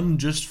were fun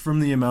just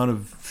from the amount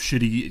of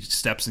shitty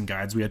steps and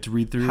guides we had to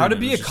read through. How to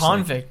and it be a was just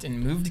convict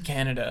and move to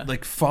Canada.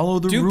 Like follow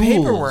the Do rules.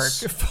 paperwork.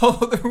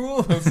 Follow the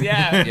rules.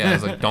 Yeah. Yeah,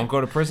 it's like don't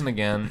go to prison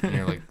again. And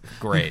you're like,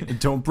 great.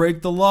 Don't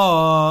break the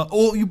law.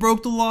 Oh, you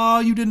broke the law.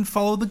 You didn't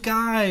follow the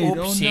guide.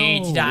 Oopsie,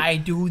 oh, no. did I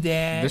do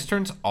that?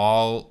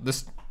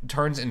 This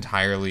turns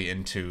entirely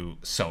into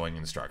sewing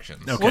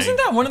instructions. Okay. Wasn't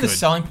that one of the good,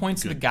 selling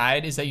points of the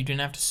guide is that you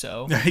didn't have to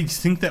sew? I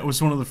think that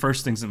was one of the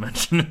first things I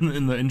mentioned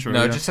in the intro. No,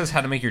 yeah. it just says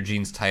how to make your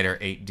jeans tighter,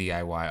 8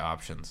 DIY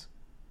options.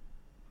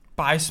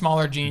 Buy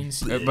smaller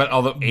jeans. But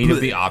although 8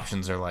 of the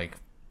options are like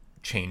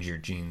change your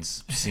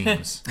jeans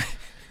seams.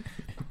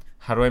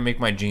 How do I make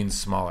my jeans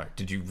smaller?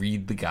 Did you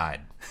read the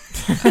guide?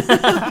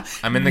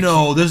 I'm in the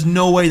No, there's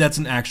no way that's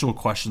an actual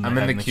question. I'm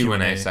they in had the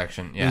Q&A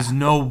section. Yeah. There's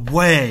no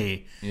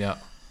way. Yeah.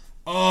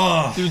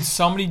 Oh, Dude,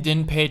 somebody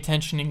didn't pay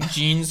attention in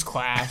jeans I'm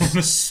class.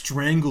 gonna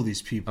strangle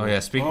these people. Oh yeah,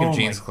 speaking Oh of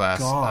jeans my class,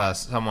 God.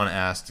 someone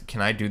asked,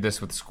 "Can I do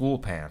this with school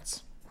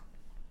pants?"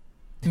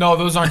 No,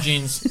 those aren't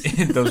jeans.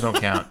 Those don't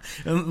count.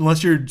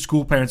 Unless your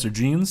school pants are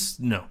jeans,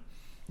 no.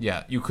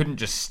 Yeah, you couldn't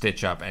just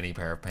stitch up any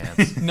pair of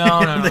pants.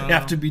 No. They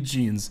have to be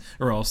jeans,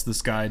 or else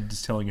this guide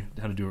is telling you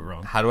how to do it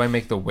wrong. How do I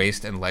make the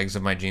waist and legs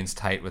of my jeans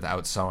tight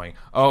without sewing?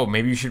 Oh,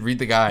 maybe you should read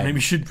the guide. Maybe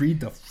you should read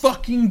the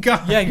fucking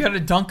guide. Yeah, you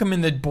gotta dunk them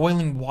in the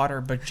boiling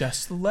water, but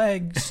just the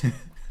legs.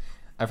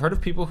 I've heard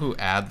of people who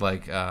add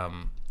like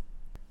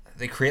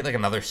they create like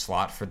another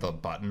slot for the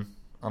button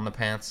on the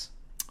pants.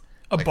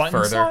 A Like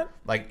button slot?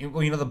 Like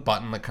well, you know the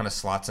button that kind of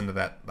slots into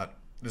that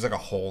there's like a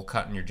hole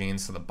cut in your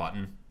jeans so the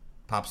button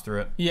pops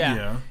through it.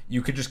 Yeah.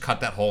 You could just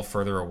cut that hole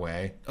further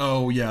away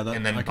Oh yeah, that,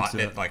 and then I can see button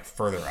it that. like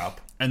further up.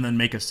 And then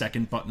make a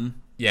second button.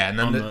 Yeah, and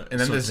then On the the- and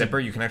then so the it's zipper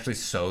you can actually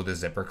sew the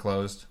zipper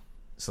closed.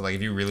 So like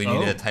if you really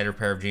needed Oh. a tighter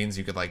pair of jeans,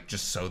 you could like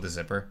just sew the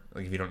zipper.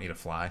 Like if you don't need a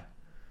fly.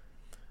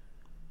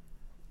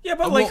 Yeah,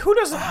 but well- like, who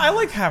doesn't? I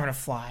like having a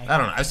fly. I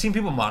don't know. I've seen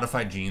people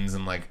modify jeans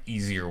in like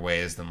easier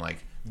ways than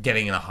like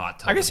getting in a hot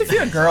tub. I guess if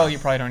you're a girl, you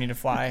probably don't need a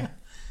fly.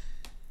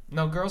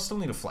 No, girls still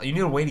need a fly. You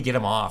need a way to get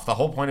them off. The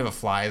whole point of a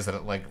fly is that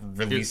it like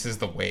releases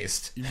the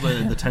waist.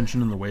 The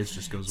tension in the waist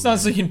just goes It's away. not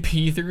so you can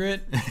pee through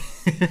it.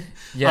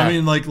 Yeah, I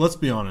mean, like, let's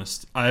be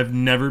honest. I've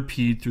never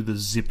peed through the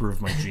zipper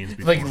of my jeans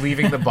before. like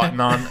leaving the button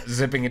on,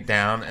 zipping it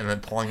down, and then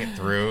pulling it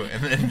through,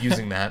 and then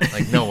using that.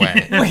 Like, no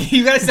way. Wait,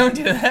 you guys don't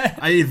do that?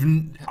 I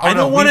no,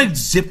 don't want to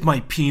zip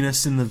my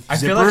penis in the I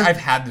zipper. feel like I've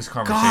had this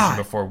conversation God.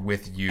 before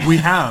with you. We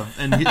have,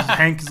 and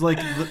Hank's like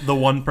the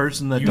one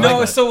person that does No,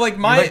 that. so like You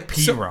my like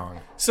pee so, wrong.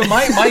 so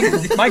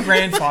my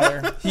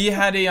grandfather, he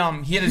had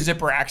a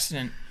zipper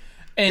accident.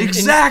 And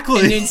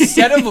Exactly. and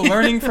instead of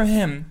learning from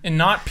him and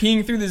not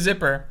peeing through the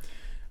zipper,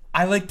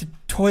 I like to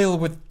toil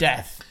with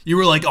death. You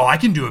were like, "Oh, I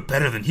can do it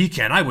better than he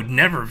can. I would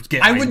never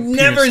get. I my would penis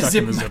never stuck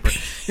zip in the my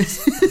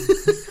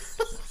zipper."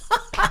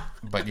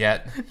 But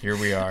yet, here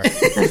we are.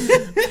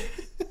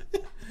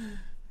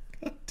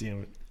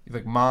 Damn it! You're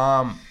like,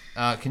 Mom,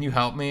 can you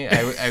help me?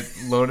 I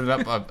loaded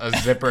up a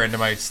zipper into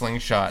my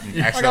slingshot and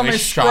accidentally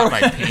shot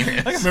my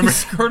penis. Remember,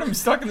 scrotum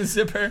stuck in the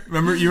zipper.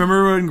 You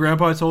remember when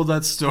Grandpa told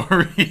that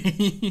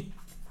story?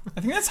 I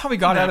think that's how we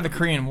got out of the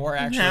Korean War. It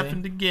Actually,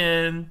 happened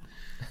again.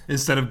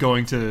 Instead of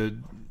going to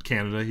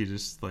Canada, he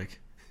just like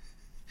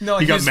no,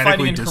 he he got was fighting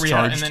in medically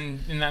Korea, discharged.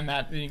 and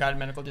then he got a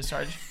medical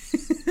discharge.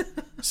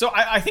 So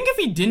I think if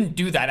he didn't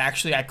do that,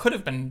 actually, I could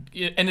have been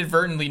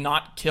inadvertently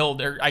not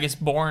killed, or I guess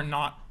born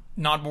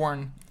not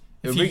born.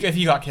 If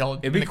he got killed,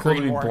 It'd in be the cool to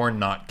Korean be War. born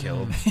not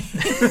killed.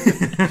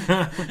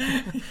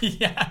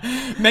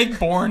 Yeah, make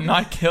born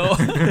not kill.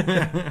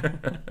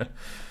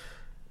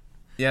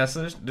 Yeah,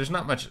 so there's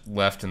not much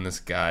left in this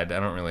guide. I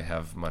don't really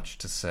have much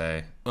to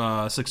say.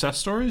 Success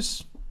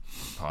stories.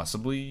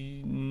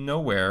 Possibly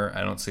nowhere.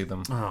 I don't see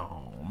them.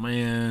 Oh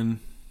man.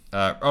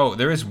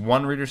 There is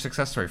one reader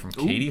success story from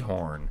Katie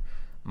Horn.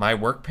 My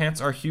work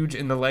pants are huge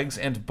in the legs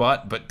and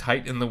butt, but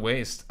tight in the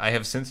waist. I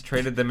have since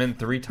traded them in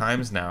 3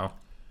 times now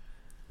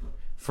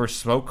for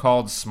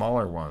smoke-called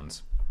smaller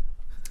ones.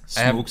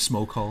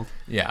 Smoke-called.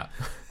 Yeah,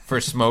 for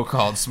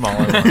smoke-called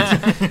smaller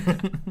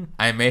ones.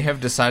 I may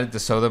have decided to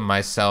sew them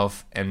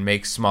myself and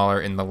make smaller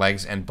in the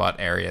legs and butt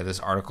area. This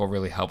article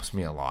really helps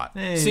me a lot.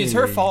 Hey. See, it's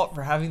her fault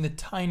for having the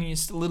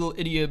tiniest little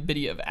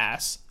itty-bitty of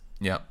ass.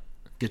 Yep.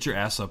 Get your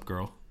ass up,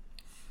 girl.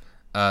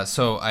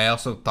 So I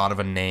also thought of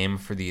a name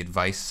for the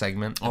advice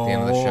segment at the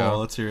end of the show.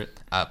 Let's hear it.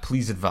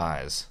 Please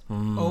advise.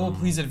 Oh,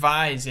 please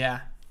advise,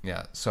 yeah.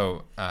 Yeah.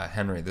 So,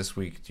 Henry, this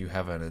week, do you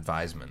have an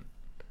advisement?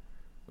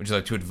 Would you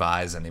like to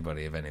advise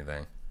anybody of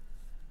anything?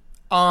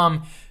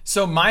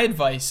 So my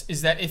advice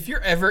is that if you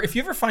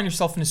ever find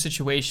yourself in a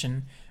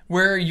situation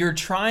where you're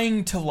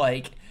trying to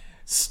like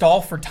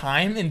stall for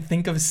time and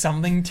think of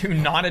something to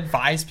not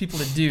advise people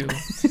to do,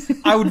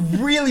 I would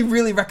really,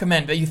 really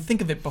recommend that you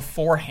think of it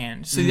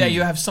beforehand so that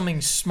you have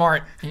something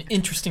smart and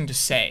interesting to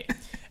say.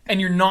 And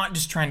you're not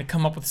just trying to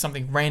come up with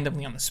something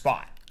randomly on the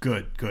spot.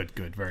 Good. Very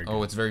good.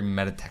 Oh, it's very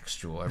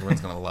metatextual.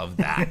 Everyone's going to love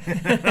that.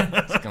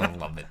 It's going to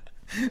love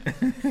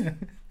it.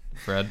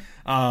 Fred?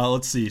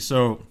 Let's see.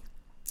 So,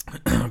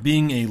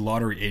 being a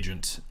lottery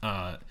agent,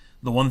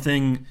 the one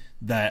thing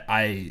that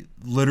I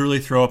literally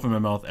throw up in my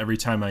mouth every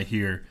time I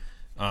hear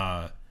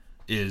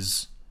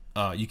is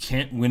you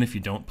can't win if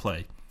you don't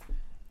play.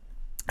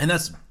 And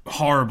that's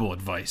horrible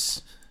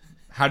advice.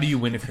 How do you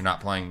win if you're not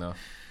playing, though?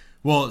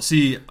 Well,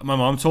 see, my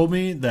mom told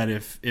me that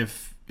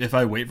if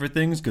I wait for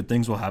things, good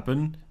things will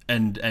happen.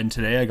 And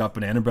today I got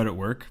banana bread at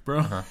work, bro.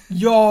 Uh-huh.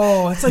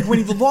 Yo, it's like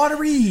winning the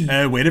lottery. And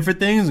I waited for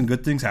things and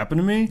good things happened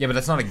to me. Yeah, but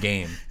that's not a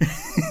game.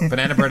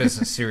 Banana bread is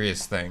a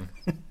serious thing.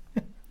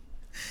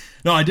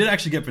 No, I did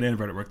actually get banana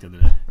bread at work the other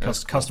day.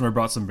 That's cool. Customer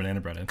brought some banana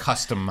bread in.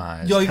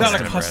 Customized. Yo, you got a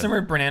banana customer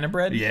banana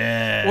bread?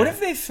 Yeah. What if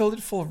they filled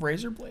it full of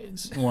razor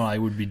blades? Well, I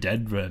would be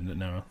dead, but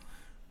no.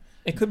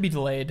 It could be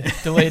delayed.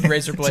 Delayed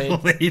razor blade.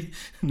 Delayed.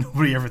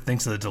 Nobody ever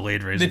thinks of the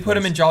delayed razor. They put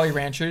them blades. in Jolly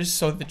Ranchers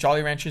so the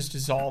Jolly Ranchers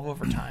dissolve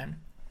over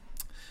time.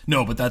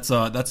 No, but that's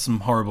some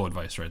horrible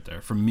advice right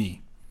there from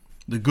me.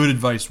 The good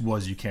advice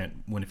was you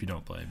can't win if you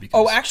don't play. Because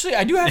Oh, actually,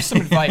 I do have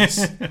some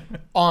advice.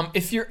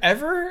 If you're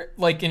ever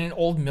like in an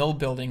old mill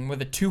building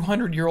with a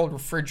 200-year-old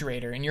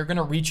refrigerator and you're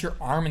gonna reach your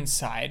arm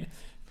inside,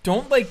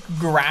 don't like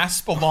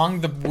grasp along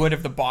the wood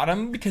of the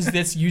bottom because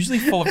it's usually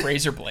full of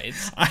razor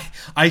blades.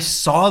 I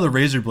saw the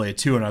razor blade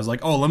too, and I was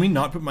like, oh, let me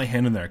not put my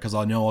hand in there because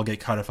I know I'll get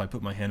cut if I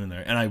put my hand in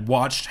there. And I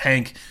watched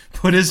Hank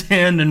put his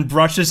hand and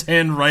brush his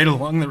hand right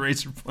along the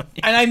razor blade.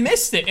 And I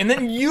missed it, and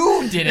then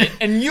you did it,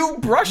 and you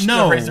brushed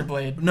the razor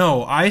blade.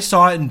 No, I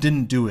saw it and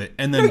didn't do it.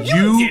 And then No,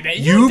 you did it.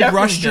 You definitely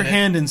brushed your did it.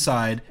 hand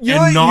inside You're-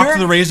 and knocked you're-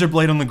 the razor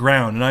blade on the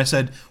ground. And I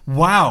said,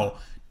 wow,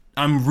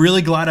 I'm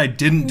really glad I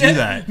didn't do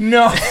that.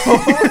 No.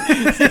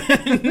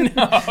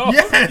 No.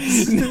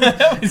 Yes.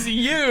 That was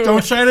you.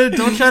 Don't try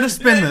to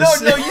spin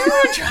this. No, you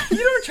don't try. You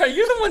don't try.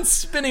 You're the one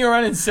spinning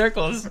around in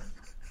circles.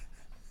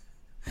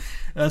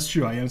 That's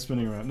true. I am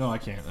spinning around. No, I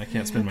can't. I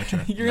can't spin my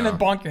chair. You're gonna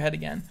bonk your head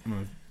again. I'm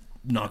gonna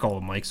knock all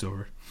the mics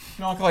over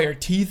Knock all your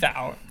teeth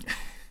out.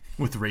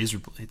 with razor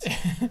blades.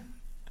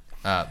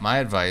 My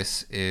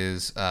advice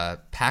is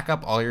pack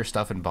up all your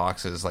stuff in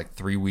boxes like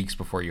 3 weeks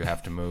before you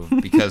have to move,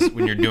 because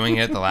when you're doing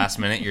it at the last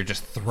minute, you're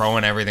just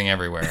throwing everything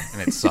everywhere,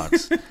 and it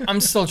sucks. I'm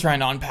still trying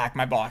to unpack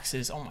my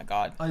boxes. Oh my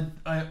god.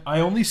 I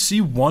only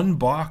see one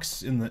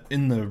box in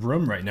the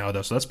room right now,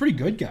 though, so that's pretty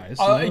good, guys.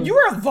 You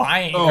are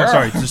lying. Oh, There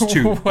sorry, are just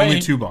two. way- Only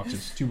two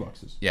boxes. Two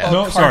boxes. Yeah.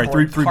 No, sorry,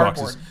 three Cardboard.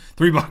 boxes.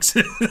 3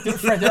 boxes.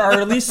 Fred, there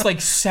are at least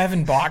like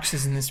 7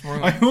 boxes in this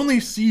room. I only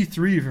see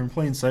 3 from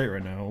plain sight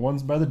right now.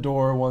 One's by the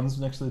door, one's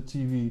next to the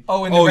TV.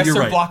 Oh, and the rest you're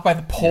are right. blocked by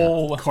the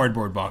pole.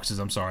 Cardboard boxes,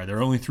 I'm sorry. There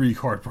are only 3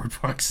 cardboard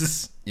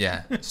boxes.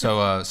 Yeah.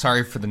 So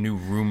sorry for the new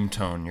room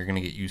tone. You're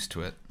gonna get used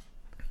to it.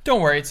 Don't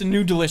worry, it's a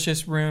new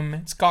delicious room.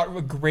 It's got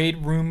a great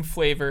room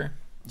flavor.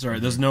 Sorry,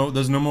 there's no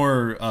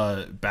more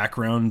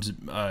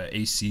background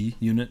AC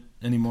unit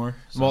anymore.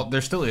 So, Well, there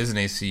still is an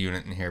AC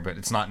unit in here, but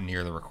it's not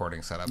near the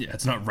recording setup. yeah,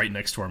 it's not right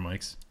next to our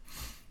mics.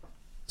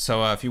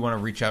 So if you want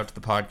to reach out to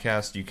the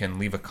podcast, you can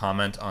leave a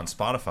comment on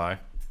Spotify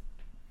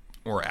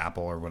or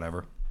Apple or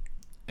whatever.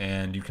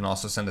 And you can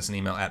also send us an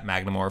email at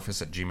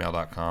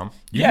magnamorphous@gmail.com.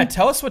 Yeah,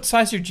 tell us what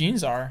size your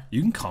jeans are.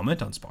 You can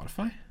comment on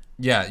Spotify?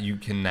 Yeah, you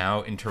can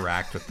now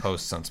interact with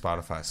posts on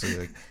Spotify. So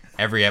like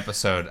every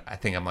episode, I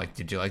think I'm like,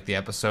 did you like the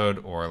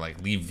episode? Or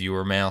like leave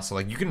viewer mail. So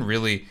like you can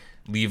really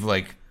leave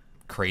like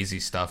crazy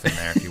stuff in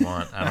there if you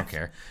want. I don't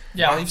care.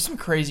 Yeah, leave some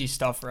crazy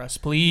stuff for us,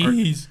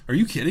 please. Are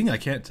you kidding? I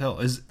can't tell.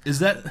 Is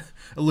that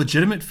a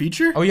legitimate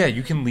feature? Oh yeah,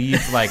 you can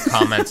leave like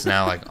comments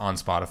now like on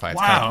Spotify. It's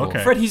Wow, kinda cool.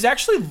 okay. Fred, he's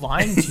actually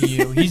lying to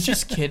you. He's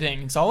just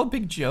kidding. It's all a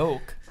big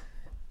joke.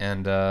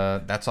 And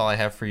that's all I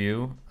have for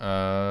you.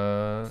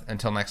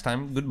 Until next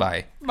time,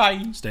 goodbye.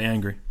 Bye. Stay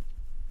angry.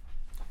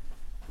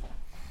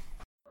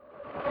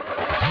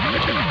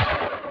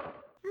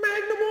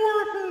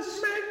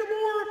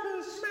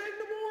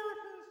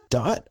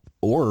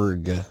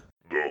 .org. The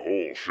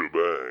whole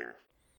shebang.